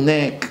on your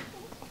neck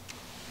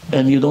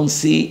and you don't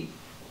see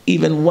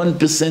even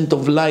 1%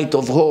 of light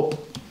of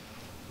hope.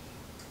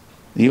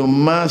 You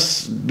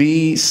must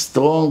be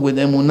strong with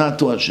emunah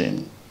to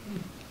Hashem.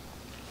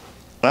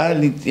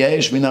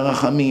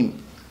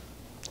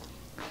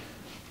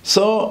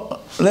 So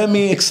let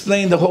me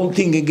explain the whole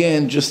thing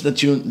again, just that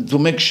to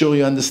make sure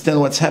you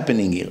understand what's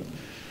happening here.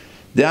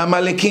 The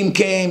Amalekim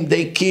came,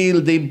 they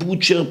killed, they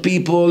butchered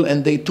people,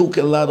 and they took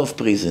a lot of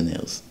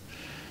prisoners.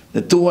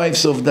 The two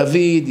wives of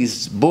David,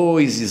 his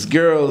boys, his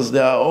girls, they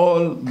are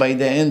all by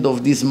the hand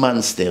of these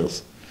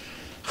monsters.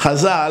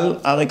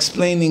 Chazal are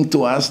explaining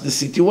to us the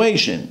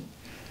situation.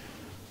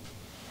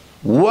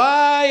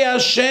 Why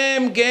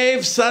Hashem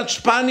gave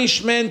such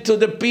punishment to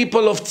the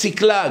people of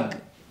Tziklag?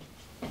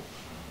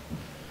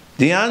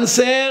 The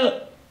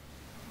answer,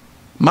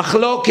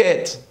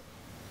 machloket.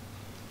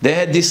 They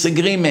had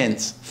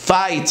disagreements,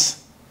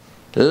 fights,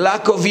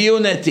 lack of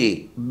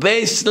unity,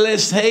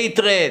 baseless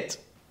hatred.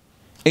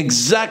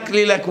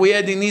 Exactly like we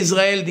had in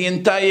Israel the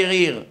entire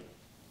year.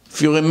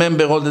 If you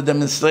remember all the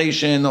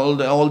demonstration, all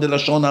the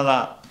Lashon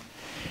Hara.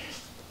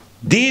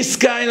 This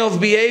kind of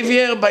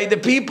behavior by the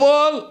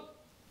people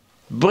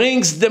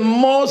brings the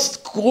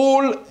most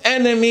cruel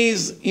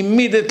enemies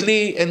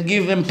immediately and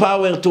give them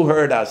power to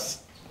hurt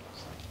us.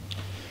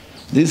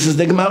 This is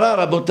the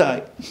Gemara,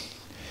 Rabotai.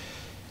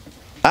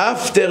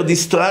 After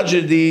this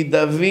tragedy,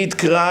 David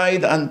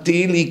cried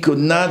until he could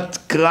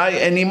not cry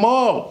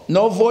anymore.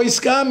 No voice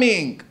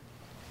coming.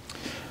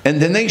 And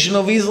the nation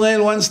of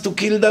Israel wants to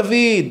kill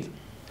David.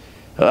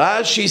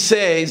 Rashi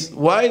says,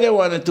 why they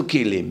wanted to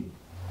kill him?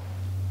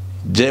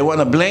 They want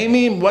to blame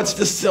him? What's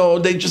this? Oh,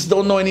 they just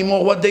don't know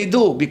anymore what they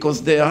do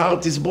because their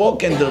heart is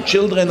broken, their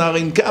children are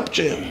in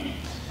capture.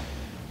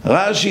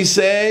 Rashi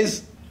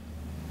says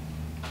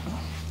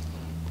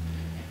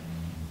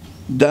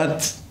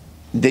that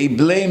they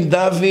blame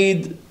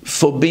David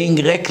for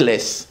being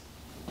reckless.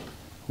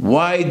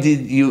 Why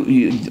didn't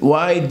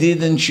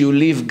you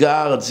leave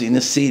guards in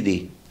a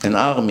city, an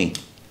army?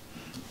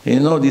 You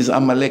know, these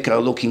Amalek are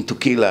looking to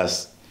kill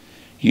us.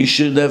 You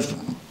should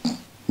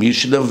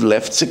have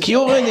left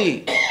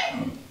security.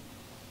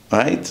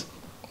 Right?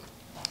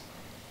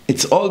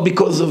 It's all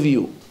because of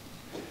you.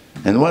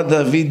 And what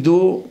David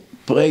do?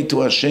 Pray to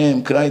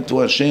Hashem, cry to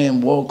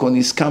Hashem, work on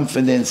his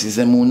confidence, his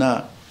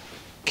emunah.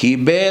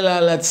 קיבל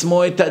על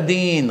עצמו את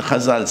הדין,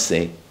 Chazal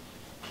say.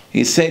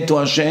 He said to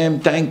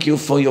Hashem, thank you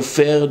for your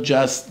fair,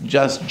 just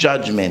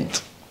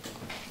judgment.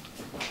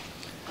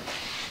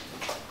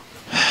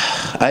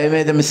 I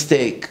made a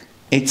mistake.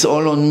 It's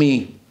all on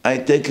me. I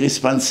take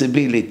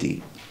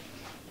responsibility.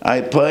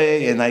 I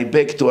pray and I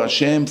beg to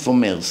Hashem for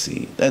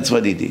mercy. That's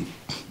what he did.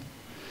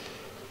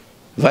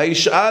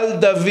 וישאל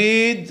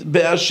דוד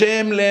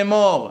בהשם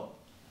לאמור.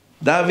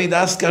 David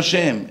asked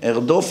Hashem,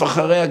 ארדוף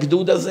אחרי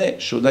הגדוד הזה?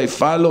 Should I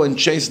follow and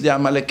chase the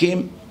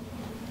Amalekim?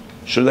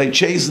 Should I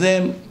chase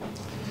them?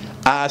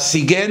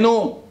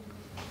 אשיגנו?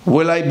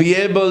 Will I be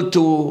able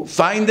to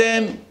find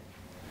them?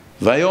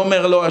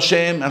 ויאמר לו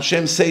השם,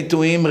 Hashem say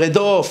to him,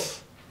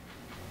 רדוף,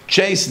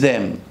 chase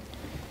them,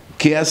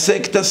 כי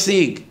השג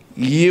תשיג,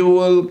 you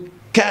will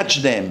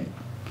catch them,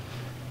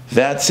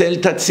 והצל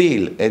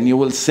תציל, and you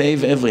will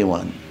save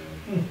everyone.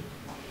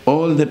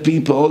 All the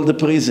people, all the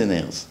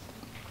prisoners.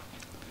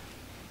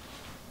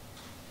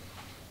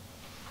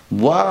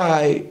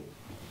 Why?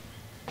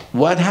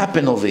 What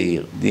happened over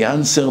here? The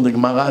answer, the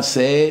Gemara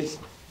says,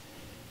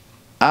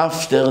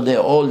 after they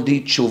all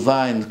did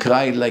tshuva and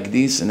cried like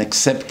this and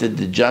accepted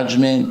the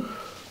judgment,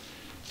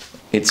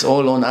 it's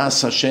all on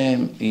us,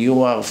 Hashem.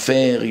 You are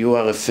fair, you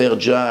are a fair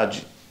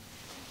judge.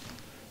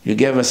 You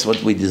gave us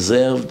what we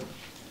deserved.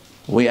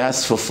 We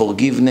asked for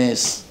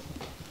forgiveness.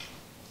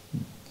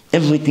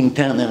 Everything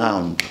turned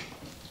around.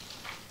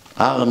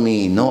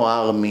 Army, no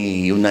army,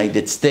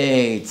 United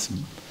States,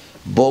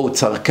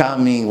 boats are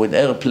coming with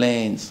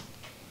airplanes.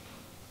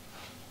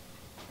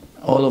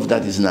 All of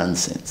that is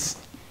nonsense.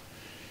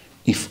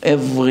 If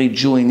every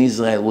Jew in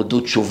Israel would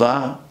do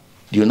tshuva,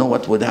 do you know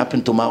what would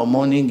happen tomorrow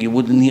morning? You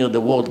wouldn't hear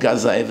the word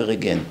Gaza ever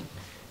again.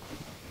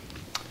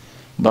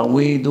 But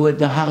we do it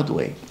the hard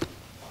way.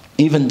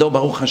 Even though,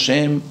 Baruch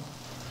Hashem,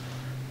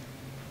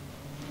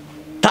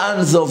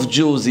 tons of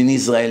Jews in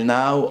Israel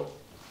now,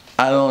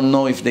 I don't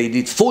know if they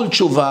did full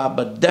tshuva,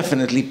 but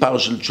definitely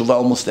partial tshuva,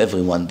 almost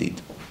everyone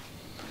did.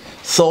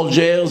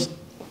 Soldiers,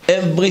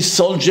 every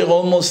soldier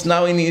almost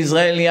now in the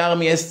Israeli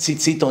army has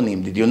tzitzit on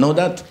him. Did you know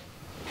that?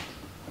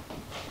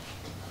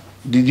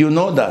 Did you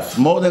know that?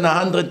 More than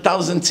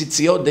 100,000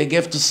 tzitziot they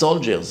gave to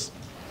soldiers.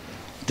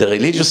 The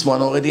religious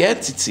one already had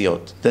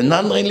tzitziot. The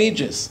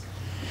non-religious.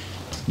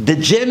 The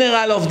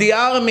general of the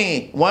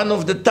army, one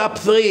of the top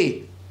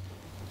three,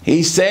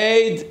 he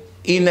said,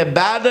 in a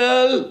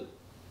battle,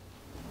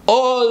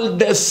 all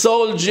the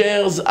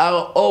soldiers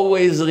are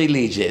always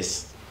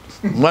religious.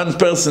 One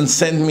person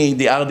sent me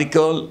the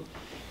article,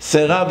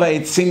 said, Rabbi,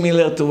 it's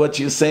similar to what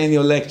you say in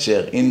your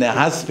lecture. In the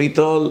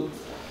hospital,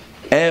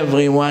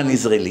 everyone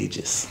is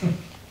religious.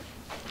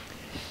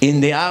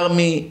 In the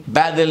army,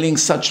 battling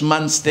such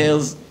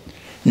monsters,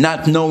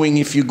 not knowing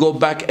if you go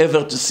back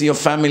ever to see your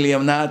family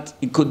or not,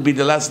 it could be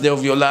the last day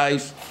of your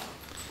life.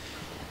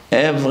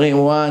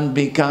 Everyone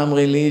become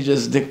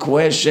religious. The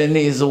question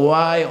is,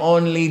 why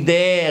only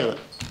there?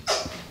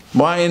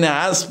 Why in a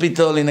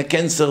hospital, in a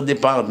cancer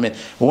department?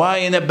 Why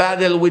in a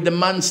battle with the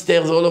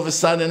monsters, all of a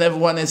sudden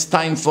everyone has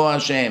time for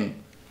Hashem?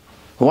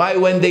 Why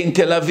when they in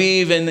Tel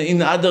Aviv and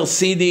in other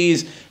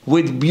cities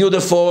with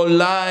beautiful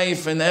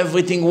life and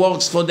everything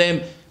works for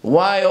them,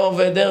 why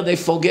over there they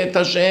forget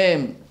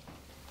Hashem?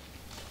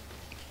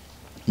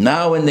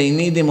 Now when they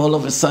need Him, all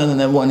of a sudden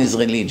everyone is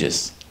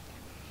religious.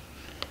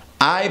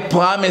 I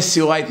promise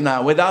you right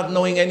now, without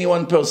knowing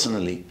anyone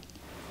personally,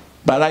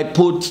 but I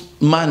put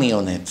money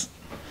on it,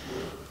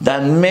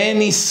 that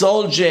many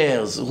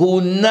soldiers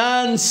who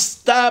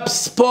non-stop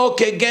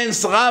spoke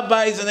against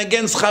rabbis and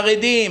against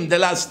Haredim the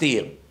last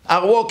year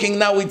are walking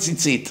now with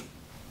tzitzit.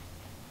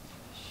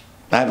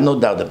 I have no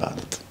doubt about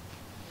it.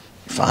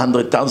 If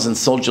 100,000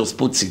 soldiers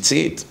put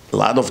tzitzit, a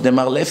lot of them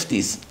are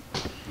lefties.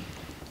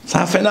 It's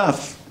half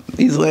enough.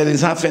 Israel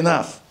is half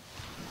enough.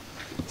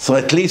 So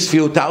at least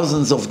few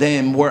thousands of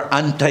them were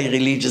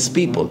anti-religious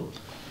people.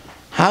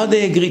 How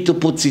they agree to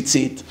put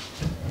tzitzit?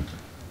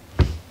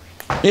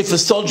 If a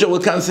soldier will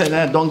come and say,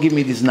 nah, don't give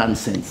me this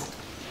nonsense.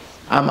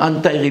 I'm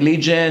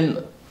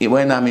anti-religion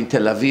when I'm in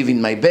Tel Aviv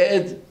in my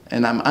bed,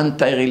 and I'm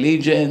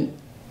anti-religion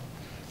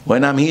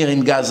when I'm here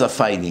in Gaza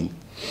fighting.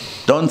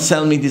 Don't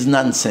sell me this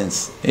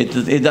nonsense.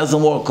 It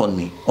doesn't work on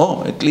me.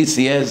 Oh, at least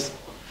he has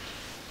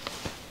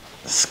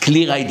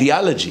clear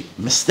ideology.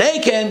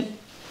 Mistaken,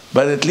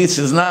 but at least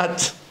he's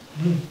not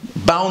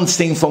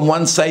bouncing from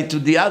one side to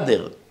the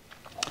other.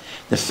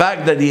 The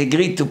fact that he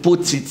agreed to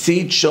put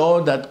tzitzit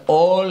showed that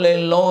all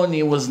alone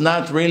he was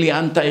not really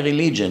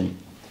anti-religion.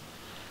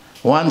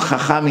 One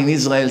Chacham in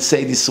Israel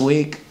said this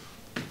week,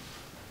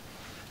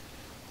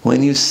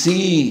 when you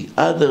see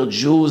other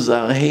Jews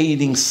are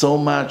hating so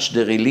much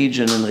the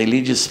religion and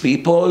religious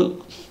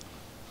people,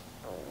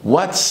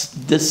 what's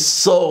the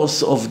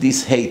source of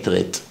this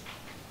hatred?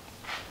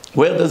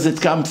 Where does it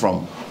come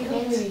from?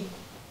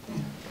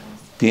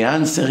 The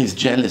answer is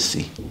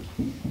jealousy.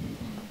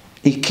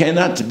 It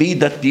cannot be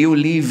that you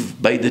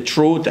live by the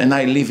truth and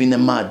I live in the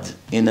mud,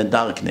 in the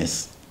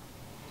darkness.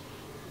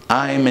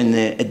 I'm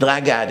a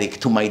drug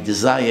addict to my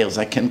desires.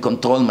 I can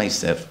control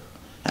myself.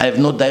 I have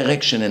no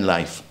direction in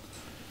life.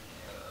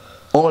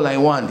 All I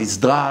want is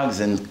drugs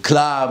and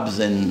clubs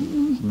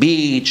and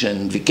beach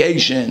and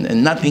vacation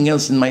and nothing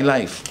else in my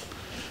life.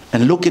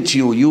 And look at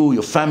you,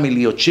 your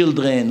family, your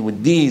children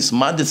with this,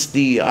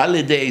 modesty,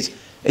 holidays.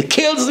 It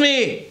kills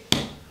me.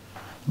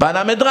 But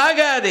I'm a drug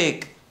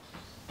addict.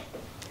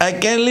 I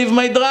can't leave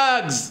my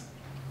drugs.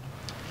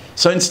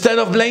 So instead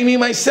of blaming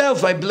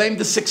myself, I blame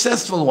the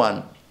successful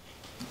one.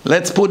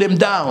 Let's put him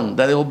down,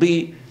 that he'll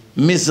be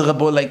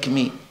miserable like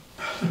me.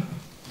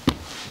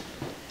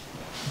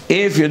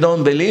 If you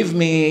don't believe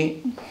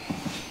me,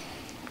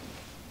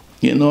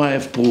 you know I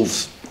have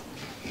proofs.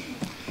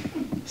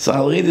 So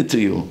I'll read it to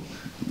you.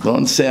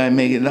 Don't say I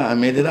made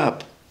it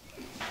up.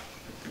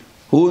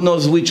 Who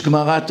knows which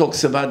Gemara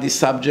talks about this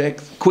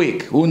subject?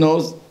 Quick, who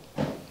knows?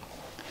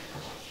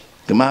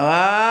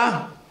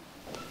 Gemara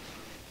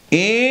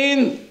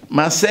in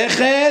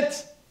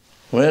Masechet.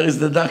 Where is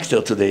the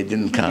doctor today?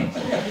 Didn't come.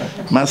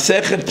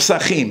 Masechet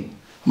Psachim.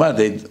 But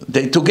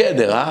they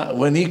together, huh?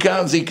 When he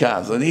comes, he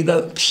comes. When he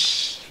does,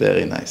 psh,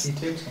 very nice. He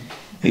takes him.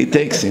 He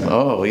takes him.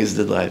 Oh, he's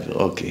the driver.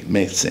 Okay,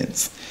 makes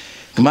sense.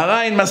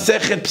 Gemara in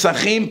Masechet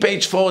Psachim,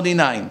 page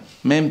 49,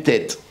 Mem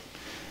Tet.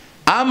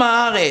 Am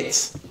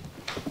Haaretz.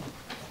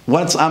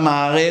 What's Am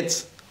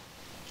Haaretz?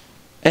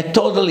 A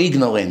total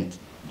ignorant.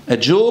 A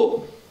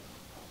Jew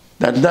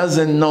that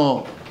doesn't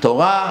know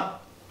Torah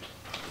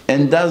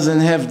and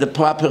doesn't have the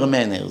proper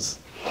manners.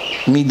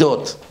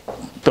 Midot.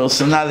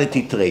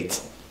 Personality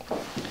traits.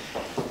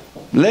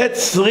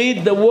 Let's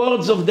read the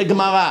words of the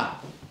Gemara.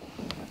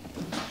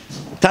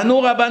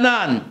 Tanu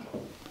Rabbanan.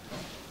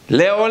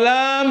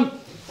 לעולם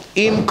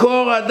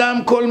ימכור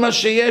אדם כל מה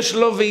שיש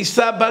לו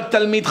ויישא בת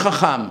תלמיד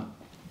חכם.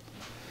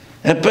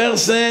 A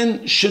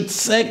person should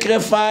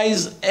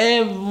sacrifice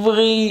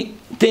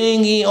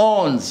everything he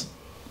owns.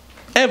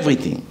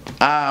 Everything.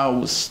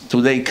 House,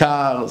 today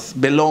cars,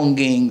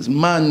 belongings,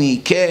 money,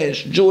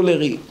 cash,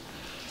 jewelry.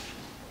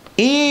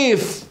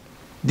 If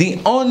the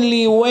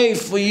only way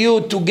for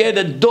you to get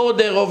a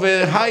daughter of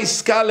a high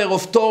scholar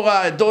of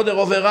Torah, a daughter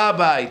of a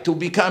rabbi, to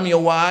become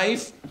your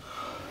wife,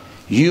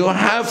 you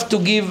have to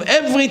give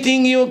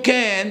everything you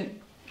can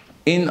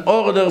in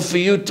order for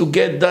you to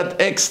get that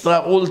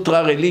extra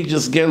ultra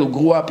religious girl who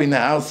grew up in the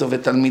house of a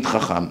Talmid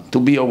Chacham to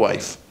be your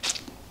wife.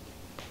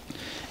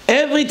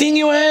 Everything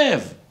you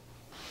have.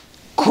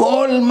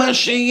 כל מה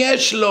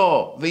שיש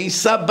לו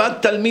ויישא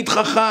בת תלמיד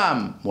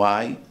חכם.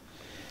 Why?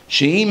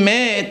 שאם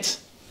מת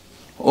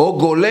או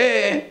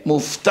גולה,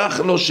 מובטח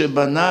לו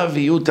שבניו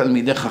יהיו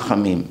תלמידי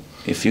חכמים.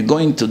 If you're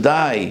going to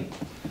die,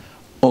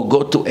 or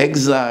go to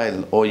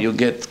exile, or you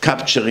get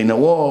captured in a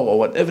war, or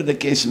whatever the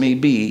case may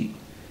be,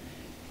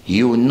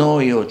 you know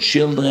your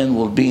children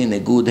will be in a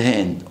good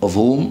hand. Of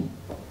whom?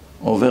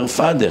 Of your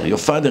father, your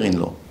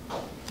father-in-law.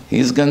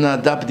 He's going to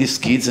adopt these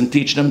kids and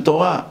teach them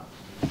Torah.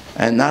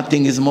 And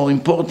nothing is more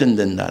important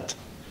than that.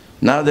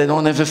 Now they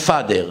don't have a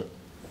father.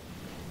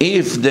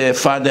 If the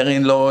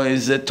father-in-law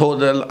is a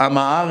total Am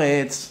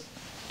Haaretz,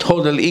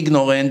 total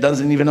ignorant,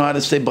 doesn't even know how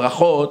to say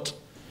brachot,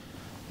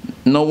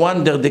 no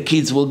wonder the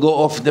kids will go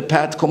off the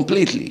path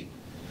completely.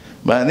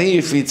 But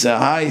if it's a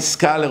high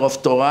scholar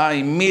of Torah,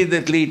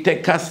 immediately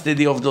take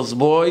custody of those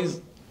boys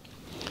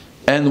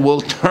and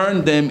will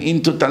turn them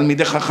into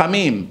Talmidei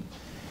Chachamim.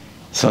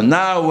 So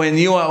now when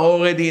you are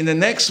already in the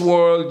next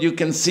world, you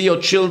can see your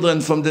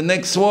children from the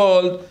next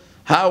world,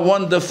 how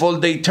wonderful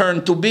they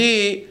turn to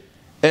be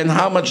and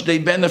how much they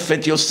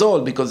benefit your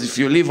soul. Because if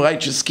you leave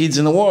righteous kids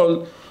in the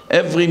world,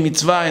 every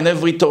mitzvah and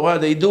every Torah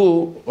they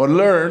do or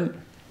learn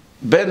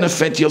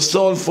benefit your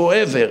soul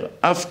forever,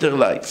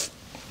 afterlife.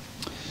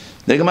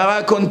 The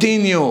Gemara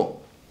continue.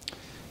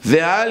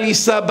 Ve'al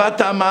yisa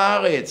bat Am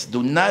Haaretz.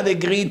 Do not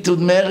agree to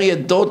marry a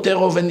daughter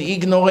of an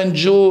ignorant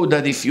Jew,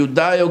 that if you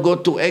die or go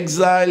to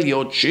exile,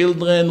 your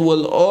children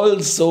will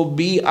also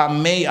be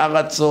Amei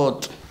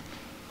Aratzot.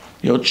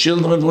 Your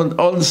children will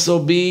also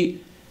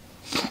be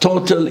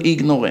total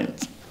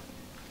ignorant.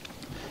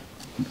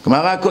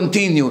 Gemara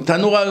continue.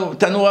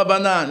 תנו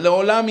רבנן.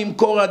 לעולם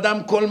ימכור אדם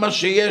כל מה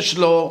שיש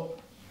לו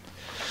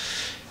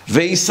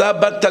ויישא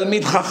בת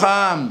תלמיד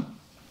חכם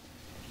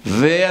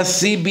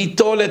וישיא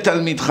ביתו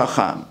לתלמיד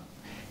חכם.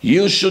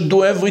 You should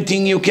do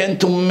everything you can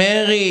to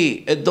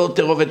marry a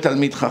daughter of a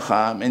Talmid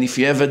Chacham. And if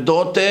you have a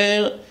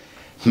daughter,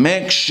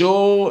 make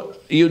sure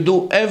you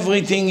do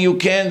everything you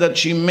can that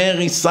she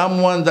marries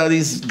someone that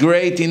is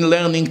great in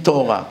learning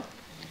Torah.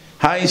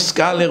 High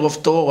scholar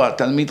of Torah,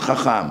 Talmid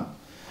Chacham.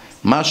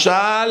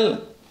 משל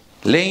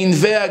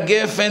לענבי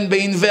הגפן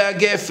בענבי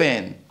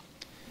הגפן.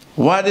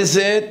 What is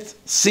it?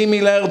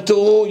 Similar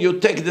to, you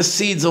take the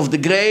seeds of the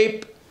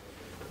grape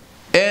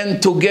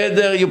and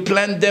together you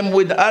plant them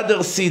with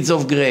other seeds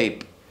of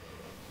grape,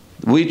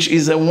 which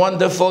is a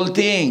wonderful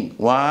thing.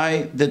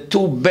 Why? The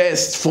two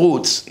best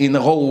fruits in the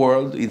whole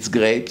world, it's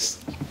grapes.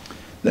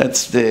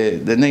 That's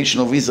the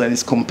nation of Israel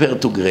is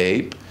compared to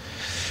grape.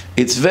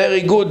 It's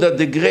very good that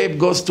the grape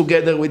goes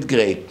together with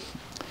grape.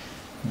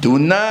 Do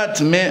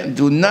not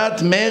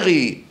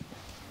marry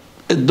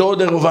a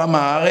daughter of Am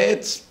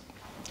Haaretz,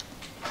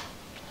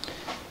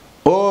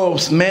 or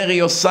marry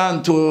your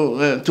son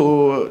to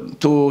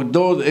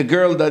a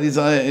girl that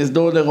is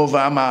daughter of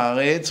Am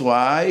Haaretz.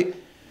 Why?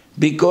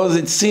 Because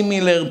it's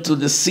similar to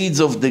the seeds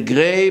of the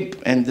grape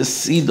and the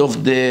seed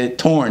of the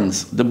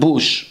thorns, the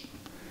bush,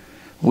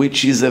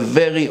 which is a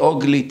very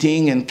ugly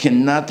thing and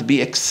cannot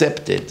be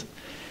accepted.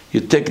 You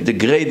take the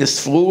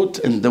greatest fruit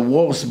and the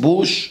worst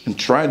bush and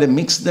try to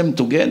mix them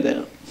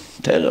together.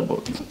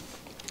 Terrible.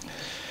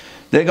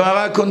 The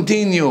Gemara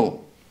continue.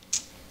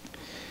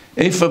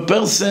 If a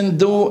person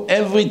do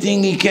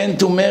everything he can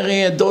to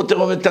marry a daughter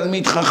of a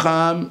Talmid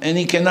Chacham and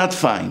he cannot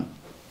find,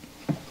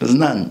 there's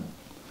none,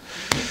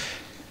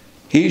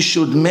 he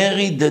should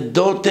marry the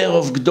daughter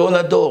of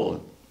Gdol Ador,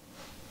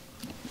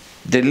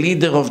 the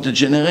leader of the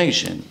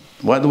generation.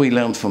 What do we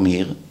learn from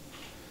here?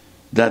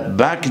 That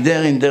back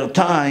there in their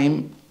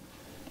time,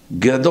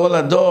 Gadol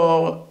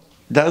Ador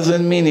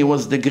doesn't mean he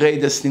was the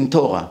greatest in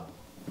Torah.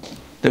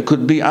 There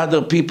could be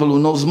other people who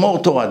knows more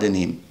Torah than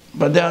him,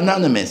 but they're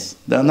anonymous,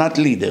 they're not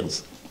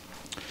leaders.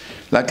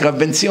 Like Rav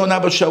Ben Zion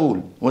Abba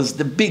Shaul was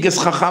the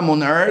biggest Chacham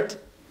on earth,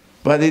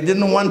 but he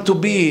didn't want to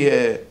be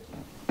a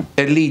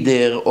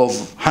leader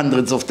of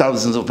hundreds of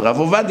thousands of people. Rav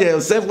Ovadia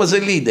Yosef was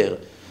a leader.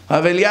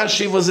 Rav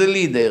Eliashiv was a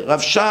leader.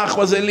 Rav Shach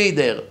was a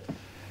leader.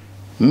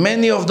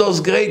 Many of those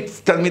great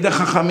Talmidei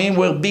Chachamim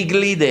were big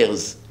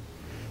leaders.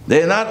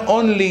 They're not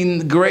only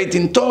great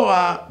in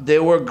Torah, they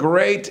were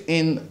great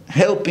in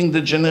helping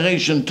the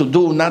generation to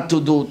do, not to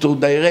do, to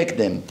direct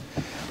them.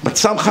 But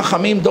some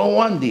Chachamim don't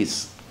want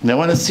this. They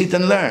want to sit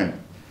and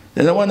learn.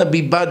 They don't want to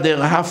be badder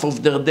half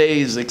of their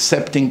days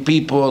accepting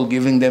people,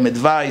 giving them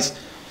advice,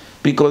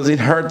 because it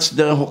hurts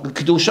their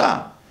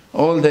Kedusha.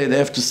 All day they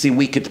have to see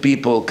wicked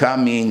people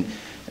coming,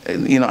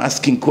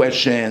 asking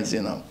questions,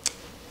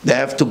 They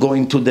have to go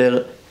into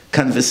their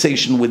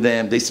conversation with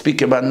them. They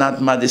speak about not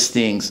modest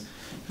things.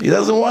 He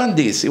doesn't want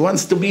this. He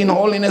wants to be in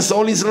holiness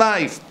all his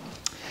life.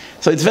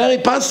 So it's very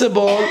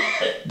possible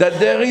that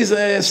there is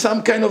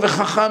some kind of a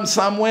Chacham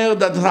somewhere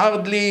that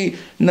hardly,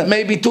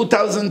 maybe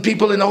 2,000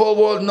 people in the whole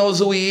world knows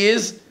who he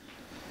is.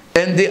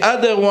 And the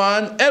other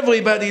one,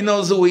 everybody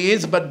knows who he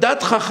is, but that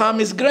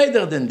Chacham is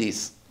greater than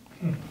this.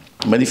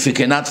 But if you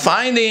cannot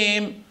find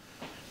him,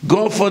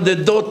 go for the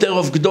daughter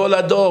of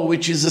Gdol Ador,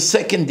 which is a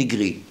second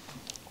degree.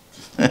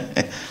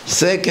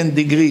 Second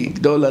degree,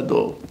 Gdol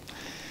Ador.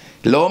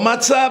 Lo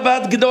matza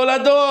bat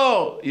Gdol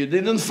Ador. You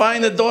didn't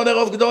find a daughter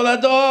of Gdol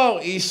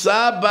Ador.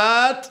 Isa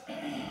bat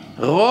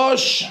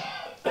Rosh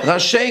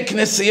Rashei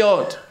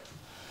Knesiot,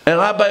 a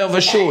rabbi of a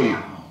shul.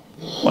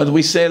 What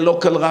we say, a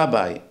local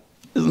rabbi.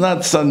 He's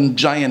not some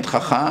giant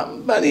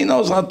chacham, but he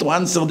knows how to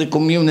answer the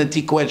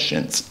community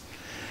questions.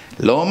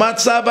 Lo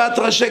matza bat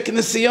Rashei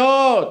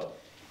Knesiot.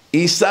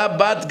 Isa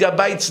bat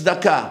Gabai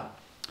Tzedakah.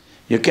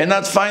 You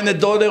cannot find a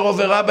daughter of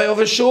a rabbi of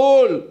a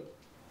shul.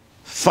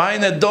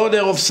 Find a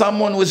daughter of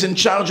someone who is in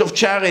charge of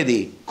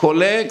charity.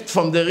 Collect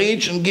from the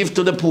rich and give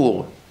to the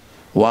poor.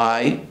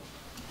 Why?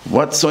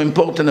 What's so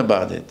important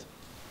about it?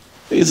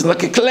 It's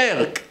like a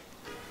clerk.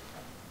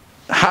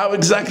 How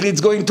exactly it's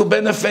going to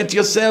benefit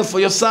yourself or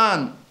your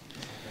son?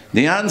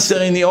 The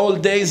answer, in the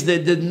old days,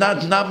 they did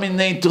not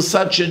nominate to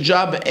such a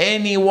job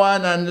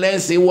anyone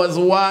unless he was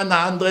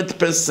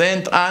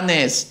 100%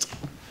 honest,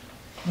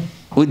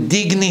 with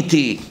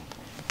dignity,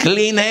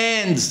 clean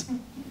hands,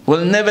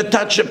 will never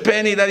touch a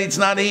penny that it's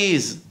not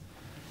his.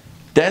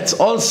 That's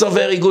also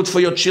very good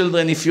for your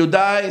children. If you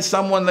die,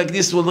 someone like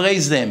this will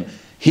raise them.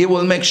 He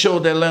will make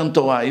sure they learn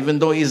Torah, even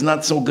though he's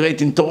not so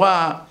great in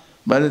Torah,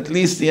 but at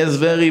least he has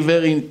very,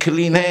 very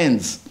clean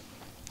hands,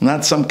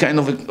 not some kind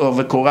of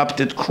a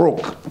corrupted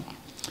crook.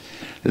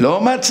 Lo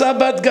matza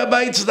bat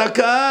gabai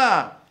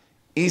tzedakah,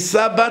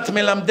 isa bat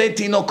melamdei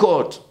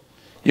tinokot.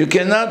 You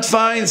cannot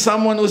find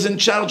someone who's in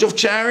charge of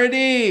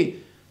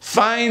charity.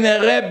 Find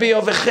a Rabbi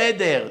of a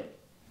cheder,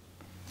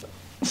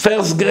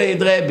 first grade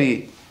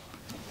Rabbi.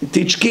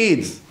 Teach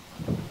kids.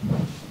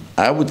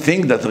 I would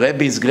think that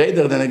Rabbi is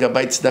greater than a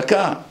Gabai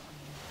Tzedakah.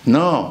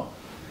 No.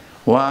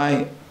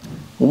 Why?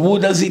 Who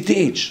does he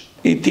teach?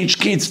 He teach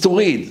kids to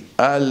read.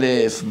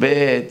 Aleph,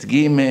 Bet,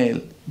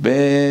 Gimel,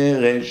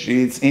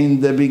 Bereshit, in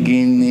the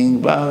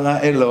beginning, Bara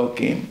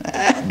Elokim.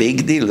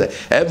 Big deal.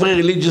 Every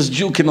religious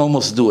Jew can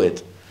almost do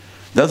it.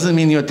 Doesn't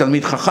mean you're a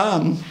Talmid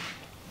Chacham.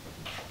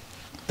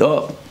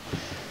 Top.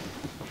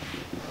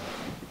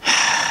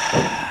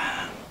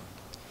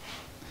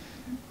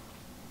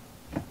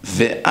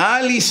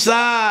 ואל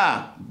יישא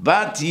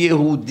בת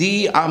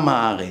יהודי עם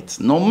הארץ.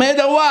 No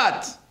matter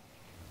what,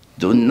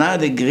 do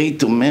not agree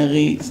to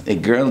marry a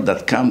girl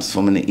that comes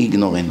from an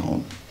ignorant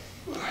home.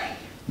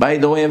 By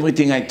the way,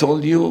 everything I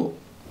told you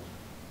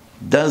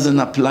doesn't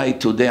apply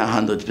today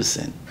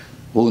 100%.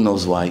 Who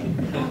knows why?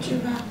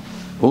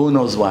 Who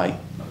knows why?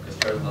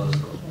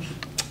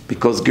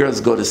 Because girls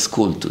go to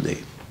school today.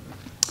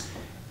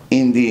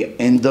 In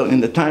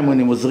the time when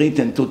it was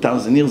written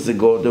 2,000 years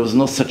ago, there was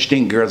no such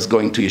thing, girls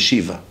going to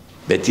yeshiva.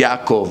 Bet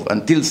Yaakov.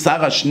 Until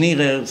Sarah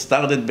Schneerer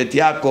started Bet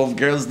Yaakov,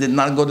 girls did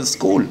not go to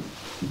school.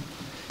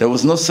 There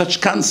was no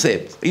such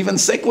concept, even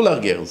secular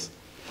girls.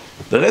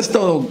 The rest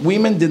of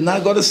women did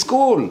not go to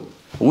school.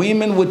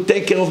 Women would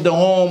take care of the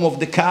home, of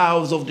the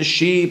cows, of the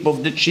sheep,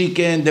 of the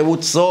chicken. They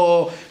would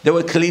sew, they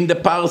would clean the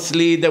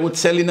parsley, they would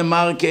sell in the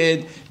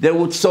market, they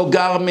would sew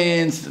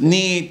garments,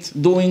 knit,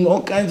 doing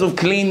all kinds of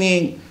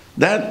cleaning.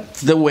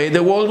 That's the way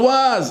the world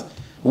was.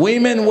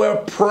 Women were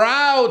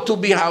proud to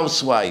be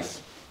housewives.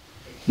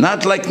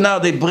 Not like now,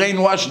 they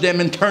brainwash them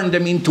and turn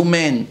them into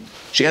men.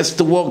 She has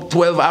to work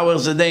 12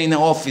 hours a day in the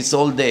office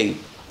all day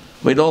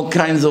with all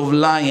kinds of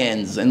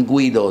lions and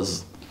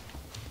guidos.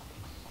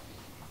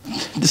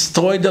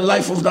 Destroy the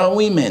life of our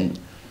women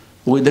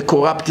with the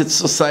corrupted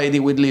society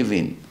we live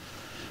in.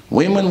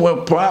 Women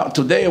were proud.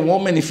 Today, a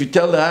woman, if you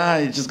tell her,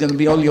 it's just going to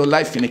be all your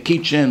life in the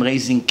kitchen,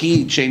 raising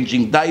kids,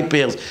 changing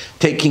diapers,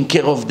 taking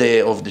care of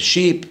the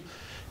sheep,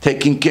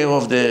 taking care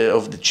of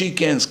the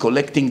chickens,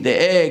 collecting the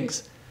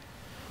eggs.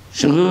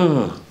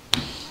 So,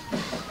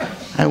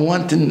 I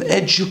want an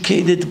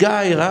educated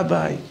guy,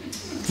 Rabbi.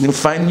 You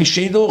find me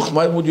shidduch?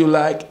 What would you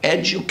like?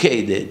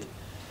 Educated.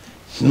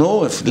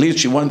 No, if at least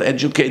she wants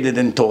educated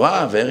in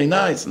Torah, very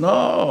nice.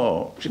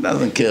 No, she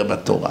doesn't care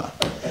about Torah.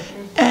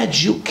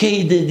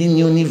 Educated in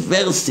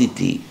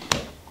university.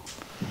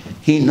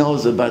 He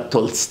knows about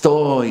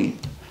Tolstoy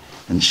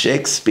and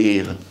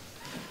Shakespeare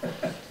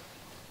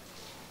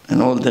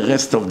and all the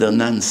rest of their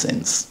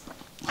nonsense.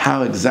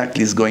 How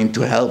exactly is going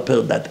to help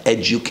her, that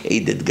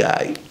educated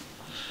guy?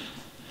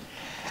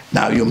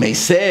 Now you may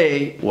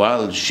say,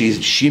 well,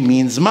 she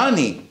means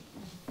money.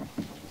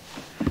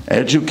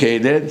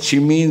 Educated, she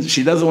means,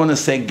 she doesn't want to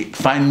say,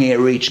 find me a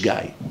rich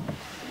guy.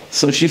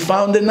 So she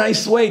found a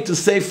nice way to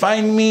say,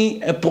 find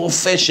me a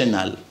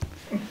professional,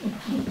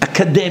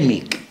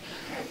 academic,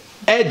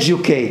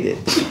 educated.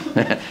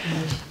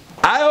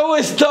 I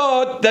always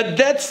thought that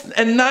that's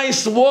a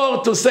nice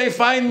word to say,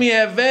 find me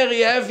a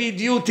very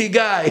heavy-duty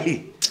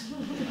guy.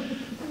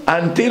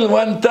 Until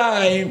one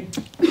time,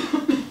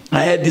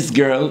 I had this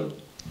girl,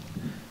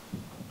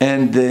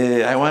 and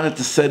I wanted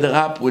to set her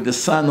up with the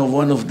son of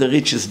one of the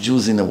richest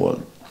Jews in the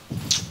world.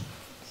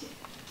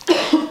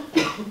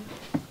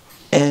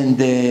 And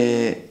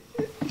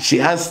she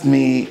asked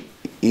me,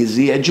 is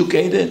he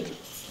educated?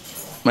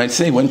 I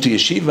say, he went to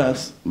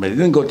yeshivas, but he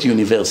didn't go to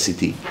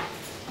university.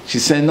 She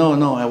said,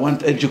 no, I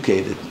want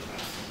educated.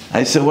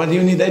 I said, what do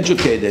you need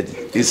educated?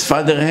 His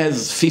father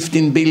has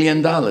 $15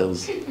 billion.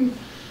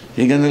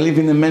 You're going to live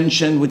in a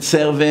mansion with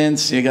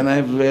servants. You're going to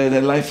have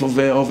the life of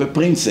a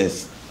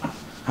princess.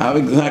 How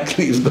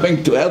exactly is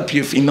going to help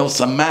you if you know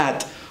some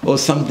math or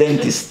some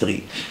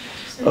dentistry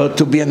or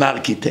to be an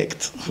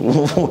architect?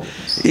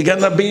 You're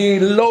going to be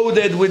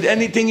loaded with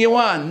anything you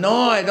want. No,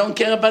 I don't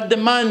care about the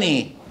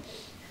money.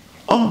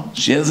 Oh,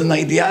 she has an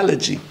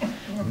ideology.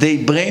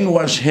 They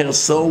brainwash her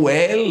so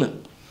well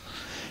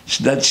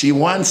that she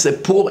wants a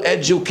poor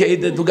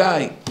educated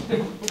guy.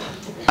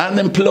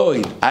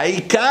 Unemployed.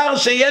 העיקר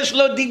שיש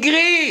לו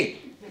degree.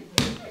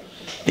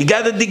 He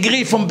got a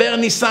degree from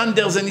Bernie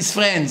Sanders and his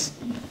friends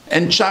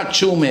and Chuck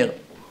Schumer.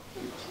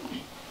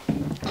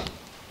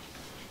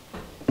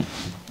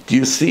 Do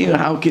you see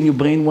how can you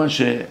brainwash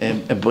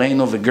a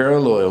brain of a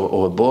girl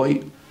or a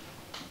boy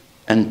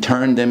and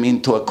turn them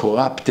into a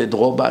corrupted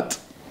robot?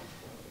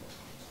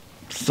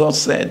 So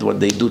sad what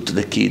they do to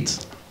the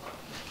kids.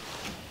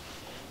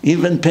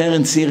 Even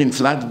parents here in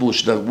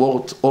Flatbush that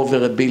worth over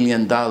 $1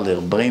 billion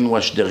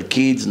brainwash their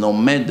kids, no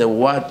matter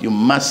what, you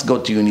must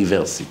go to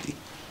university.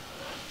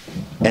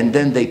 And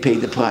then they pay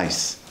the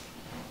price.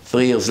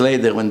 3 years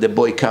later, when the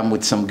boy come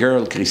with some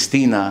girl,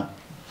 Christina,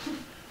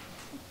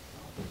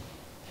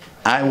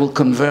 I will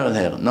convert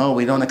her. No,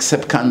 we don't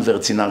accept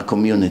converts in our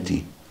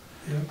community.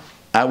 Yeah.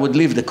 I would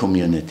leave the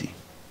community.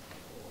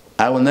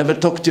 I will never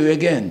talk to you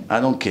again. I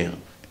don't care.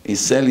 He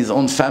sells his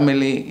own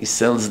family, he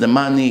sells the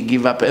money,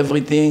 give up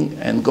everything,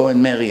 and go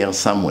and marry her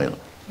somewhere.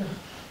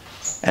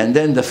 And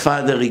then the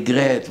father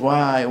regret,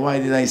 why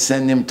did I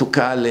send him to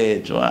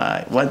college?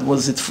 Why? What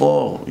was it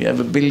for? You have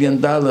 $1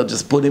 billion,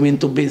 just put him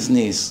into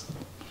business.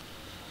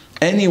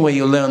 Anyway,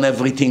 you learn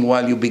everything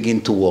while you begin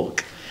to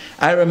work.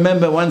 I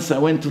remember once I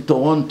went to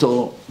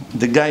Toronto,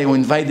 the guy who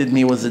invited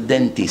me was a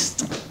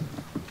dentist.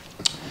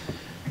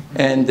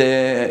 And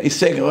he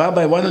said,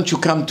 Rabbi, why don't you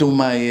come to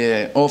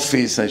my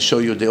office? I show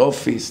you the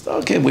office.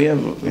 Okay,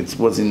 it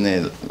was in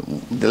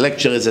the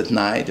lecture is at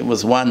night. It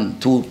was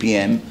 2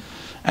 p.m.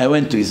 I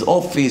went to his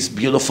office,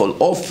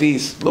 beautiful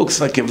office.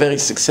 Looks like a very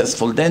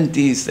successful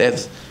dentist.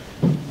 Has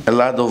a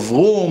lot of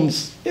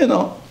rooms, you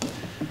know.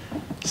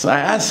 So I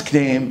asked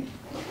him,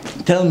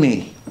 tell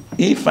me,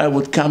 if I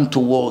would come to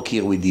work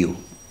here with you,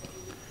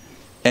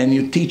 and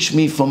you teach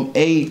me from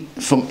A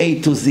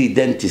to Z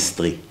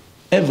dentistry,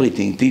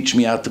 everything, teach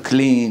me how to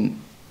clean,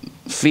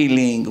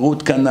 filling,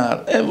 root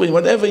canal,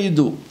 whatever you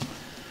do.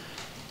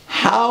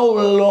 How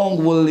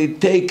long will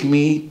it take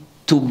me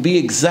to be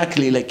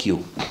exactly like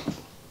you?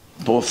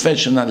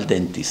 Professional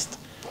dentist.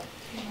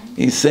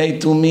 He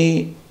said to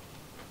me,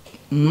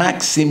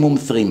 maximum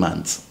 3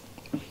 months.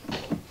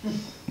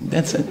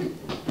 That's it.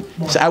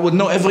 So I would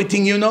know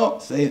everything you know.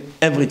 Say,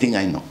 everything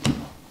I know.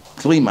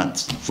 3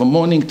 months, from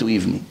morning to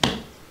evening.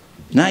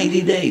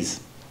 90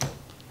 days.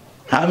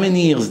 How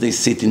many years they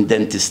sit in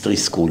dentistry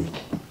school?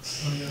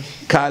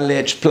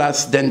 College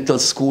plus dental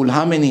school,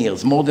 how many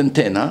years? More than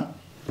 10, huh?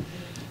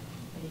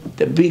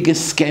 The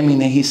biggest scam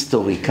in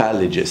history,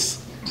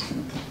 colleges.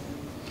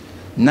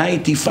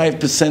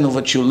 95% of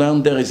what you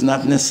learn there is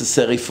not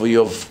necessary for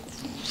your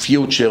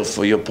future,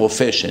 for your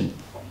profession.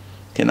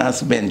 You can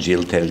ask Benji,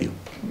 he'll tell you.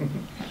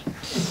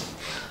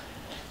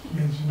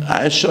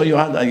 I'll show you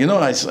how, you know,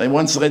 I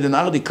once read an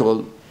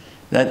article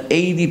that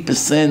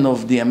 80%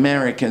 of the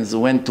Americans who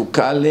went to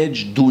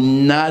college do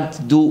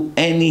not do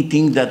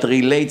anything that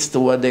relates to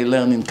what they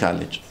learn in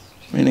college.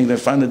 Meaning they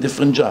find a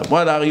different job.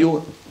 What are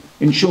you?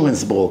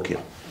 Insurance broker.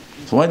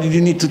 So why did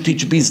you need to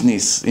teach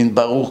business in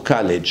Baruch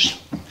College?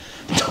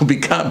 To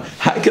become,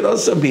 I could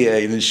also be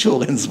an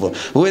insurance broker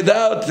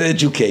without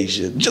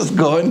education. Just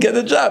go and get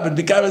a job and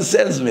become a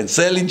salesman,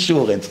 sell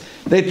insurance.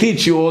 They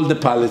teach you all the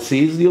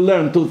policies, you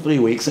learn 2-3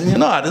 weeks and you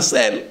know how to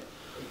sell.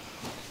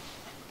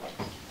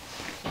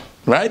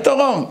 Right or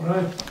wrong?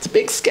 Right. It's a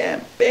big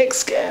scam, big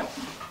scam.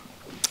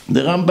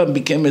 The Rambam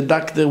became a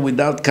doctor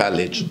without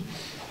college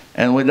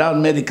and without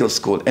medical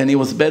school, and he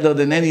was better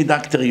than any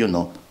doctor you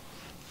know.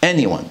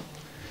 Anyone.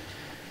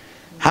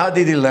 How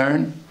did he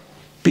learn?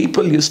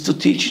 People used to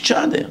teach each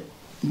other.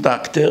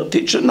 Doctor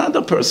teach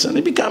another person,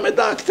 he became a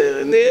doctor,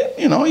 and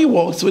he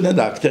works with a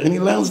doctor and he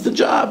learns the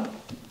job.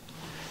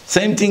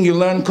 Same thing, you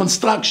learn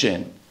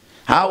construction.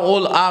 How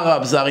all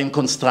Arabs are in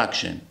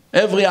construction.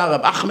 Every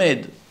Arab,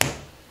 Ahmed.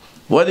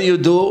 What do you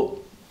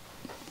do?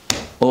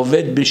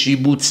 Oved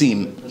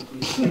b'shibutzim.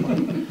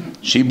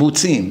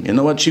 Shibutzim. You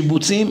know what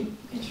shibutzim?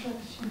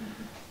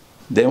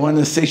 They want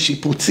to say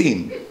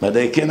shiputzim, but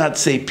they cannot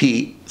say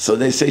P, so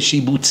they say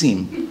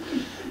shibutzim.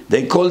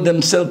 They call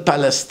themselves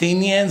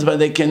Palestinians, but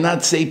they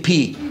cannot say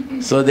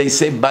P, so they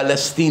say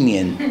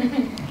Palestinian.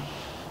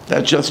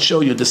 That just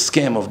shows you the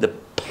scam of the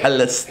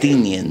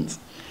Palestinians.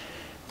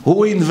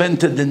 Who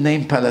invented the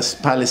name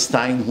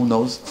Palestine? Who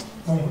knows?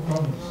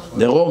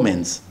 The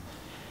Romans.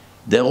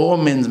 The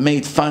Romans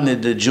made fun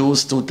of the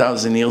Jews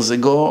 2,000 years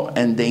ago,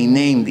 and they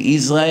named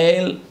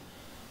Israel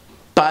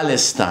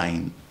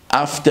Palestine.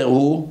 After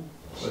who?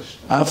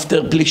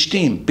 After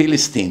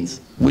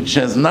Philistines, which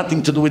has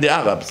nothing to do with the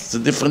Arabs. It's a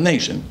different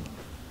nation.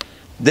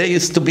 They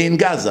used to be in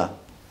Gaza.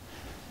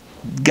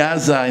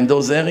 Gaza, in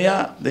those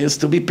areas, they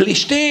used to be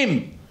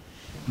Plishtim.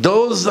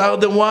 Those are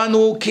the one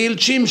who killed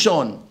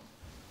Shimshon.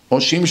 Or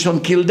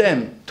Shimshon killed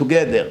them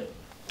together.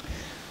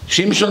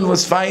 Shimshon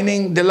was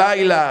fighting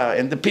Delilah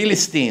and the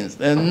Philistines.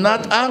 They're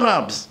not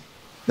Arabs.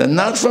 They're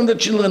not from the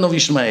children of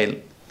Ishmael.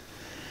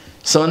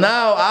 So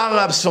now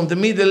Arabs from the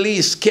Middle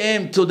East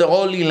came to the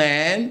Holy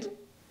Land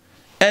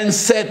and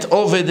sat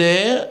over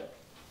there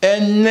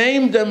and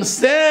named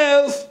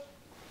themselves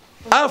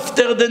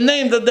after the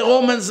name that the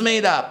Romans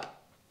made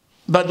up.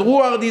 But who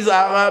are these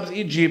Arabs?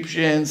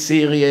 Egyptians,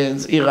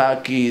 Syrians,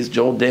 Iraqis,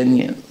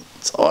 Jordanians.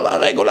 It's all our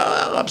regular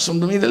Arabs from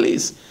the Middle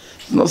East.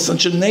 There's no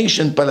such a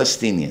nation,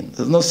 Palestinian.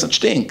 There's no such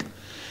thing.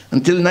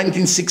 Until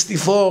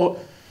 1964,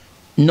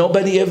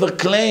 nobody ever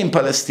claimed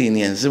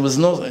Palestinians. There was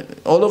no,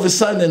 all of a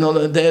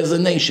sudden, there's a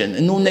nation,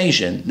 a new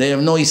nation. They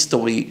have no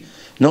history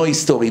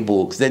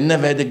books. They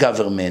never had a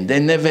government. They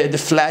never had a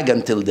flag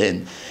until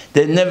then.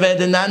 They never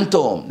had an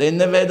anthem. They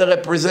never had a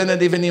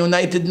representative in the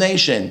United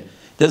Nations.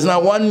 There's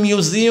not one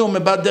museum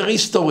about their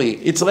history.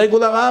 It's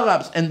regular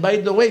Arabs. And by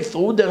the way,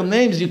 through their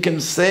names, you can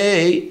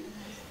say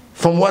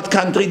from what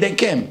country they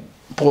came.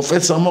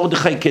 Professor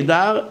Mordechai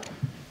Kedar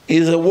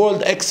is a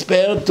world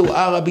expert to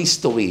Arab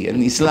history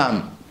and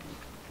Islam.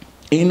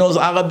 He knows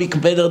Arabic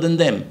better than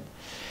them.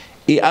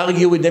 He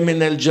argued with them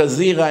in Al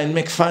Jazeera and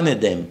make fun of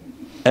them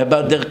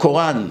about their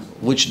Quran,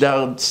 which they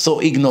are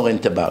so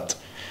ignorant about.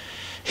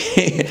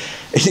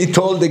 He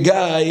told the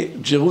guy,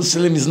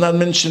 Jerusalem is not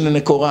mentioned in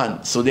the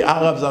Quran. So the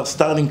Arabs are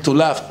starting to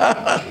laugh.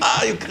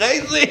 You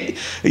crazy?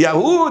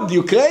 Yahud,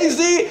 you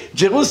crazy?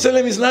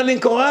 Jerusalem is not in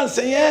the Quran?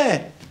 Say,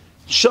 yeah.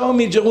 Show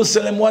me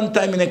Jerusalem one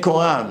time in the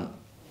Quran.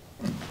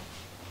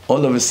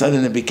 All of a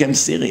sudden it became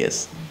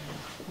serious.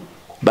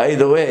 By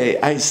the way,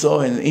 I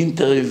saw an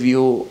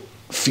interview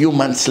a few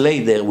months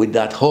later with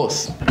that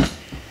host.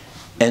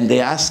 And they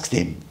asked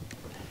him,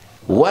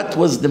 what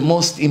was the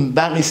most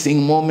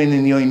embarrassing moment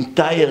in your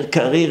entire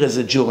career as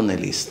a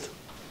journalist?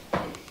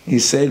 He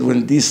said,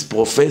 when this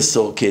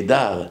Professor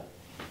Kedar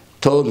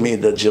told me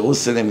that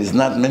Jerusalem is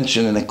not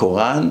mentioned in the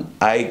Quran,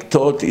 I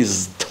thought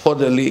he's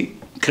totally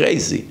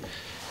crazy.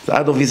 It's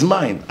out of his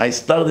mind. I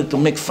started to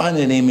make fun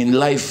of him in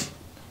live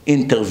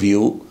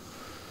interview.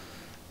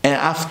 And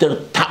after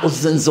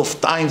thousands of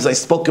times I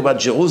spoke about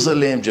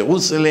Jerusalem,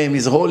 Jerusalem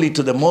is holy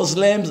to the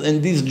Muslims,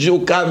 and this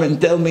Jew come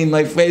and tell me in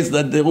my face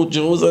that the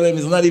Jerusalem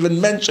is not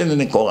even mentioned in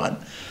the Quran.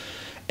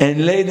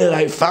 And later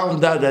I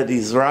found out that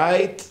he's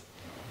right.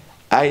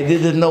 I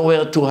didn't know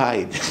where to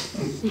hide.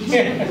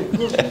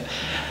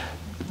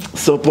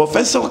 So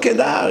Professor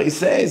Kedar, he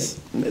says,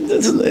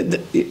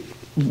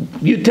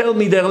 you tell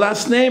me their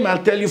last name,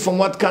 I'll tell you from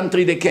what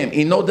country they came.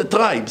 He knows the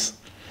tribes.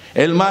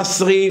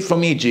 El-Masri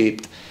from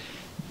Egypt,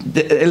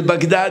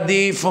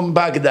 El-Baghdadi from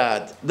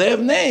Baghdad. They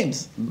have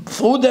names.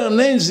 Through their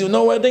names, you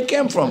know where they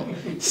came from.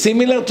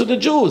 Similar to the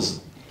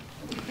Jews.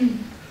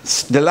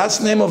 The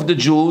last name of the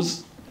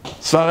Jews,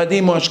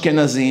 Sfaradim or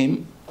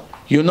Ashkenazim,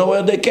 you know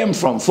where they came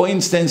from. For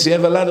instance, you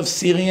have a lot of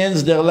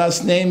Syrians, their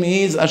last name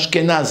is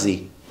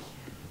Ashkenazi.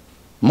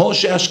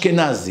 Moshe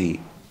Ashkenazi,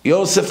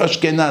 Yosef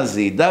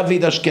Ashkenazi,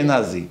 David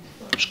Ashkenazi.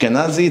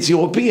 Ashkenazi, it's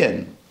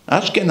European.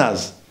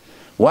 Ashkenaz.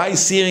 Why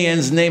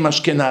Syrians name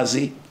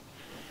Ashkenazi?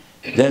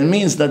 That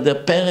means that the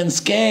parents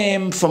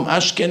came from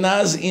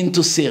Ashkenaz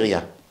into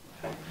Syria.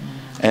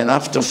 And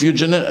after a few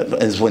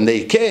generations, when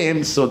they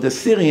came, so the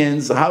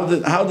Syrians, how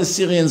the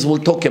Syrians will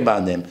talk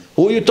about them?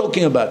 Who are you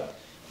talking about?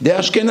 The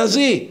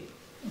Ashkenazi.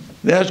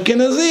 The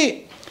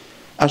Ashkenazi.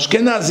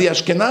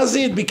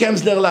 Ashkenazi, it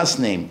becomes their last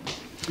name.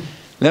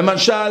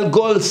 Lemashal,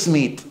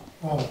 goldsmith.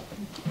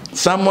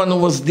 Someone who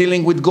was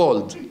dealing with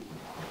gold.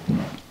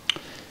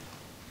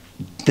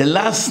 The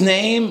last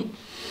name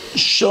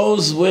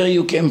shows where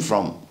you came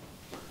from.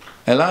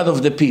 A lot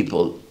of the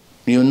people,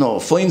 you know.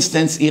 For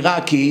instance,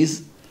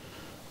 Iraqis,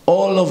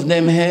 all of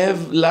them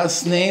have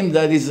last name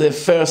that is a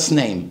first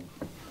name.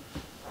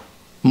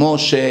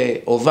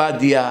 Moshe,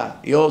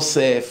 Ovadia,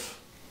 Yosef,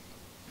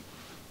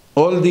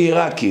 all the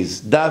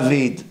Iraqis,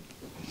 David,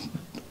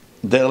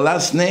 their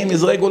last name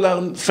is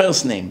regular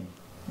first name,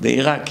 the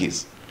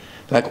Iraqis.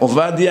 Like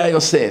Ovadia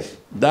Yosef,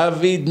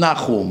 David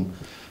Nahum,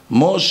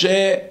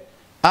 Moshe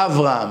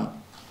Avram.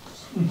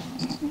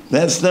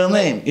 That's their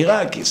name,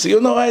 Iraqi. So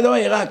you know right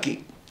away,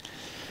 Iraqi.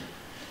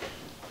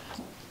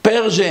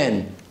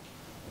 Persian,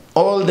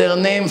 all their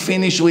name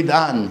finish with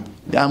An.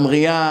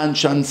 Amrian,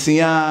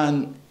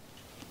 Shansian,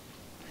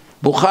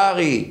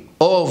 Bukhari,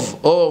 Ov.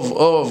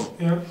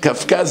 Yeah.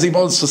 Kafkazim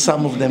also,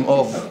 some of them,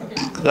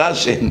 Ov.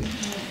 Russian.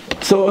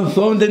 So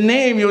from the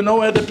name, you know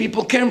where the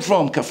people came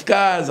from.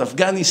 Kafkaz,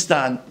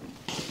 Afghanistan.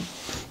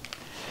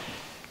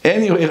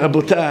 Anyway,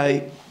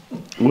 Rabotai,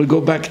 we'll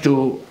go back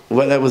to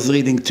what I was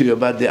reading to you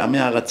about the Amei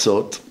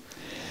Aratzot.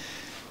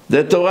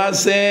 The Torah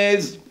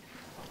says,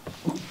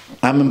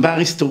 I'm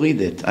embarrassed to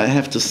read it. I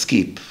have to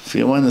skip. If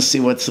you want to see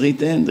what's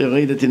written,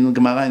 read it in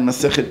Gemara in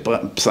Masechet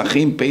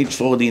Psachim, page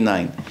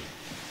 49.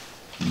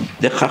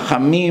 The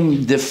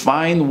Chachamim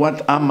define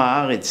what Am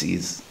Haaretz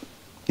is.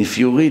 If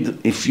you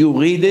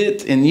read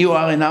it and you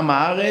are in Am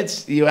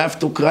Haaretz, you have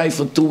to cry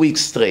for 2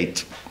 weeks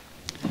straight.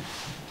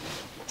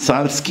 So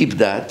I'll skip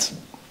that.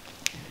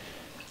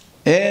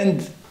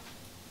 And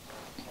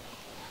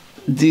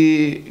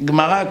the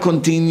Gemara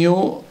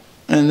continue,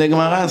 and the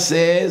Gemara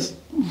says,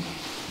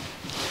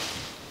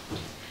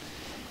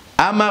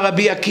 Amar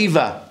Rabbi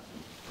Akiva,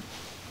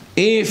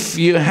 if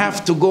you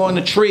have to go on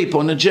a trip,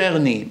 on a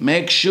journey,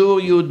 make sure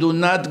you do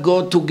not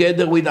go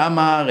together with Am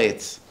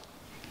Haaretz.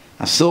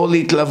 אסור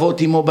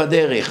להתלוות עמו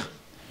בדרך,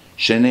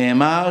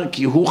 שנאמר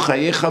כי הוא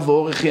חייך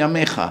ואורך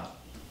ימיך.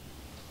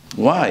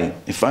 Why?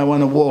 If I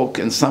want to walk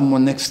and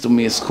someone next to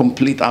me is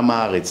complete Am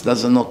Haaretz,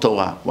 doesn't know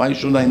Torah, why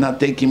should I not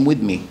take him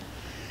with me?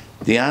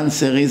 The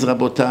answer is,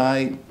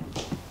 Rabotai,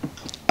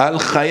 al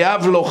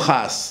chayav lo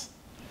chas,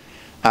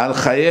 al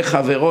chaye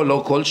chavero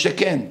lo kol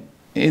sheken.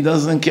 He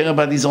doesn't care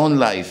about his own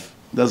life,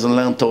 doesn't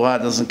learn Torah,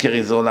 doesn't care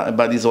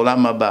about his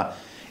olam haba.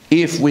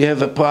 If we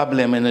have a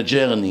problem in a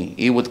journey,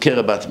 he would care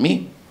about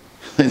me?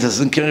 He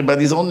doesn't care about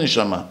his own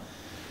neshama.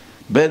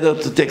 Better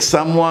to take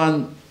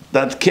someone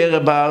that care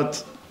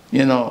about,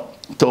 you know,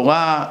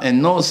 Torah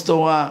and knows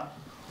Torah.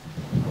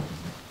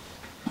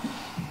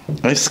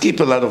 I skip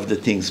a lot of the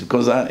things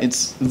because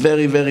it's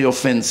very, very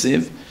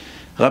offensive.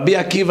 Rabbi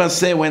Akiva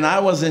said, when I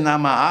was in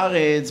Am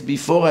Haaretz,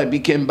 before I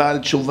became Baal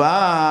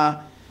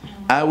Tshuva,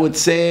 I would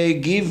say,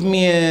 give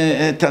me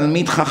a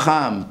Talmid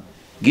Chacham.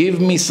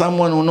 Give me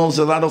someone who knows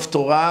a lot of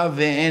Torah,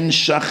 ve'en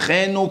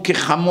shachenu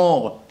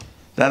kechamor,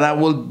 that I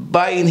will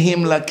bind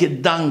him like a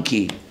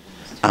donkey.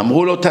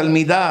 Amru lo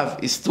talmidav,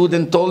 his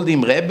student told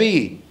him,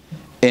 Rabbi,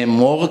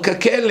 emor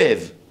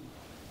kakelev.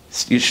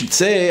 You should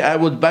say, I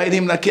would bite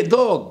him like a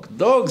dog.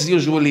 Dogs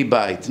usually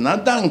bite,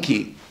 not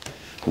donkey.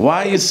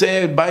 Why you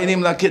say, bite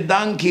him like a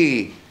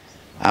donkey?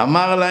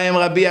 אמר להם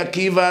רבי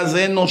עקיבא,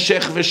 זה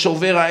נושך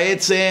ושובר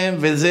העצם,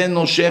 וזה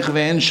נושך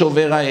ואין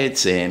שובר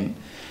העצם.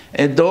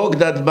 A dog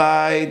that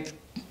bites,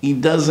 he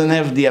doesn't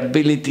have the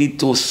ability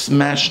to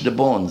smash the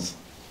bones,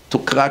 to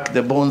crack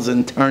the bones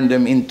and turn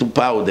them into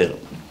powder.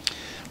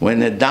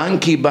 When a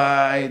donkey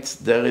bites,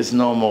 there is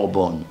no more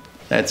bone.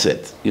 That's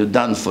it. You're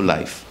done for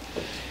life.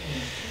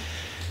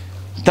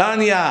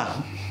 Tanya,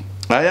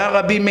 היה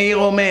רבי מאיר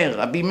אומר,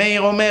 רבי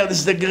מאיר אומר, this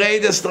is the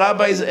greatest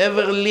rabbis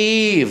ever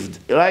lived,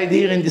 right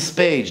here in this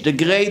page, the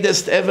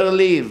greatest ever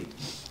lived,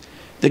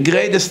 the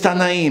greatest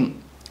Tanaim.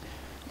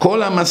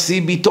 כל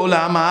המשיא ביתו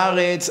לעם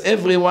הארץ,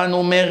 everyone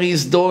who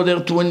marries daughter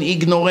to an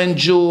ignorant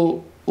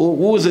Jew,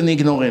 who's an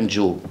ignorant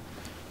Jew?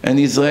 An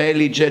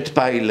Israeli jet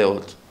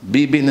pilot,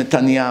 Bibi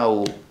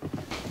Netanyahu,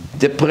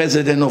 the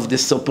president of the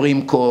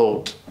Supreme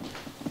Court,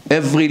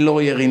 every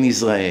lawyer in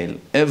Israel,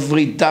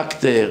 every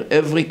doctor,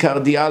 every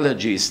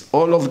cardiologist,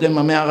 all of them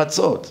are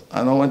מהארצות.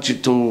 I don't want you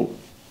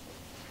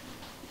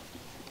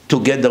to to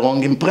get the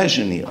wrong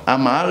impression here.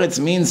 Am haaretz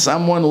means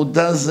someone who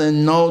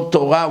doesn't know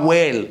Torah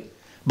well,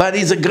 but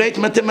he's a great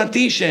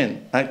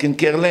mathematician. I can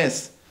care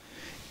less.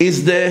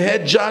 He's the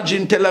head judge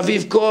in Tel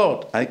Aviv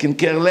court. I can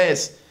care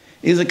less.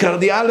 He's a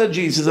cardiologist.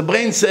 He's a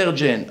brain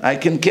surgeon. I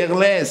can care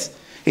less.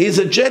 He's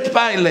a jet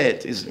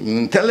pilot. He's an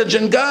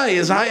intelligent guy. He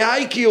has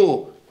high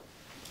IQ.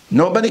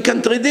 Nobody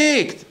can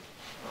predict.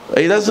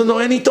 He doesn't know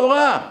any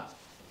Torah.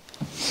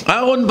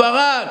 Aaron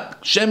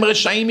Barak, Shem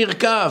Reshaim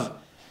Irkav,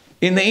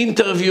 in an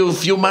interview a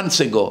few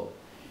months ago,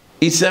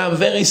 he said, I'm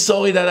very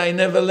sorry that I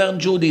never learned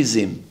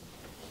Judaism.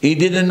 He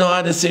didn't know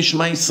how to say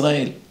Shema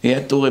Israel. He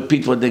had to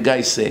repeat what the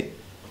guy said.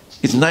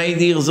 He's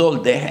 90 years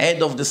old, the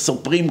head of the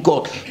Supreme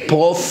Court,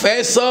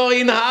 professor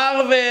in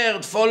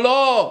Harvard for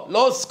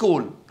law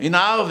school in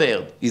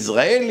Harvard.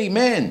 Israeli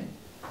man,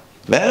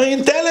 very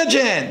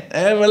intelligent,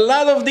 have a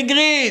lot of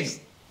degrees.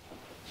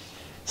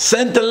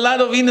 Sent a lot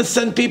of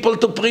innocent people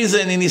to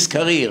prison in his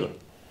career.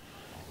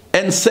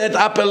 And set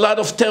up a lot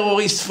of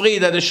terrorists free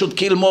that they should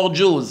kill more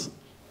Jews.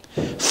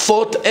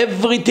 Fought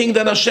everything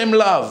that Hashem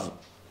loved.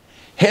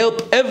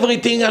 Helped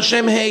everything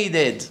Hashem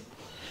hated.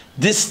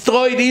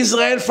 Destroyed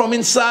Israel from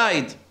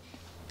inside.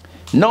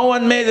 No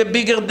one made a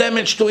bigger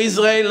damage to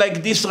Israel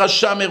like this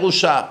Rasha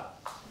Merusha.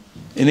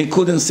 And he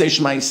couldn't say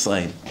Shema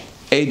Israel.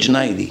 Age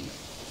 90.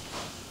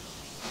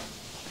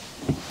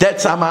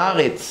 That's Am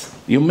haaretz.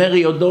 You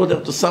marry your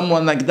daughter to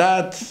someone like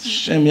that,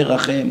 Shem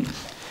Yerachem.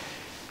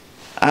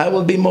 I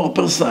will be more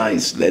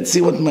precise. Let's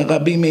see what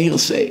Rabbi Meir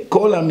say.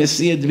 כל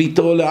המשיא את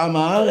ביתו לעם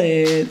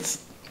הארץ,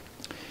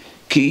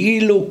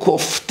 כאילו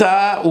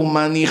כופתה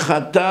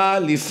ומניחתה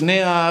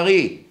לפני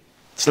הארי.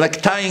 It's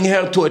like tying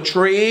her to a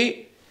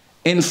tree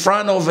in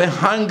front of a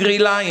hungry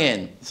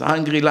lion. So a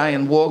hungry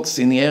lion walks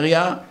in the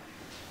area.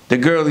 The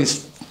girl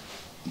is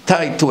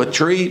tied to a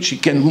tree. She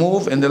can't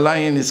move, and the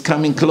lion is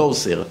coming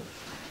closer.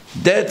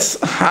 That's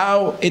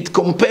how it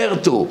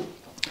compared to.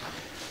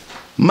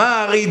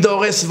 מה הארי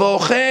דורס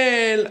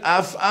ואוכל,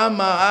 אף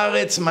עם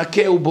הארץ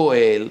מכה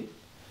ובועל.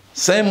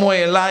 Same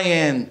way a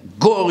lion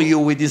gore you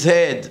with his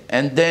head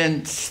and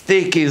then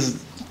stick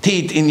his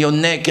teeth in your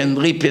neck and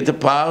rip it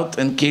apart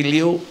and kill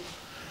you.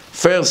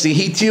 First he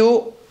hit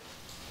you,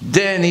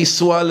 then he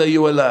swallow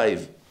you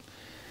alive.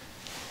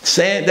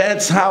 Say,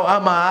 that's how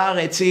Am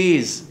haaretz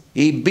is.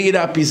 He beat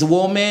up his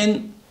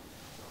woman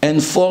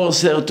and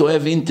force her to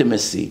have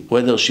intimacy.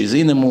 Whether she's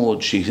in a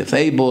mood, she's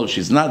able,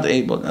 she's not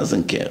able,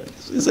 doesn't care.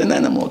 She's an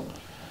animal.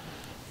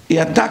 He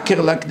attack her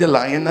like the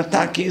lion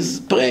attack his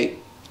prey.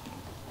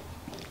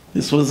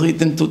 This was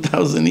written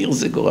 2,000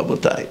 years ago,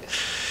 Rabotai.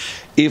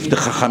 If the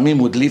Chachamim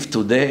would live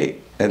today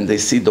and they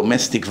see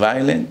domestic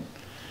violence,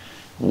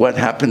 what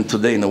happened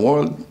today in the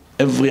world?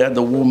 Every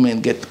other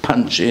woman get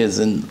punches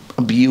and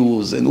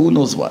abuse and who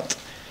knows what.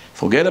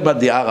 Forget about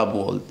the Arab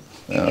world.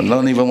 I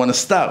don't even want to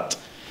start.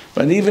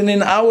 But even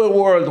in our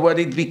world, what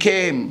it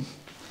became.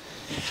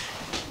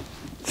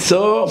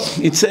 So,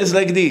 it says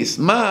like this,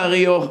 מה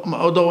הארי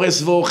עוד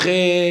הורס ואוכל,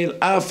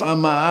 אף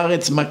עם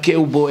הארץ מכה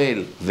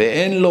ובועל,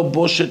 ואין לו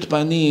בושת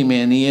פנים,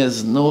 and he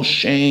has no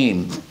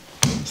shame.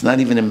 It's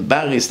not even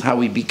embarrassed how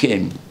he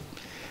became.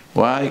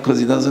 Why? Because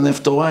he doesn't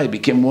have Torah, he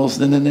became worse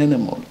than an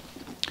animal.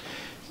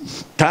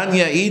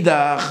 Tanya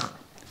Idach,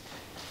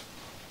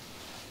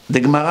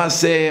 the Gemara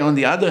say, on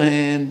the other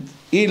hand,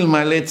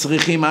 אלמלא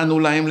צריכים אנו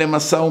להם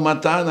למשא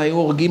ומתן, היו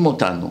הורגים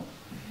אותנו.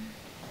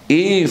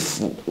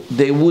 If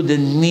they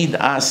wouldn't need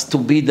us to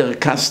be their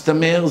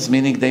customers,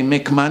 meaning they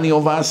make money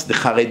of us, the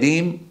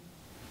Haredim,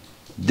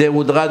 they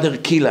would rather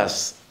kill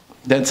us.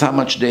 That's how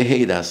much they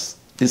hate us.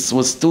 This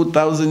was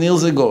 2,000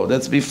 years ago.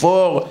 That's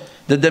before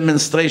the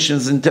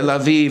demonstrations in Tel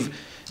Aviv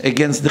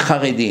against the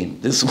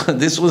Haredim.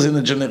 This was in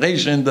a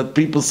generation that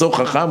people saw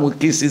Chacham would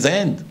kiss his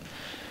hand.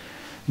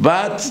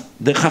 But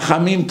the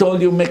Chachamim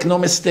told you, make no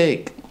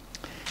mistake.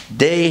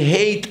 They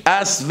hate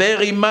us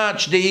very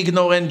much, the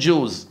ignorant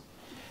Jews.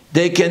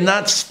 They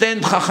cannot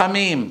stand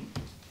Chachamim.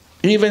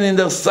 Even in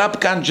their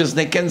subconscious,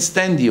 they can't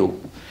stand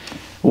you.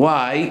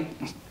 Why?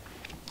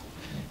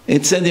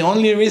 It said the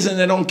only reason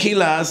they don't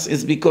kill us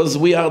is because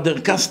we are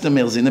their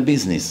customers in a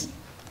business.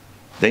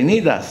 They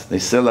need us. They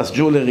sell us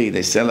jewelry,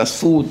 they sell us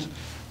food.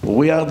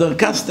 We are their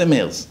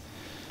customers.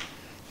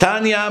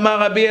 תניא אמר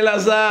רבי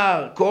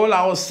אלעזר, כל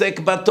העוסק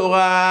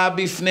בתורה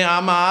בפני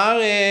עם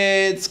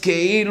הארץ,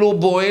 כאילו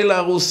בועל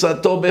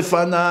ארוסתו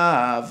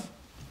בפניו.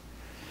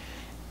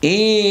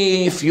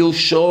 If you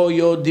show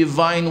your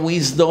divine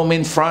wisdom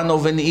in front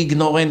of an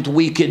ignorant,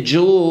 wicked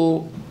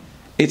Jew,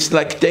 it's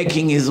like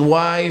taking his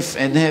wife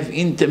and have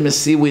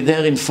intimacy with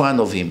her in front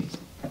of him.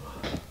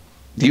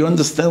 Do you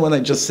understand what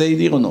I just said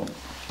here or no?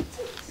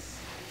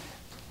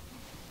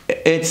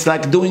 It's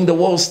like doing the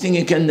worst thing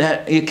you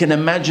can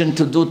imagine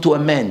to do to a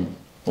man.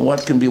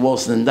 What can be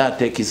worse than that?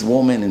 Take his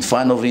woman in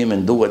front of him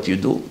and do what you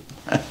do?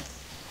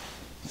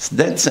 It's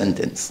that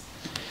sentence.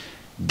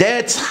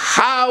 That's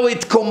how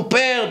it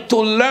compared to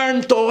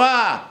learn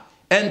Torah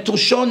and to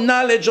show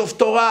knowledge of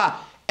Torah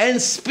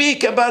and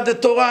speak about the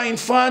Torah in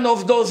front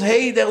of those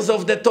haters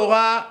of the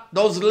Torah,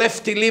 those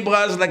lefty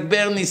liberals like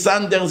Bernie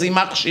Sanders,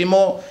 Imach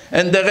Shimo,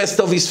 and the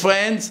rest of his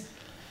friends.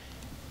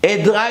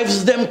 It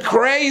drives them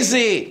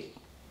crazy.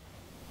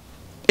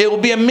 It will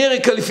be a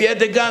miracle if you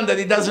had a gun that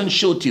it doesn't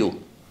shoot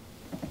you.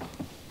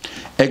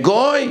 A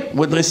goy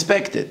would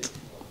respect it.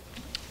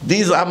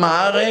 This Am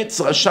Haaretz,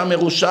 Rasha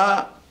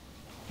Merusha,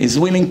 is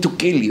willing to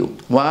kill you.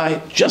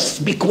 Why?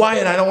 Just be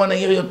quiet, I don't want to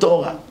hear your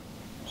Torah.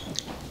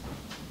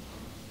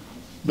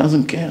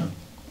 Doesn't care.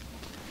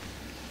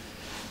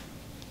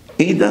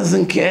 He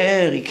doesn't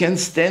care, he can't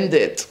stand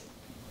it.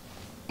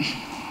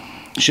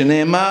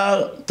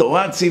 שנאמר,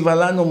 תורה ציווה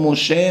לנו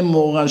משה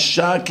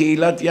מורשה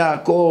קהילת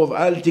יעקב,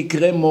 אל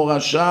תקרא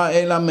מורשה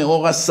אלא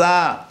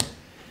מאורסה.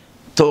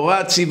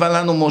 תורה ציווה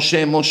לנו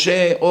משה,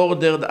 Moshe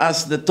ordered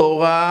us the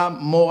Torah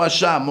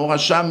מורשה.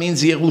 מורשה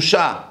means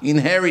ירושה,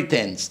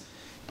 inheritance.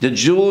 The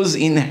Jews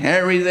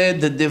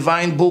inherited the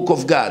divine book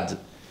of God.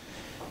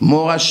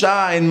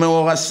 מורשה and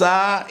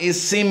מאורסה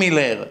is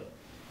similar.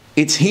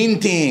 It's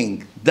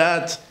hinting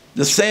that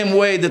the same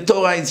way the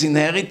Torah is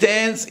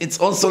inheritance, it's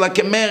also like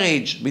a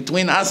marriage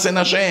between us and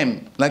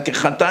Hashem, like a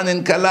chatan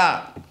and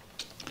kala.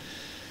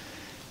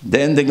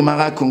 Then the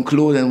Gemara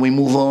concludes and we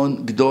move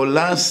on.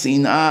 גדולה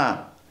שנאה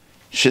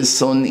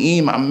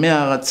ששונאים עמי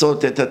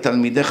הארצות את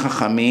התלמידי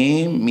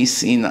חכמים,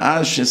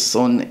 משנאה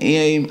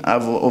ששונאים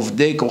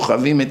עובדי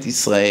כוכבים את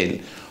ישראל,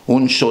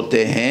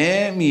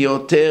 ונשותיהם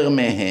יותר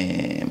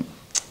מהם.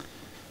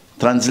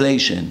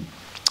 Translation.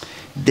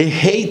 The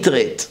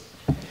hatred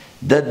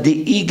that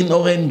the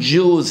ignorant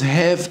Jews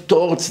have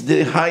towards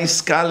the high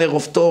scholar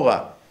of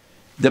Torah,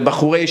 the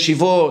Bachurei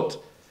Yeshivot,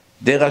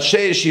 the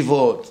Rashi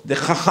Yeshivot, the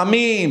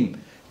Chachamim,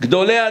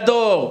 Gdolei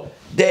Ador,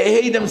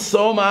 they hate them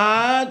so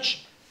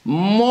much,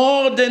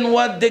 more than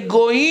what the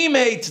Goyim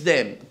hates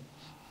them.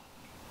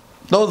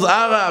 Those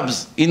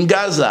Arabs in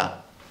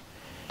Gaza,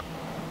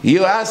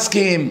 you ask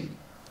him,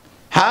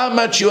 how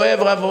much you hate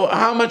Rav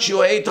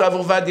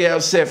Ovadia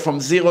Yosef from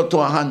 0 to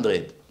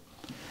 100?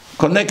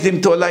 Connect him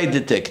to a lie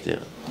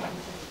detector.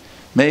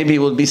 Maybe it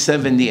will be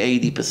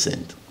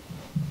 70–80%.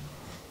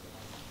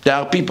 There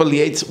are people he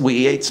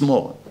hates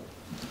more.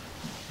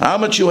 How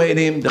much you hate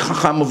him, the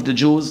Chacham of the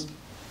Jews?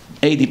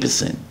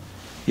 80%.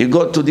 You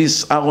go to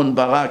this Aaron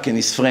Barak and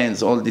his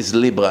friends, all these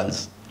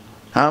liberals.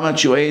 How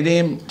much you hate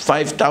him?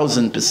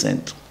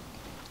 5,000%.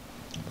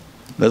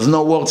 There's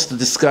no words to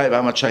describe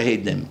how much I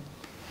hate them.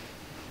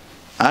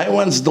 I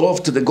once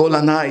drove to the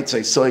Golan Heights.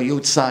 I saw a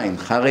huge sign.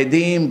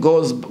 Haredim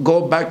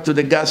go back to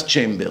the gas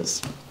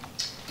chambers.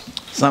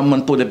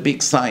 Someone put a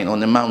big sign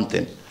on a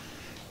mountain.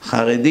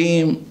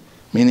 Haredim,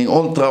 meaning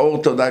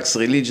ultra-Orthodox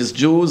religious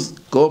Jews,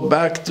 go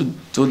back to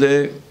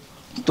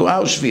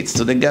Auschwitz,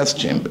 to the gas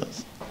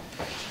chambers.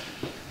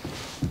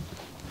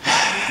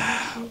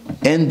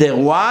 And their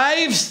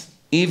wives,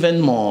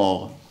 even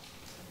more.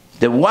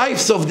 The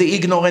wives of the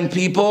ignorant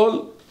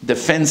people, the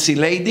fancy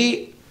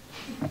lady,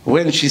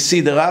 when she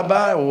see the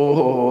rabbi,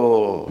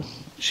 oh,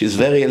 she's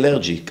very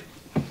allergic.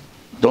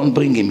 Don't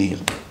bring him here.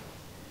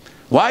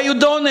 Why you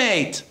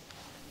donate?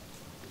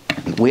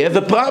 We have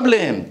a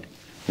problem.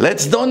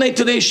 Let's donate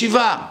to the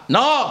yeshiva.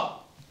 No!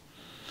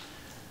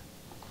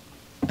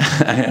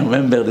 I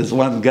remember this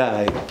one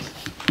guy,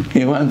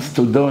 he wants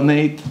to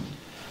donate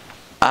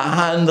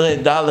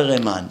 $100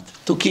 a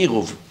month to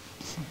Kiruv.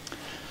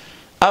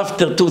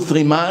 After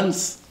 2–3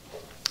 months,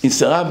 he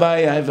said, Rabbi,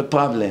 I have a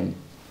problem.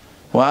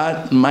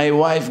 What? My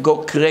wife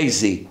go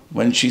crazy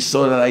when she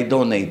saw that I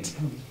donate.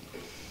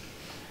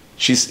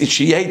 She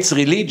hates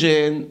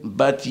religion,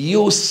 but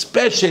you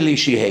especially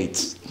she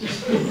hates.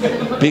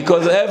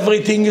 Because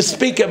everything you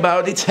speak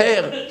about, it's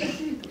her.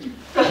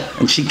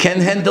 And she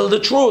can't handle the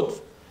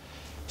truth.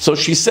 So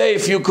she say,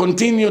 if you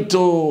continue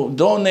to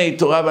donate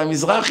to Rabbi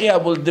Mizrachi, I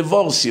will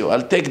divorce you.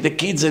 I'll take the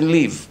kids and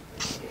leave.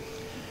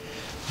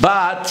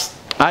 But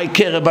I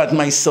care about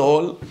my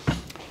soul,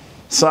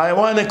 so I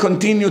want to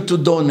continue to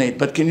donate.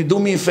 But can you do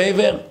me a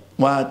favor?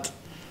 What?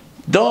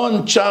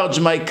 Don't charge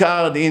my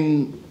card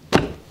in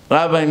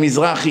Rabbi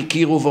Mizrachi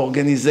Kiruv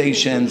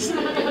organization's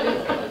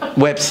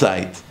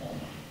website.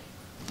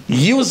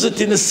 Use it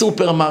in a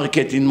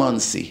supermarket in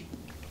Monsey.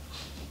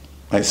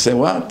 I say,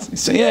 what? He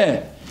say,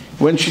 yeah.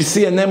 When she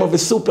see a name of a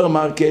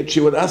supermarket, she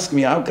would ask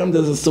me, how come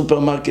there's a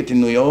supermarket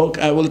in New York?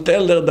 I will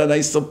tell her that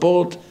I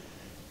support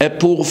a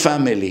poor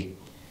family.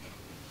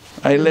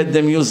 I let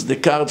them use the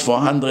card for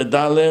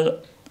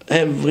 $100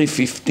 every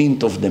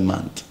 15th of the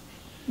month.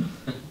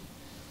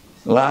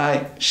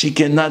 Why? She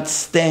cannot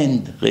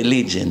stand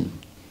religion.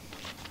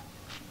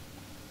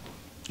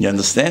 You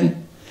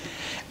understand?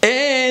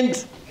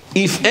 And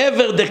if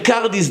ever the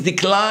card is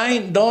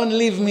declined, don't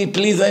leave me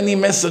please any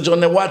message on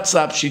the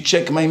WhatsApp. She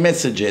check my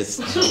messages.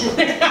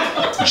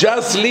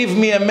 Just leave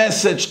me a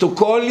message to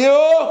call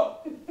you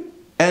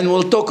and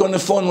we'll talk on the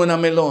phone when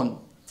I'm alone.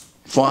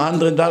 For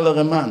 $100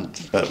 a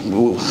month.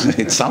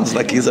 It sounds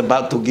like he's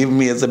about to give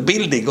me as a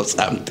building or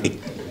something.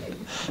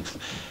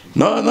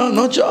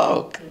 No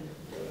joke.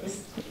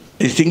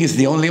 You think it's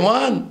the only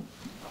one?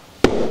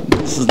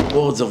 This is the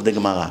words of the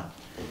Gemara.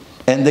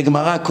 And the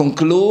Gemara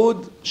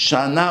conclude,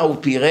 Shana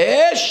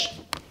upiresh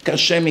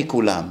kashe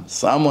mikulam.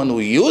 Someone who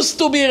used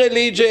to be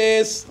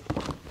religious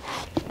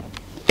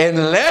and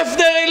left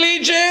the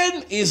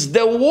religion is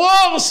the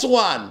worst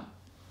one.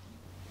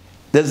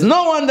 There's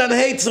no one that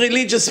hates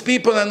religious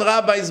people and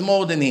rabbis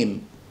more than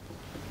him.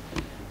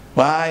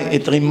 Why?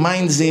 It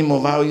reminds him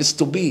of how it used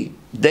to be.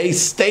 They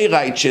stay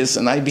righteous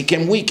and I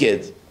became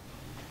wicked.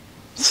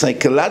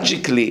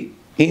 Psychologically,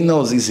 he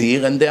knows he's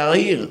here and they are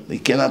here. He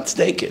cannot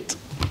take it.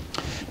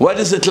 What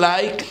is it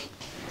like?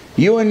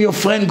 You and your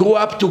friend grew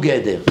up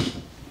together.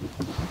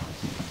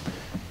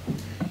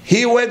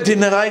 He went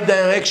in the right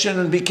direction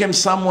and became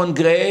someone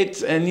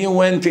great, and you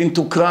went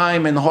into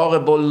crime and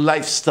horrible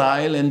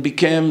lifestyle and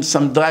became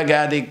some drug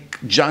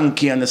addict,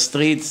 junkie on the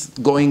streets,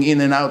 going in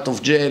and out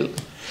of jail.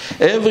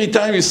 Every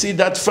time you see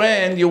that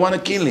friend, you want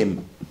to kill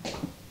him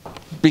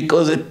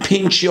because it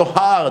pinches your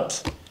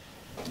heart.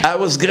 I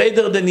was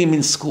greater than him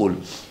in school.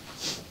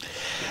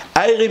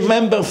 I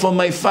remember from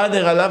my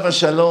father, alav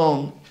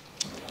hashalom,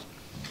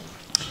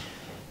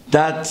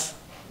 that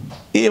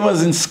he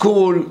was in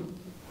school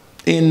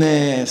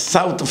in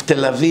south of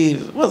Tel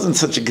Aviv. It wasn't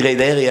such a great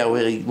area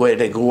where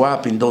they grew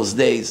up in those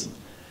days.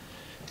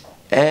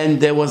 And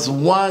there was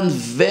one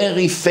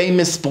very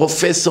famous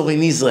professor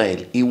in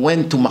Israel. He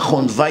went to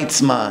Machon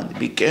Weizmann,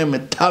 became a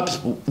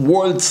top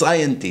world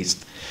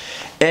scientist.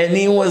 And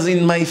he was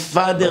in my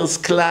father's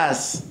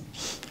class.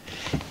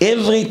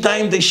 Every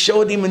time they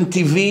showed him on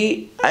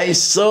TV, I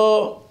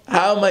saw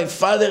how my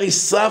father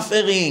is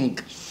suffering.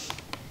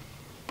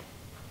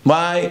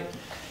 Why?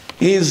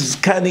 He's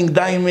cutting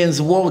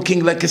diamonds,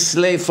 working like a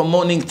slave from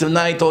morning to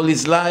night all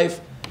his life.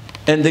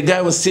 And the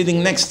guy was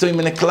sitting next to him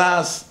in a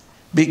class,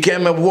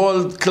 became a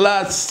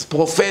world-class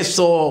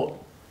professor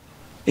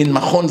in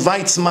Machon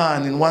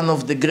Weizmann, in one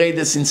of the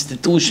greatest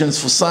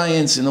institutions for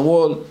science in the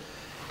world.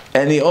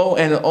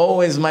 And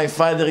always my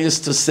father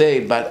used to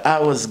say, but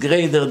I was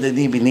greater than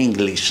him in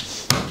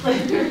English.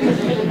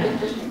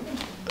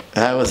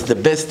 I was the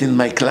best in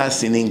my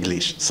class in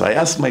English. So I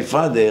asked my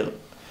father,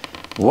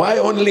 why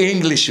only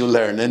English you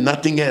learn and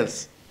nothing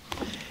else?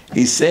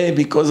 He said,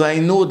 because I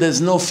knew there's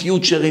no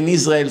future in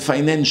Israel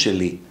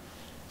financially.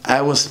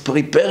 I was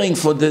preparing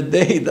for the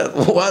day that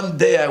one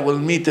day I will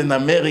meet an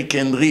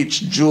American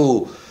rich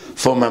Jew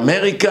from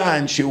America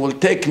and she will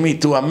take me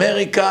to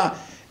America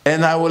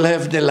and I will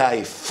have the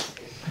life.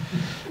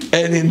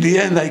 And in the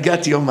end I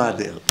got your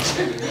mother.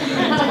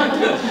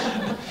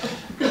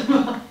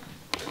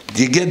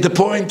 Do you get the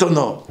point or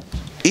no?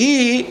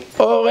 He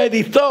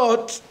already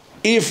thought,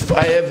 if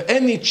I have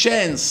any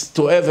chance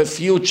to have a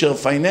future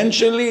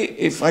financially,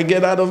 if I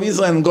get out of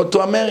Israel and go to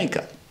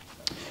America.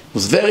 It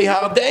was very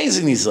hard days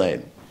in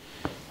Israel.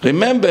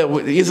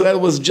 Remember, Israel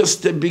was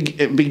just the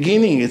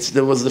beginning.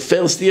 There was the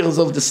first years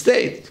of the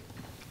state.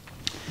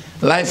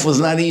 Life was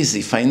not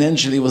easy.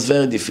 Financially, it was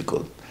very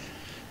difficult.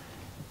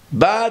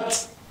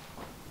 But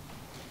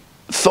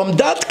from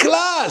that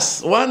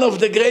class, one of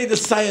the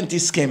greatest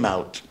scientists came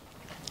out.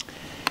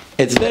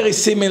 It's very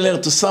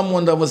similar to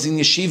someone that was in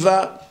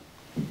yeshiva.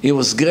 He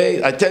was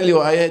great. I tell you,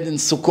 I had in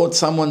Sukkot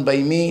someone by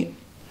me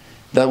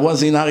that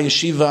was in our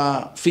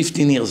yeshiva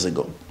 15 years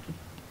ago.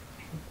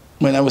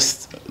 When I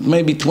was,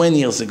 maybe 20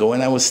 years ago,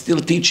 when I was still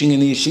teaching in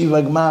the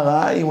yeshiva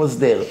Gemara, he was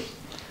there.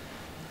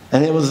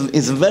 And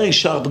he's a very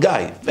sharp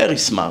guy, very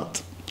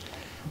smart.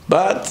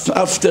 But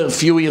after a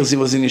few years, he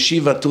was in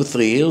yeshiva,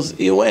 2-3 years,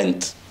 he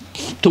went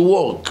to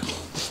work.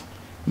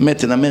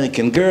 Met an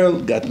American girl,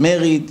 got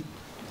married,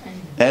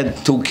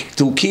 had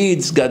two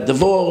kids, got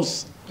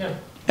divorced. Yeah.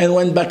 And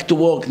went back to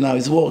work. Now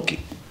he's working.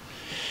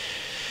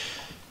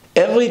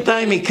 Every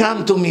time he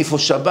come to me for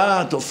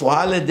Shabbat or for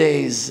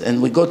holidays,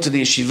 and we go to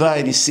the yeshiva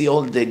and you see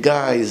all the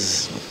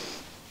guys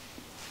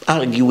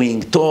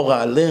arguing,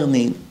 Torah,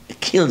 learning, it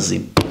kills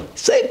him.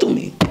 Say to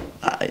me,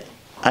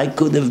 I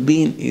could have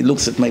been, he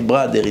looks at my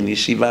brother in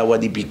yeshiva,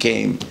 what he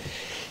became.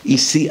 You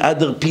see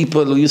other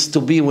people who used to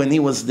be when he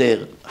was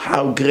there,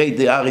 how great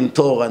they are in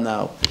Torah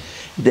now.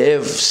 They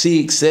have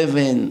 6,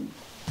 7,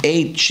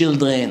 8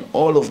 children,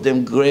 all of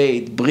them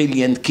great,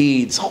 brilliant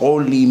kids,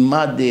 holy,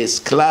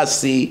 modest,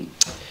 classy.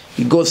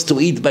 He goes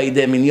to eat by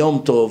them in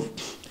Yom Tov.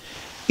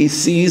 He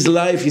sees his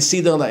life, he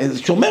sees their life.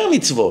 Shomer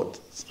mitzvot,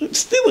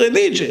 still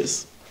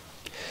religious.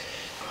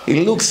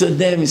 He looks at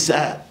them, he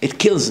says, it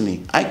kills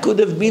me. I could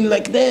have been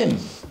like them.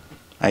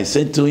 I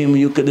said to him,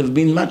 you could have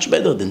been much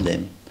better than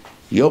them.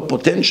 Your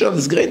potential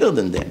is greater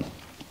than them.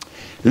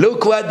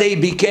 Look what they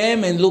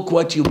became and look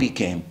what you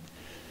became.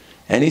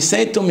 And he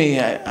said to me,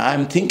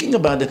 I'm thinking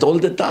about it all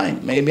the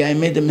time. Maybe I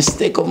made a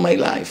mistake of my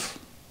life.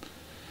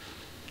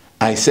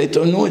 I said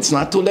to him, no, it's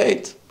not too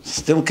late.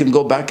 Still can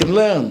go back and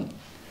learn.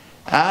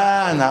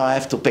 Now I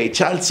have to pay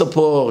child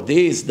support,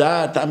 this,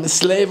 that. I'm a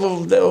slave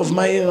of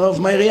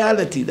my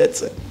reality,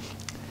 that's it.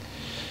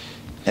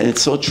 And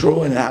it's so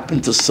true, and it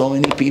happened to so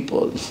many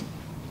people.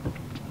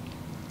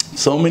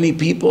 So many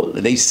people,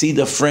 they see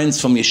their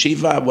friends from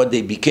yeshiva, what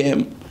they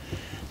became.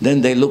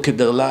 Then they look at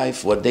their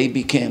life, what they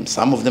became.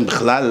 Some of them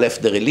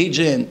left the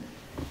religion.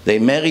 They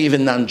marry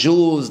even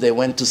non-Jews. They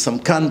went to some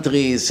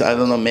countries, I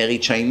don't know, marry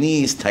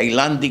Chinese,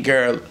 Thailandic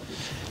girl.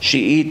 She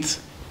eat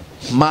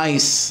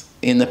mice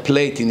in a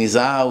plate in his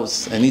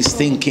house. And he's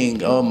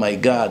thinking, oh my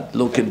God,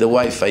 look at the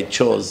wife I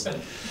chose.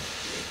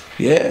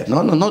 Yeah,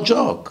 no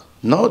joke.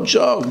 No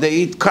joke. They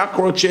eat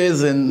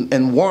cockroaches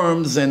and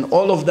worms and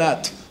all of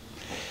that.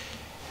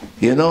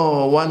 You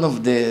know, one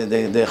of the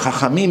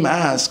Chachamim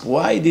asked,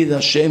 why did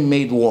Hashem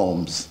made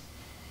worms?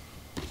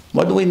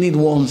 What do we need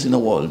worms in the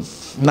world?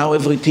 Now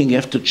everything you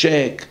have to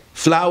check.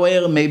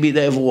 Flour, maybe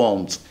they have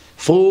worms.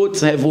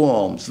 Fruits have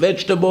worms.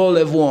 Vegetables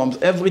have worms.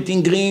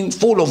 Everything green,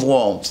 full of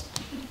worms.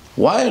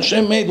 Why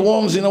Hashem made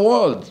worms in the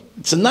world?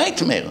 It's a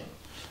nightmare.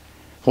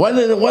 What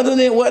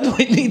do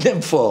we need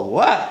them for?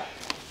 What?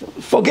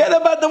 Forget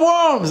about the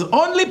worms.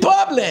 Only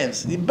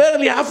problems.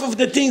 Barely half of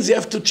the things you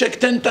have to check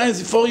 10 times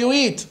before you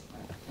eat.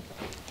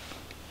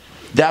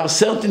 There are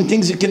certain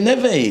things you can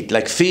never eat,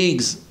 like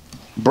figs,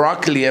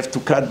 broccoli. You have to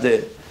cut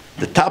the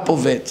top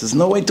of it. There's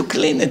no way to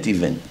clean it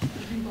even.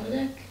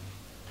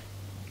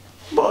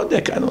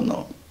 Bodek, I don't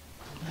know.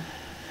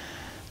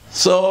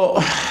 So,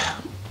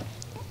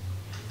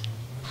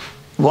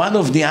 one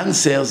of the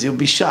answers, you'll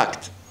be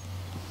shocked.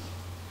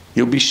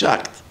 You'll be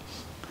shocked.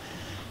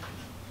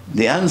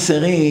 The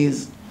answer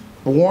is,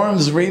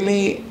 worms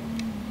really,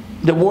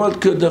 the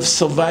world could have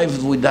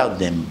survived without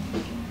them.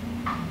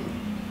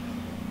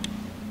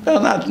 They're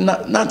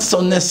not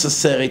so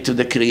necessary to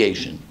the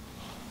creation.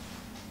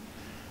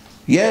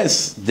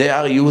 Yes, they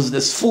are used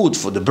as food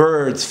for the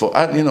birds, for,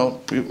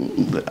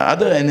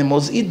 other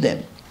animals eat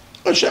them.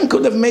 Hashem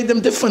could have made them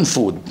different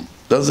food.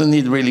 Doesn't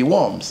need really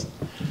worms.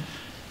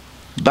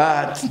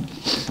 But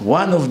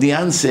one of the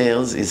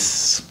answers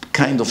is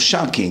kind of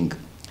shocking.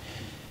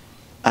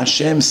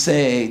 Hashem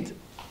said,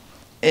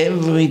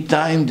 every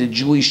time the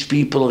Jewish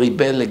people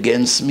rebel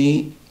against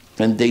me,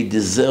 and they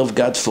deserve,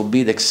 God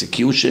forbid,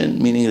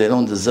 execution, meaning they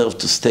don't deserve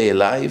to stay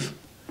alive,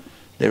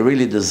 they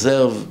really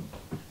deserve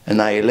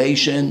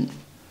annihilation,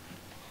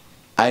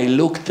 I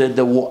look at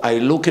the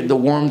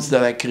worms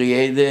that I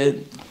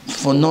created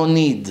for no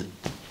need.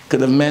 Could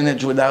have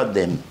managed without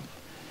them.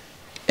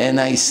 And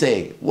I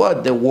say,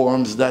 what, the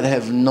worms that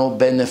have no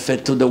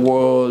benefit to the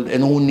world,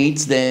 and who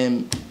needs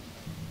them?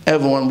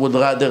 Everyone would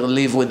rather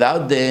live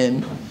without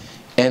them,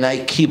 and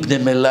I keep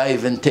them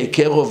alive and take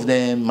care of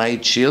them. My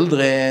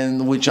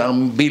children, which are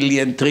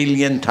billion,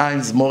 trillion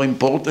times more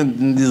important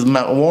than these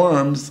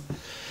worms,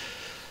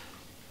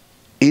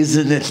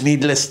 isn't it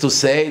needless to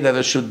say that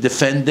I should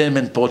defend them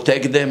and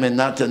protect them and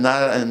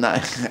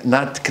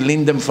not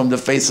clean them from the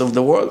face of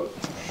the world?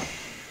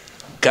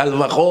 Kal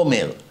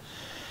vachomer.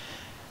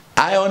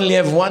 I only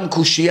have one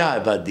kushia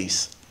about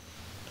this.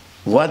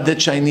 What the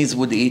Chinese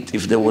would eat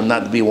if there would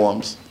not be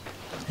worms.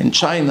 In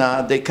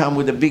China, they come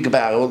with a big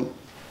barrel.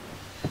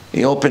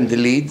 You open the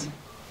lid,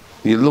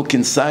 you look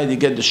inside, you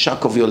get the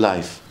shock of your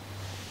life.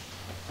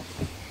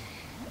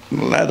 A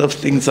lot of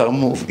things are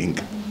moving.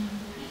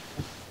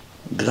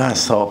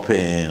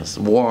 Grasshoppers,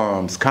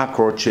 worms,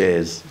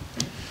 cockroaches.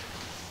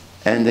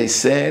 And they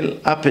sell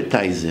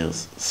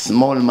appetizers,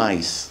 small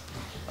mice,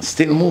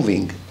 still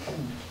moving.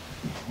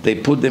 They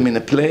put them in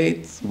a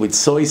plate with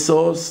soy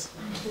sauce,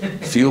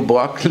 few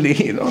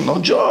broccoli,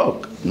 no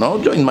joke.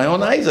 No joke, in my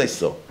own eyes I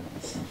saw.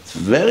 It's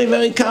very,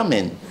 very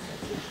common.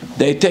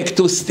 They take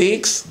 2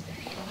 sticks,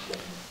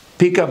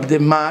 pick up the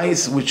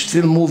mice, which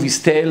still move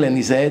his tail and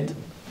his head,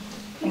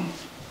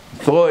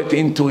 throw it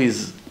into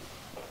his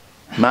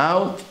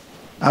mouth,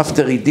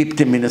 after he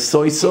dipped him in a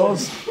soy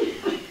sauce,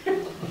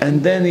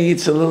 and then he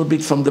eats a little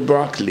bit from the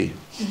broccoli.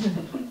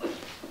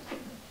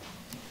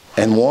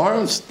 And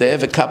worms, they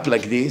have a cup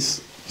like this,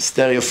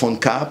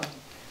 styrofoam cup.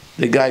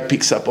 The guy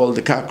picks up all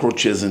the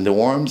cockroaches and the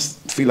worms,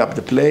 fill up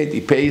the plate,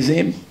 he pays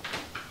him.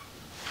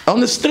 On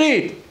the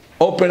street,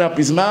 open up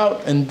his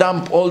mouth and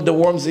dump all the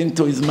worms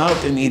into his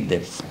mouth and eat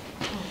them.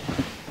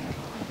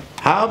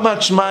 How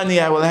much money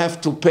I will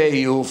have to pay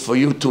you for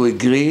you to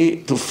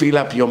agree to fill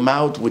up your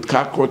mouth with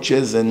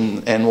cockroaches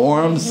and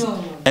worms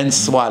and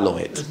swallow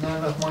it? There's not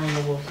enough money in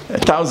the world.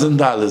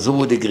 $1,000, who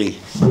would agree?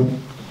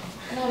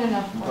 Not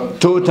enough money.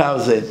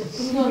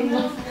 2,000, Not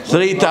enough.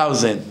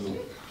 3,000,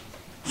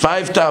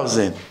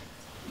 5,000,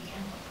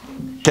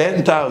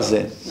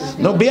 10,000.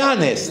 No, be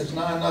honest. There's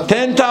not enough.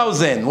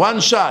 10,000, one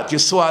shot, you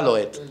swallow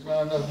it. There's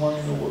not enough money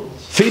in the world.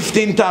 Not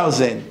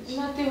 15,000.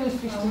 even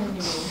 15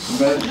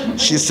 million.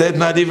 She said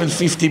not even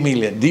 50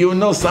 million. Do you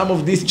know some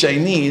of these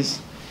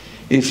Chinese,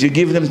 if you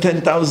give them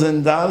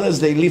 $10,000,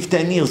 they live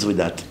 10 years with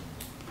that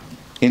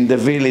in the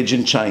village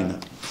in China.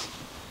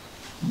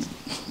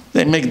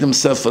 They make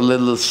themselves a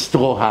little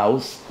straw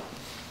house.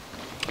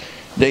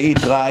 They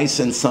eat rice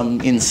and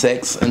some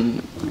insects,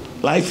 and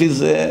life is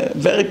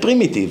very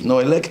primitive. No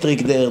electric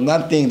there,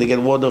 nothing. They get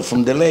water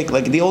from the lake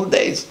like the old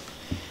days.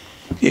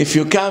 If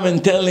you come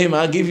and tell him,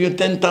 I'll give you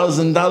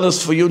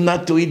 $10,000 for you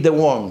not to eat the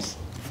worms,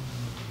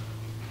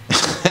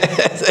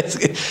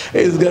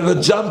 he's going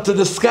to jump to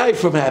the sky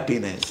from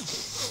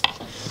happiness.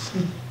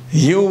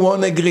 You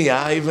won't agree,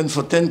 even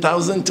for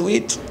 10,000 to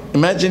eat?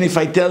 Imagine if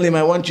I tell him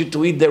I want you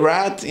to eat the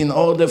rat in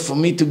order for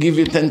me to give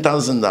you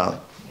 $10,000.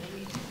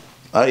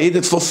 I eat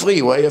it for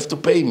free, why you have to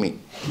pay me?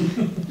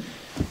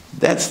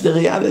 That's the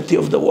reality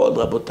of the world,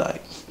 Rabotai.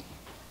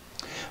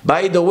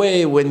 By the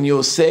way, when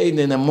you say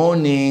in the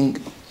morning,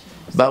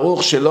 Baruch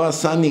shelo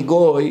asani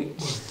goy,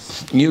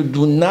 you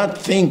do not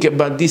think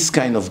about this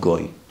kind of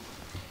goy.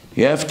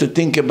 You have to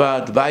think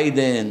about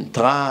Biden,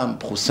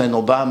 Trump, Hussein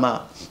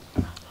Obama,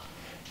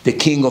 the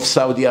king of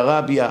Saudi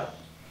Arabia,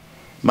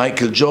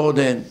 Michael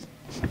Jordan,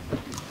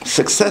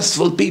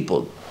 successful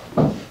people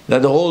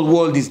that the whole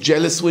world is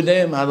jealous with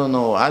them. I don't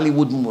know,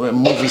 Hollywood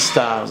movie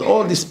stars,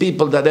 all these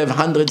people that have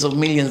hundreds of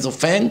millions of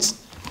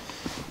fans.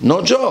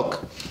 No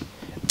joke.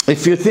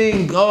 If you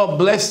think, oh,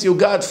 bless you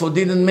God for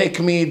didn't make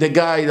me the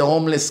guy, the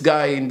homeless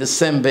guy in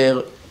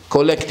December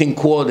collecting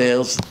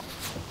quarters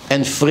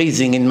and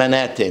freezing in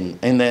Manhattan,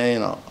 and you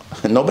know,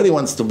 nobody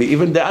wants to be,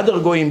 even the other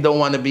goyim don't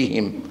want to be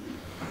him.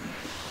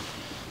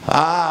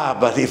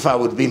 But if I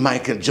would be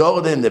Michael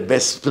Jordan, the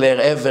best player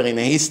ever in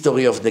the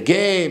history of the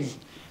game,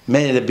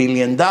 made $1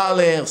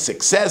 billion,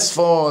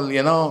 successful,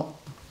 you know,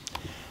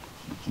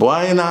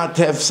 why not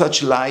have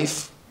such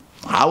life?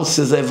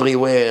 Houses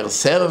everywhere,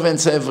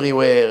 servants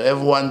everywhere,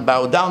 everyone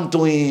bow down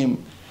to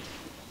him.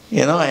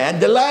 You know, I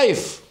had the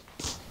life.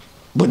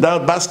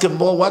 Without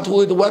basketball, what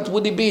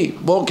would he be?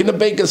 Work in a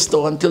baker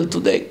store until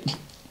today.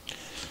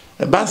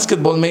 A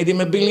basketball made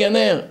him a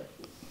billionaire.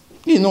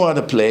 He knew how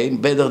to play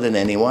better than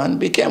anyone,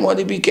 became what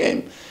he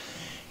became.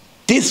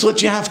 This is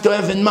what you have to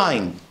have in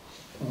mind.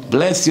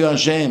 Bless you,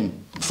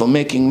 Hashem, for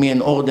making me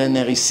an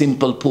ordinary,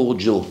 simple, poor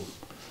Jew.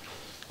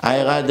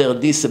 I rather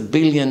this 1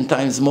 billion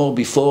times more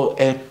before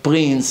a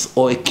prince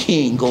or a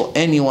king or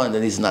anyone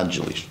that is not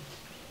Jewish.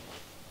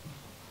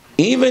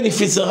 Even if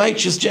it's a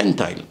righteous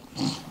Gentile.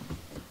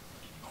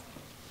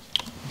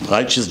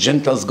 Righteous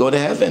Gentiles go to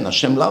heaven.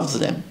 Hashem loves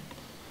them.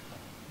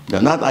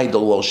 They're not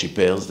idol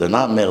worshippers. They're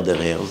not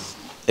murderers.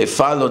 They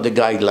follow the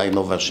guideline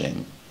of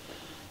Hashem.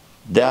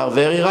 They are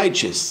very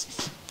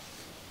righteous.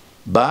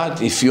 But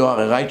if you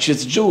are a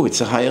righteous Jew, it's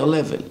a higher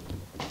level.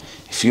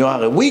 If you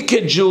are a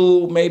wicked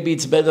Jew, maybe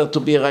it's better to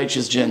be a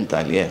righteous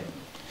Gentile, yeah.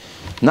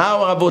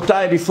 Now,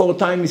 Rabotai, before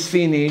time is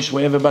finished,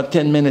 we have about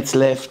 10 minutes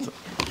left.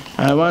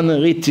 I want to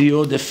read to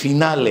you the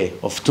finale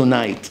of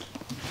tonight.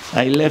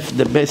 I left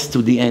the best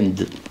to the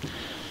end.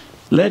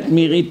 Let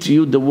me read to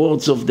you the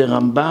words of the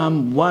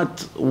Rambam,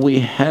 what we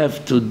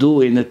have to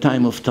do in a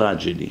time of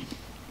tragedy.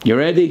 You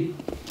ready?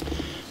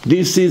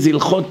 This is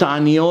Ilchot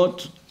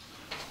Aniyot,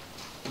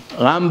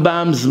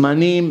 Rambam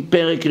Zmanim,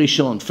 Perek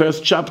Rishon,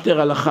 first chapter,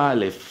 Halacha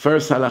Aleph,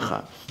 first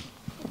Halacha.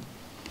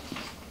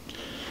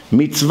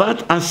 Mitzvat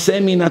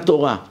Aseh min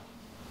HaTorah,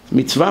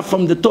 mitzvah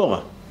from the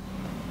Torah.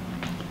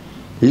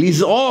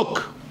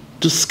 Liz'ok,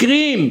 to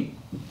scream,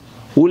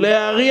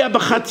 Ule'ariya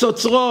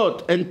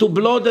b'chatzotzrot, and to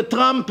blow the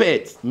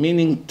trumpet,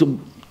 meaning to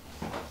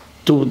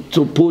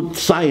put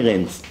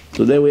sirens.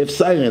 Today we have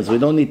sirens, we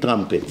don't need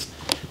trumpets.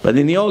 But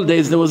in the old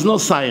days there was no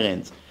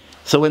sirens.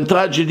 So when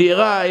tragedy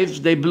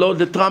arrives, they blow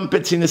the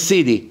trumpets in the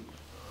city.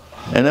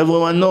 And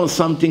everyone knows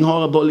something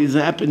horrible is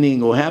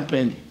happening or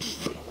happened.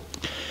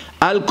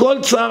 Al kol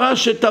tzara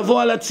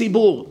shetavo al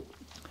hatzibur.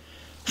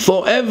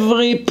 For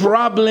every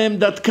problem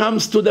that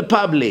comes to the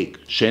public.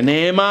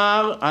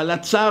 שנאמר, על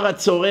הצער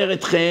הצורר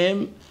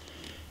אתכם,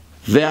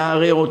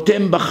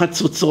 והערערתם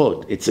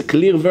בחצוצרות. It's a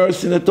clear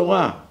verse in the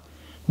Torah.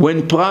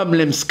 When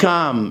problems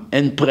come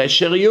and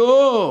pressure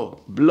you,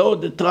 blow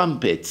the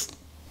trumpets.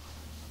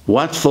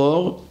 What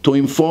for? To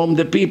inform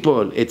the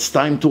people. It's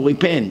time to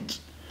repent.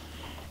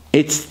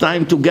 It's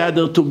time to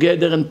gather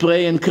together and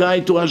pray and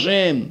cry to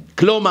Hashem.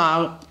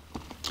 כלומר,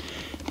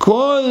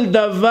 כל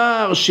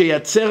דבר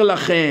שיצר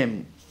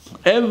לכם,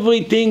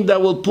 everything that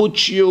will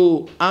put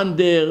you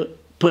under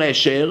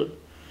pressure,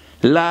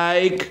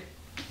 like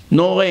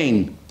no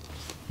rain,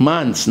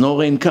 months, no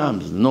rain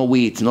comes, no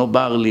wheat, no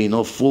barley,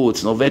 no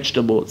fruits, no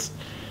vegetables.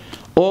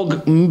 Or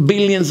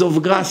billions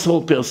of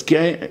grasshoppers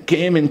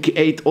came and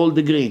ate all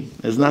the green.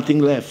 There's nothing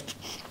left.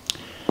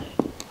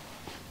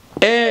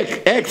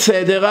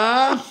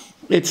 Etc.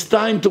 It's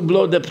time to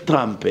blow the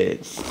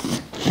trumpet.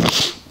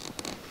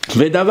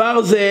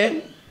 ודבר זה,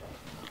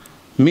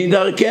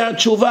 מדרכי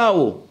התשובה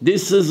הוא.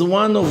 This is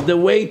one of the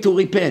way to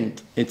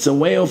repent. It's a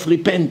way of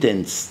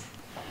repentance.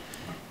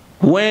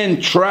 When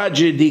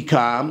tragedy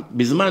comes,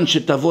 בזמן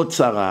שתבוא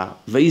צרה,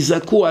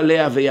 ויזעקו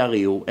עליה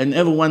ויריעו, and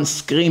everyone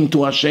scream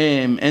to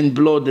Hashem and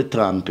blow the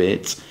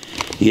trumpets,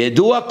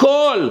 ידעו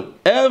הכל,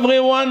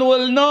 everyone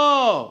will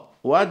know.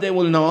 What they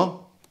will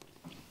know?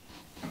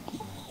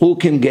 Who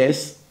can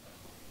guess?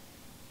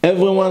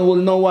 Everyone will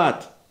know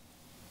what?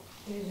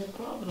 There's a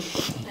problem.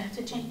 They have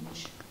to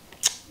change.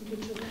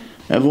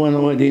 Everyone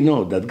already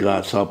know that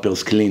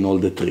grasshoppers clean all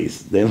the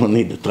trees. They don't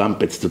need the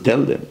trumpets to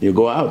tell them. You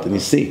go out and you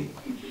see.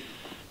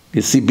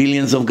 You see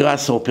billions of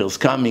grasshoppers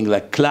coming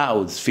like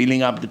clouds,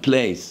 filling up the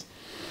place.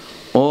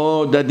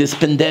 Or that this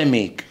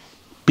pandemic,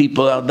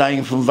 people are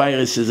dying from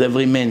viruses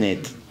every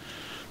minute.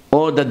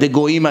 Or that the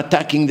goyim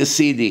attacking the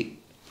city,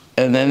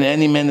 and then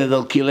any minute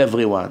they'll kill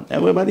everyone.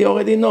 Everybody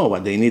already know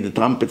what they need the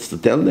trumpets to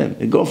tell them.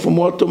 They go from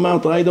word to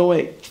mouth right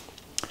away.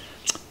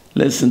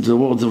 Listen to the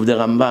words of the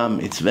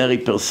Rambam, it's very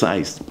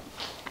precise.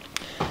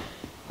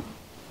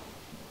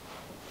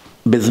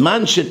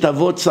 בזמן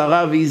שתבוא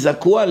צרה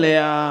ויזעקו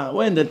עליה,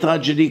 when the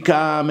tragedy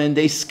come and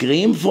they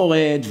scream for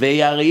it,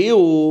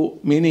 ויריעו,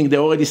 meaning they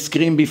already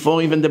scream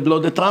before even they blow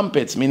the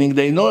trumpets, meaning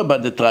they know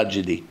about the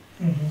tragedy.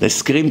 They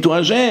scream to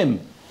Hashem.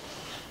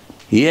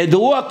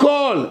 ידעו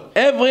הכל,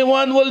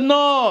 everyone will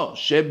know,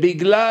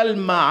 שבגלל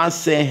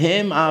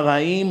מעשיהם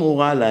הרעים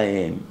ורע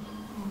להם.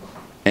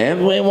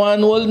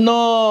 Everyone will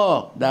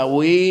know that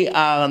we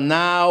are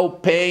now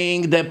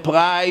paying the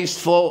price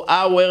for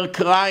our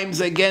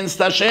crimes against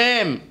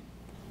Hashem.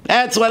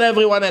 That's what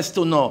everyone has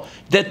to know.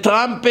 The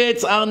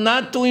trumpets are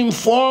not to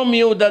inform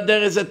you that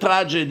there is a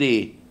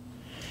tragedy.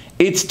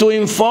 It's to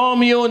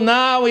inform you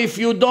now, if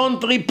you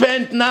don't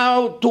repent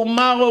now,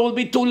 tomorrow will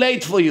be too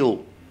late for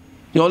you.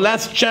 Your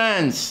last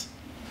chance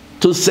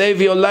to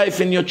save your life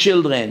and your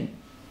children.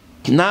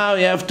 Now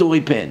you have to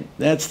repent.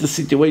 That's the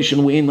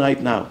situation we're in right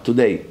now,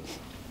 today.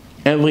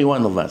 Every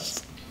one of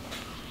us.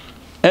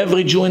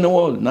 Every Jew in the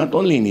world, not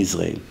only in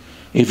Israel.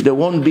 If there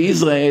won't be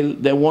Israel,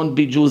 there won't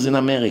be Jews in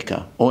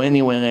America or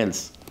anywhere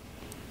else.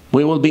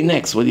 We will be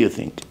next. What do you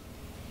think?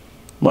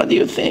 What do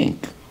you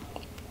think?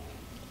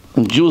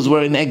 When Jews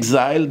were in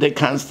exile, they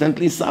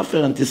constantly suffer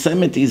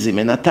anti-Semitism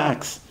and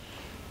attacks.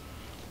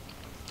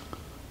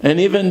 And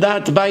even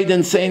that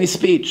Biden said in his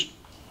speech,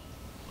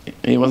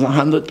 he was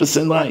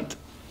 100% right.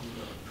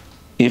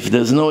 If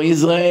there's no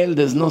Israel,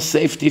 there's no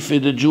safety for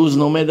the Jews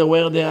no matter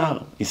where they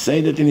are. He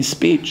said it in his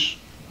speech.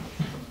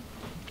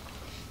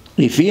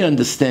 If he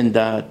understands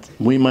that,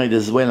 we might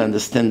as well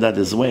understand that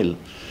as well.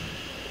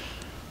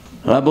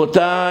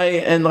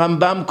 Rabotai and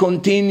Rambam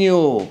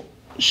continue,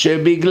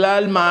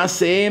 שבגלל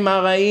מעשיהם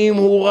הרעים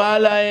הוא רע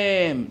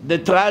להם. The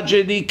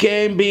tragedy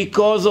came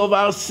because of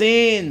our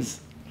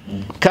sins.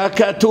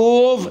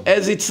 ככתוב,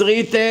 as it's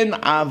written,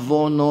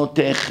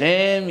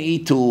 עוונותיכם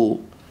איתו.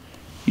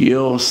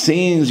 Your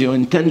sins, your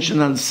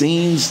intentional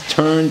sins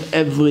turned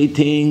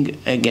everything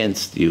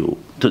against you,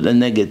 to the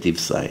negative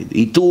side.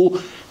 Itu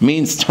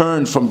means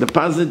turn from the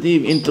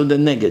positive into the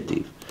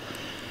negative.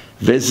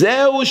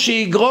 וזהו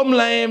שיגרום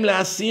להם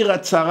להסיר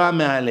הצרה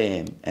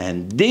מעליהם.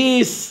 And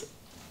this,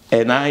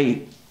 and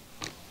I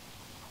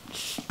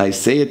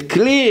say it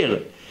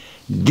clear,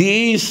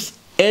 this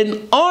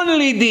and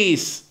only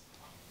this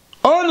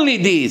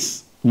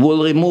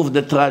will remove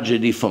the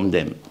tragedy from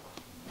them.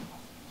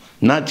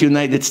 Not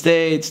United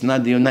States,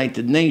 not the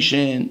United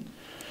Nations,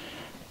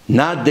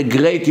 not the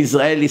great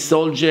Israeli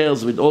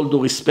soldiers, with all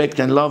due respect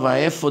and love I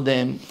have for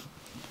them,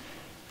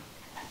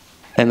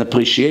 and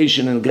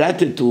appreciation and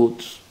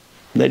gratitude.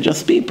 They're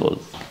just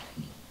people.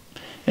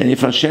 And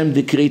if Hashem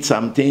decreed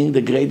something,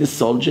 the greatest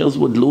soldiers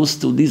would lose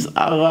to these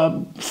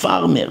Arab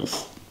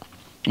farmers,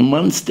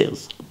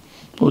 monsters,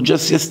 who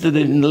just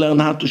yesterday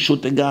learned how to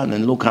shoot a gun,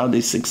 and look how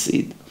they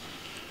succeed.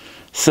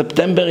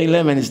 September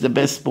 11 is the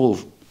best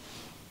proof.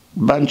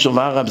 Bunch of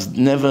Arabs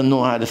never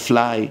knew how to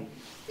fly.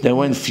 They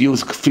went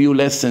few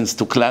lessons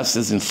to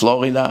classes in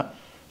Florida,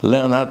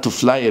 learned how to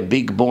fly a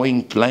big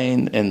Boeing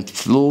plane, and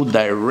flew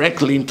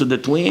directly into the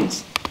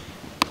twins.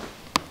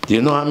 Do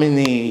you know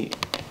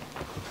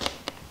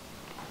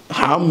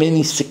how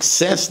many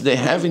success they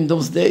have in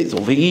those days?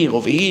 Over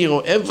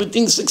here,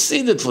 everything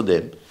succeeded for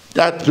them.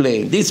 That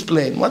plane, this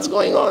plane, what's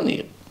going on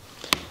here?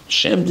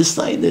 Hashem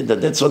decided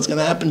that that's what's going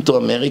to happen to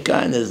America,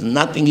 and there's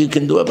nothing you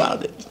can do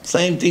about it.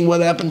 Same thing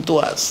what happened to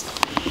us.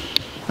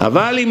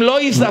 אבל אם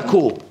לא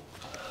יזעקו,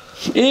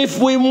 if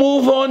we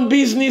move on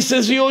business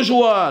as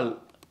usual,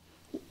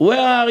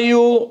 where are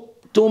you?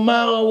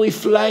 Tomorrow we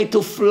fly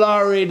to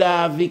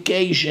Florida,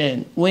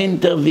 vacation,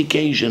 winter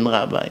vacation,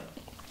 Rabbi.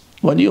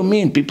 What do you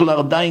mean? People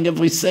are dying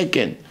every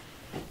second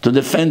to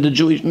defend the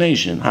Jewish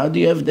nation. How do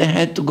you have the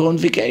head to go on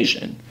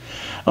vacation?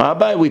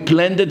 Rabbi, we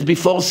planned it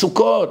before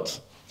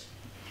Sukkot.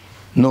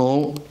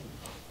 No,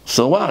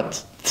 so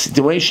what? The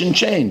situation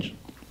changed.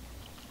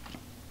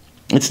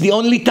 It's the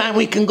only time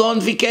we can go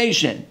on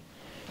vacation.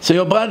 So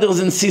your brothers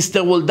and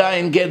sisters will die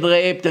and get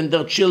raped, and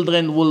their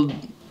children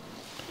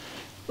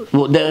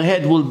their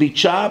head will be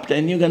chopped,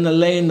 and you're going to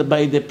lay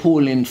by the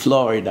pool in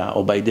Florida,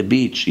 or by the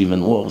beach,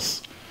 even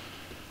worse.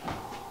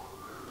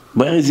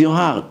 Where is your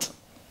heart?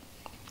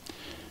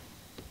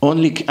 I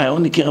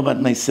only care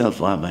about myself,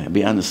 Rabbi, I'll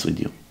be honest with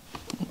you.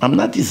 I'm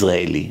not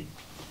Israeli.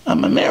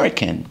 I'm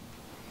American.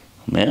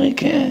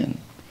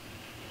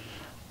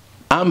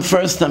 I'm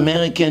first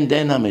American,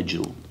 then I'm a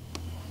Jew.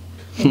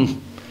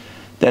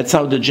 That's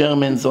how the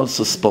Germans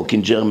also spoke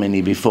in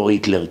Germany before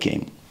Hitler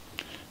came.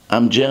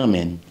 I'm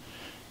German.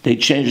 They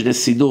changed the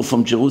Siddur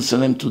from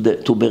Jerusalem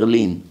to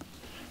Berlin.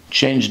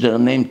 Changed their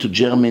name to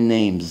German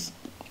names.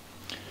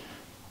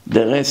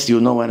 The rest,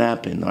 you know what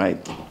happened,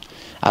 right?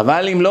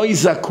 אבל אם לא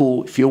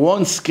יזעקו, if you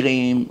won't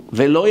scream,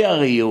 ולא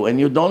יריעו, and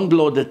you don't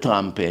blow the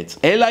trumpets,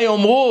 אלא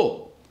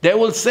יאמרו, they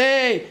will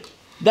say,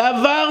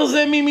 דבר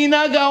זה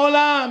ממנהג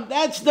העולם.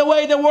 That's the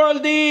way the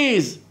world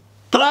is.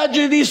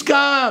 Tragedies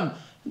come,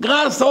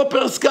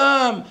 grasshoppers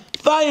come,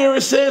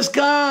 viruses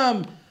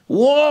come,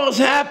 wars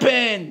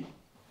happen.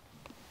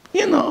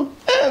 You know,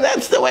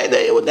 that's the way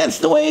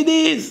it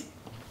is.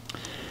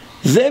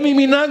 זה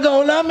ממנהג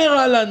העולם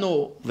הראה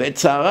לנו,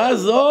 וצרה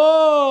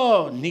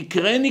זו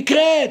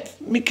נקראת,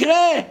 מקרה,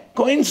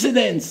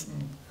 coincidence,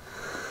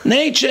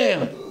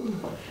 nature,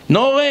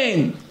 no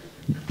rain,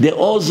 the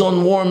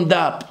ozone warmed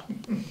up,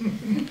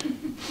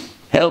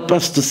 help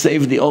us to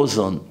save the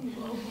ozone.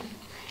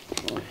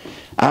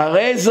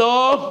 הרי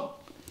זו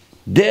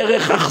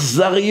דרך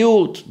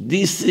אכזריות,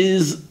 this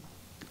is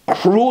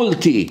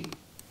cruelty,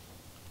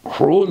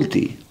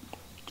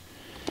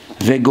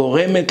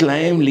 וגורמת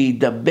להם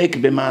להידבק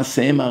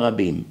במעשיהם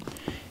הרבים.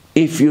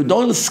 If you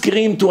don't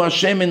scream to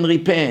Hashem and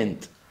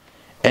repent,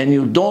 and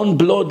you don't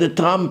blow the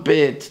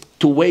trumpet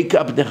to wake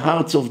up the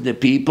hearts of the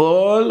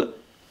people,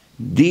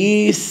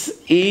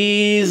 this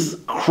is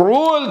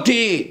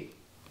cruelty.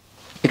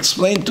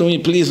 Explain to me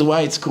please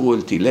why it's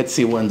cruelty. Let's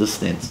see who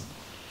understands.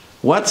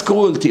 What's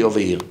cruelty over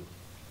here?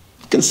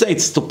 You can say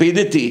it's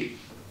stupidity,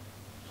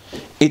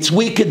 it's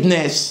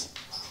wickedness,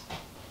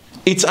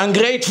 it's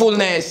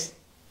ungratefulness.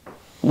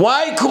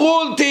 Why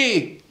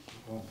cruelty?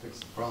 Won't fix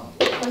the problem.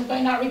 Because by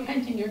not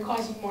repenting, you're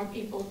causing more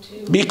people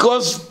to...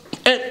 Because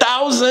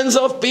thousands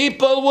of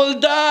people will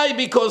die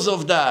because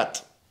of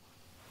that.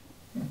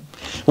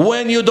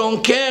 When you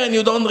don't care and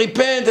you don't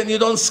repent and you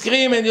don't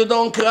scream and you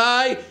don't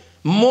cry,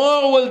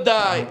 more will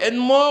die and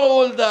more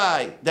will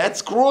die.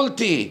 That's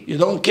cruelty. You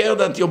don't care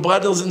that your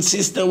brothers and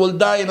sisters will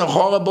die in a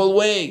horrible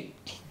way.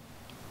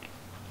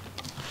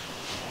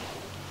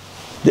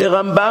 The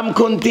Rambam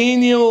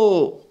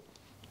continue.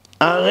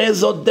 הרי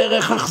זאת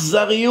דרך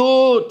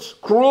אכזריות,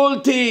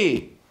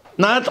 cruelty.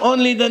 Not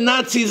only the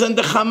Nazis and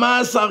the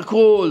Hamas are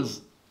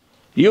cruels.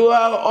 You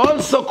are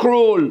also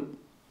cruel.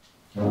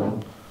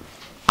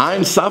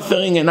 I'm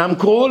suffering and I'm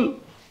cruel?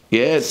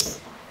 Yes.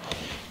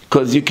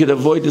 Because you could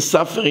avoid the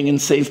suffering and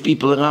save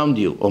people around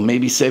you. Or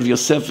maybe save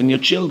yourself and your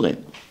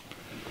children.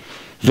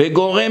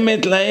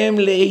 וגורמת להם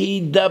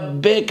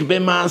להידבק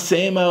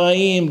במעשיהם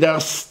הרעים. They are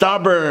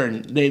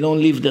stubborn. They don't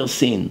leave their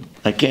sin.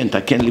 I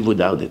can't live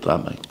without it,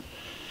 Rabbi.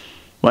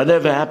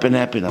 Whatever happened,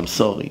 I'm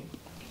sorry.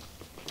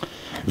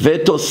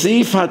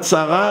 ותוסיף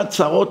הצרה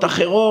צרות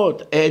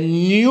אחרות. And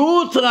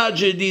new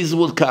tragedies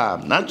will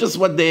come. Not just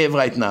what they have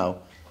right now.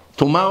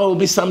 Tomorrow will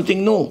be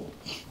something new.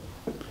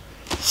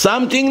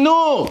 Something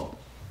new.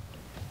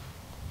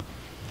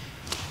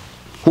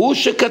 הוא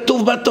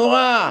שכתוב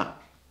בתורה.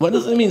 What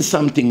does it mean,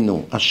 something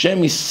new?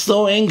 Hashem is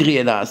so angry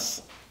at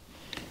us.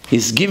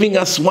 He's giving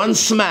us one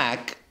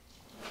smack.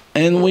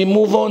 And we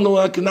move on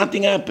like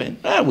nothing happened.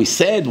 We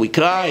said, we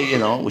cry,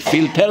 we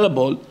feel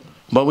terrible,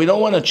 but we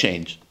don't want to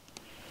change.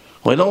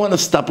 We don't want to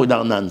stop with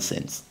our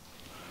nonsense.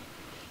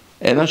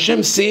 And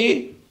Hashem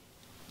see,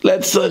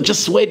 let's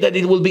just wait that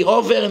it will be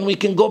over and we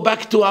can go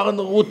back to our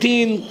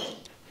routine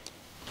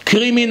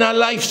criminal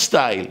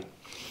lifestyle.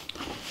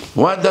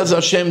 What does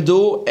Hashem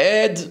do?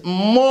 Add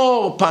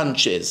more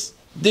punches,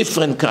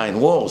 different kind,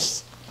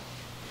 worse.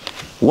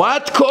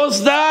 What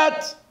caused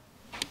that?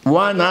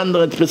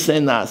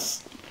 100% us.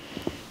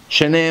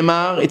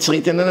 שנאמר, it's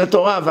written in the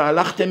Torah,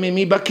 והלכתם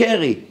עמי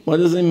בקרי. What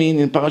does it mean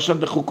in פרשת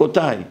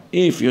בחוקותיי?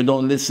 If you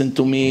don't listen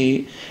to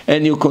me,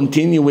 and you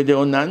continue with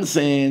your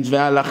nonsense,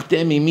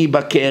 והלכתם עמי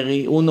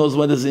בקרי, who knows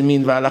what does it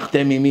mean,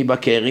 והלכתם עמי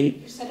בקרי?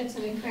 You said it's a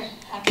מקרה.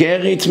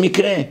 קרי, it's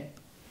מקרה.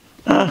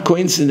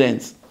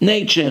 Coincidence,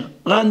 nature,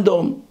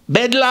 random,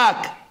 bad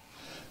luck.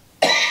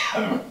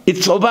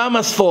 It's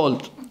Obama's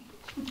fault.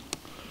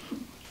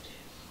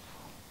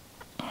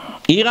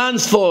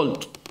 Iran's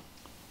fault.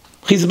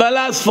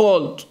 Hezbollah's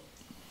fault.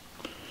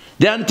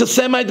 The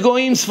anti-Semite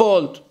Goyim's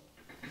fault.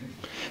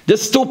 The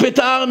stupid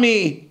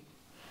army.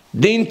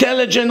 The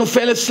intelligent who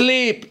fell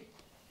asleep.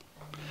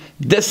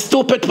 The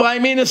stupid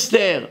prime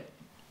minister.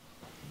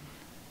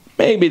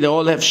 Maybe they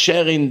all have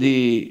share in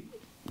the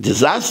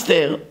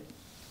disaster.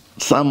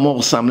 Some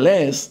more, some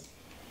less.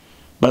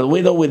 But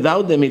with or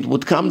without them, it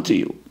would come to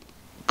you.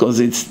 Because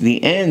it's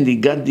the end, he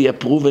got the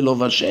approval of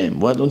Hashem.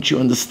 Why don't you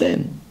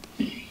understand?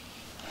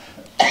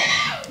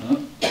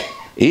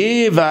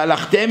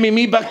 והלכתם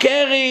עמי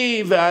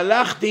בקרי,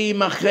 והלכתי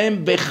עמכם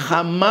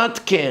בחמת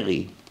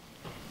קרי.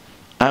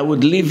 I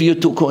would leave you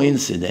to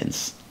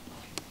coincidence.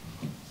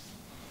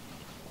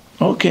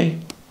 Okay.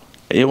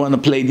 You want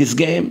to play this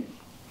game?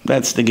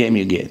 That's the game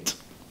you get.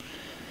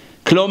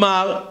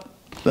 כלומר,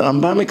 the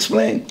Rambam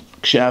explained,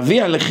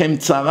 כשאביא עליכם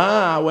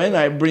צרה, when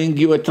I bring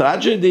you a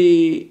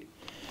tragedy,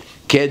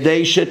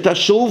 כדי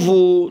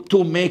שתשובו,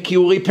 to make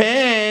you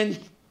repent.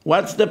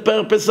 What's the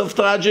purpose of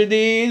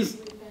tragedies?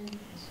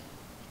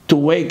 To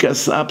wake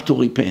us up to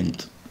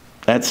repent.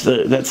 That's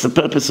the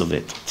purpose of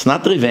it. It's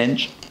not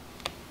revenge.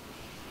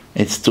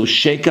 It's to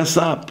shake us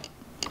up.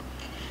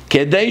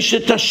 כדי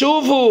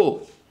שתשובו.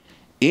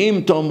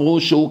 אם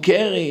תאמרו שהוא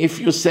קרי, if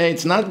you say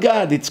it's not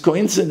God, it's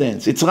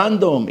coincidence, it's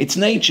random, it's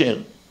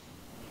nature.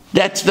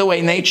 That's the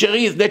way nature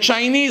is. The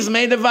Chinese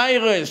made a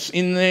virus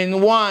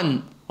in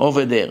one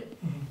over there.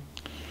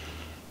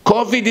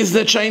 COVID is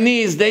the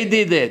Chinese, they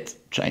did it.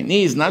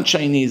 Chinese, not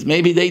Chinese,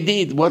 maybe they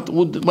did. What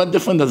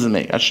difference does it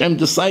make? Hashem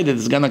decided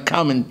it's going to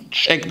come and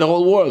shake the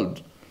whole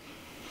world.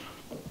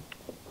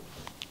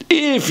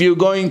 If you're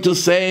going to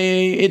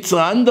say it's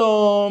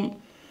random,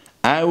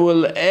 I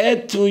will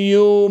add to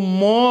you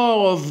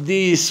more of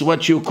this,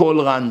 what you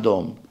call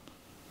random,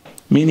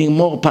 meaning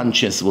more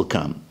punches will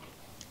come.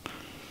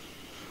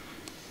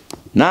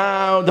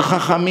 Now the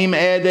Chachamim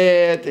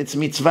added, it's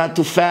mitzvah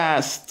to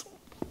fast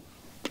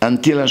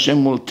until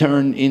Hashem will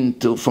turn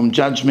from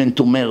judgment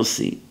to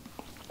mercy,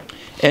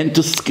 and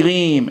to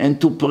scream,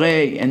 and to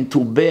pray, and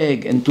to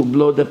beg, and to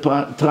blow the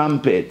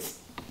trumpets,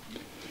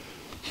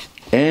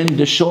 and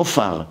the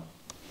shofar,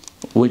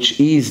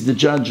 which is the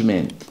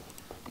judgment.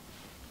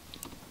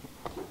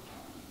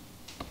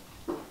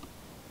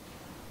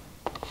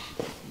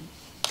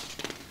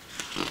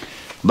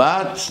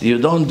 But you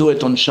don't do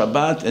it on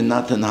Shabbat and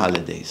not on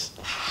holidays.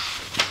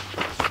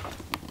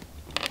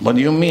 What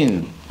do you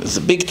mean? It's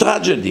a big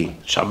tragedy.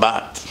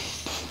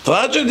 Shabbat.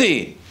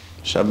 Tragedy.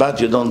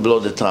 Shabbat you don't blow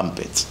the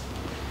trumpets.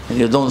 And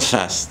you don't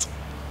fast.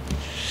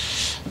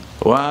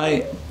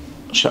 Why?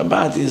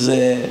 Shabbat is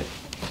a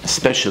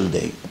special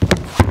day.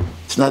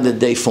 It's not a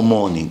day for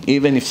mourning.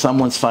 Even if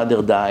someone's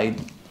father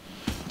died,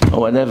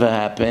 or whatever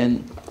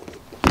happened,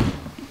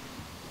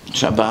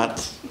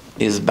 Shabbat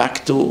is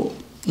back to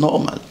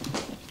normal.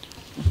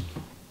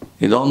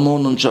 You don't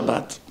mourn on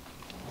Shabbat.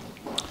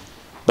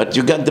 But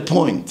you got the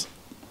point.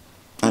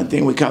 I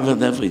think we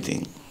covered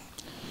everything.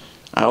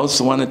 I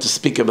also wanted to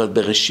speak about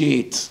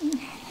Bereshit,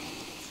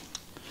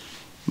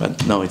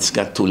 but no, it's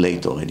got too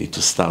late already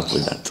to start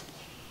with that.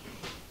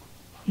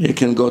 You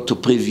can go to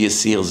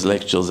previous year's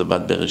lectures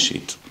about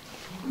Bereshit.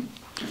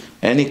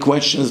 Any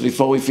questions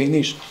before we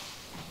finish?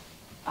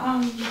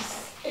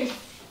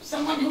 If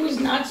someone who is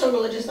not so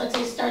religious, let's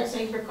say, starts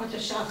saying Birkot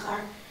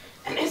HaShachar,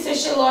 and they say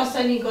Shelo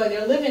Asani Goy,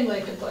 they're living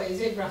like a Goy, is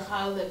it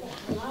bracha living?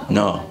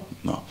 No.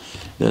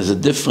 There's a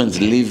difference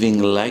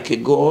living like a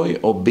Goy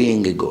or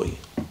being a Goy.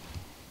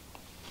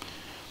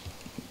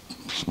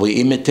 We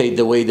imitate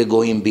the way the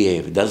Goyim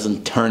behave. It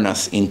doesn't turn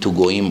us into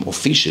Goyim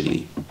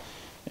officially.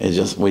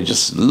 We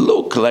just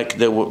look like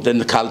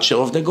the culture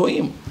of the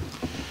Goyim.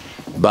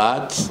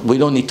 But we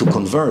don't need to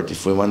convert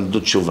if we want to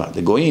do tshuva.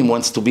 The Goyim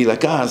wants to be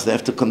like us, they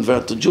have to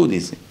convert to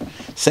Judaism.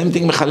 Same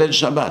thing Mechalel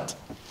Shabbat.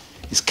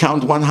 Is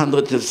count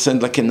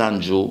 100% like a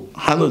non-Jew,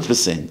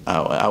 100%.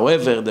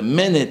 However, the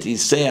minute he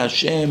say,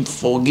 Hashem,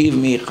 forgive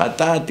me,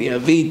 chatati,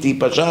 aviti,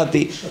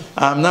 pashati,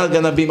 I'm not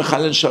going to be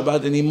Mechalel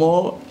Shabbat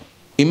anymore,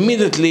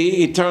 immediately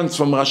he turns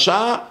from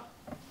Rasha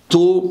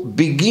to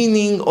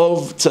beginning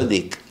of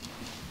Tzaddik.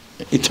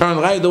 He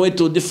turned right away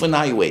to a different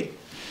highway.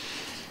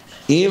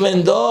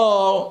 Even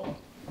though,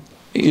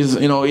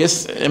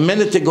 yes, a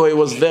minute ago he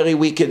was very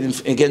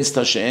wicked against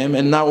Hashem,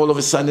 and now all of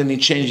a sudden he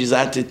changed his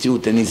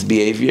attitude and his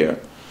behavior.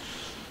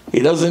 He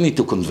doesn't need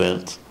to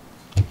convert.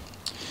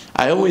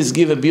 I always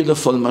give a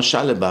beautiful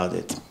mashal about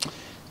it.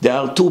 There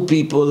are two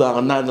people who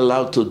are not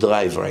allowed to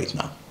drive right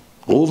now.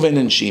 Reuven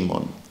and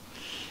Shimon.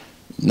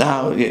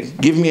 Now,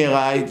 give me a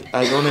ride,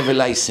 I don't have a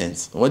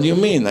license. What do you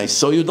mean? I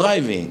saw you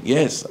driving.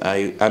 Yes,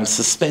 I'm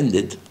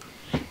suspended.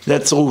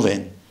 That's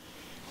Reuven.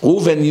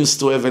 Reuven used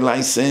to have a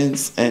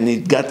license and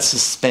it got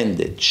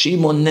suspended.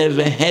 Shimon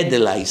never had a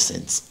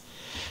license.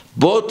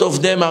 Both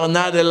of them are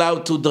not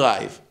allowed to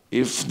drive.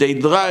 If they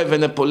drive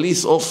and a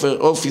police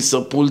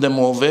officer pull them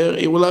over,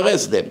 he will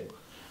arrest them.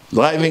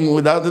 Driving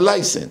without a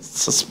license.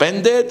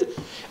 Suspended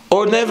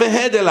or never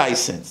had a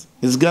license.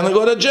 He's going to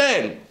go to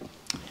jail.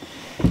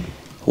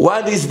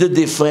 What is the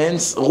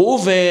difference?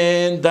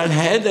 Reuven that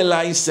had a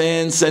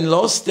license and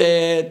lost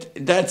it,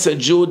 that's a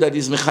Jew that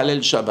is Mechalel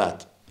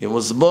Shabbat. He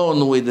was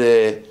born with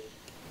a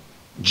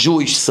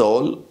Jewish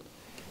soul,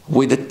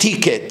 with a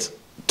ticket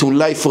to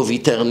life of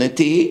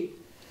eternity,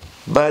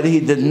 but he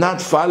did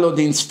not follow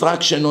the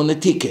instruction on the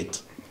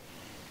ticket.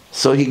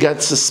 So he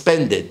got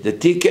suspended. The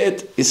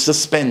ticket is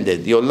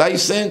suspended. Your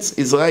license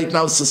is right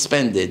now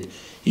suspended.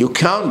 You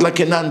count like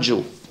a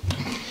non-Jew.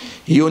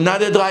 You're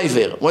not a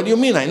driver. What do you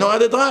mean? I know how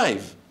to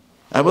drive.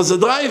 I was a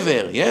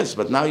driver. Yes,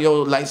 but now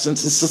your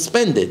license is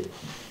suspended.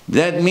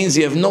 That means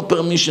you have no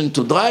permission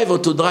to drive or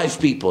to drive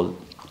people.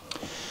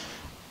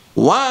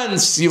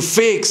 Once you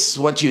fix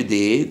what you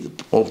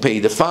did, or pay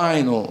the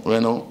fine,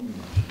 or,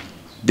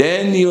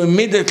 then you're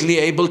immediately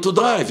able to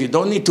drive. You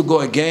don't need to go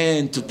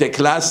again to take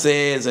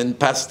classes and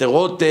pass the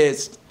road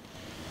test.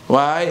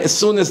 Why? As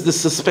soon as the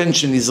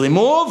suspension is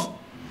removed,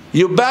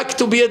 you're back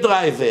to be a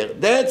driver.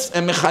 That's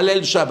a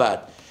Mechalel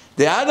Shabbat.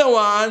 The other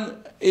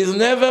one is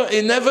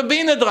never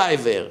been a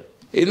driver.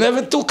 He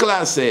never took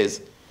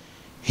classes.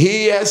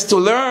 He has to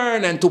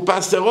learn and to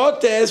pass the road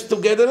test to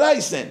get a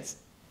license.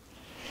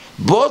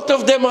 Both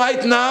of them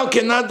right now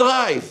cannot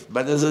drive,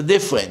 but there's a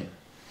difference.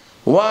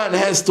 One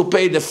has to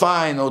pay the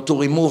fine or to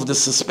remove the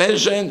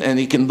suspension and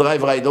he can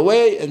drive right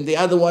away, and the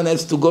other one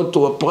has to go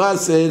to a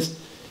process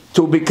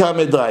to become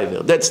a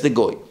driver. That's the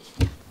goy.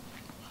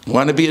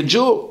 Want to be a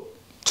Jew?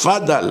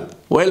 Tfaddal,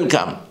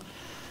 welcome.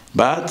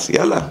 But,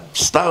 yalla,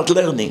 start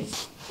learning.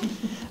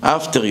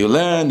 After you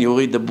learn, you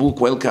read the book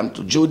Welcome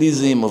to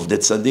Judaism of the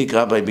Tzaddik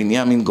Rabbi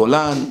Binyamin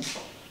Golan.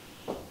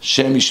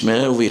 Shem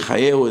Yishmerehu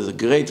V'Yichayehu is a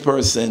great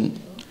person.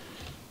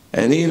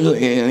 And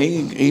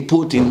he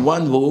put in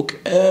one book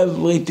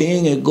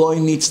everything a goy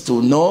needs to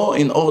know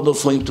in order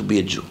for him to be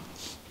a Jew.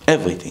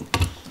 everything.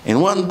 In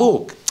one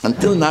book.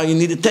 Until now you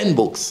needed 10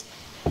 books.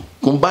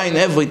 Combine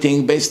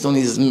everything based on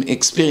his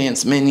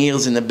experience, many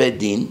years in a Beit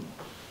Din,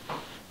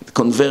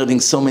 converting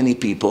so many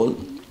people.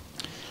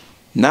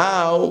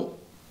 Now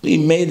he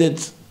made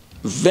it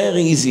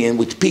very easy, and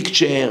with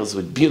pictures,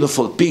 with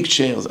beautiful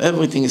pictures,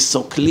 everything is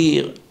so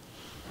clear.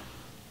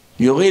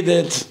 You read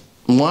it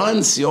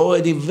once, you're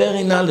already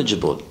very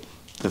knowledgeable.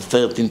 The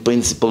 13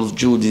 principles of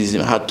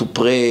Judaism, how to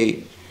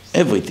pray,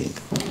 everything.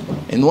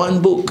 In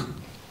one book.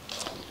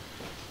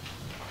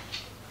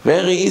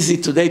 Very easy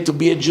today to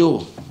be a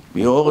Jew.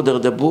 You order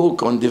the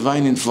book on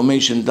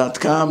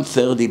divineinformation.com,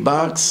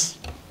 $30.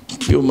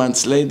 A few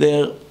months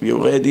later,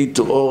 you're ready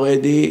to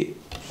already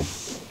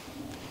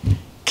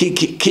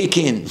kick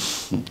in.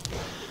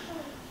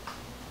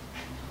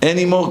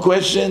 Any more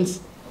questions?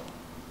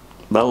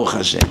 Baruch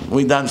Hashem.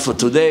 We're done for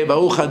today.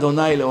 Baruch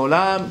Adonai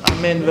לעולם,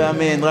 אמן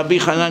ואמן. רבי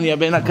חנניה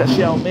בן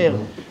הקשיא אומר,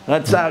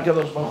 רצה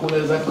הקדוש ברוך הוא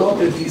לזכות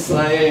את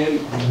ישראל.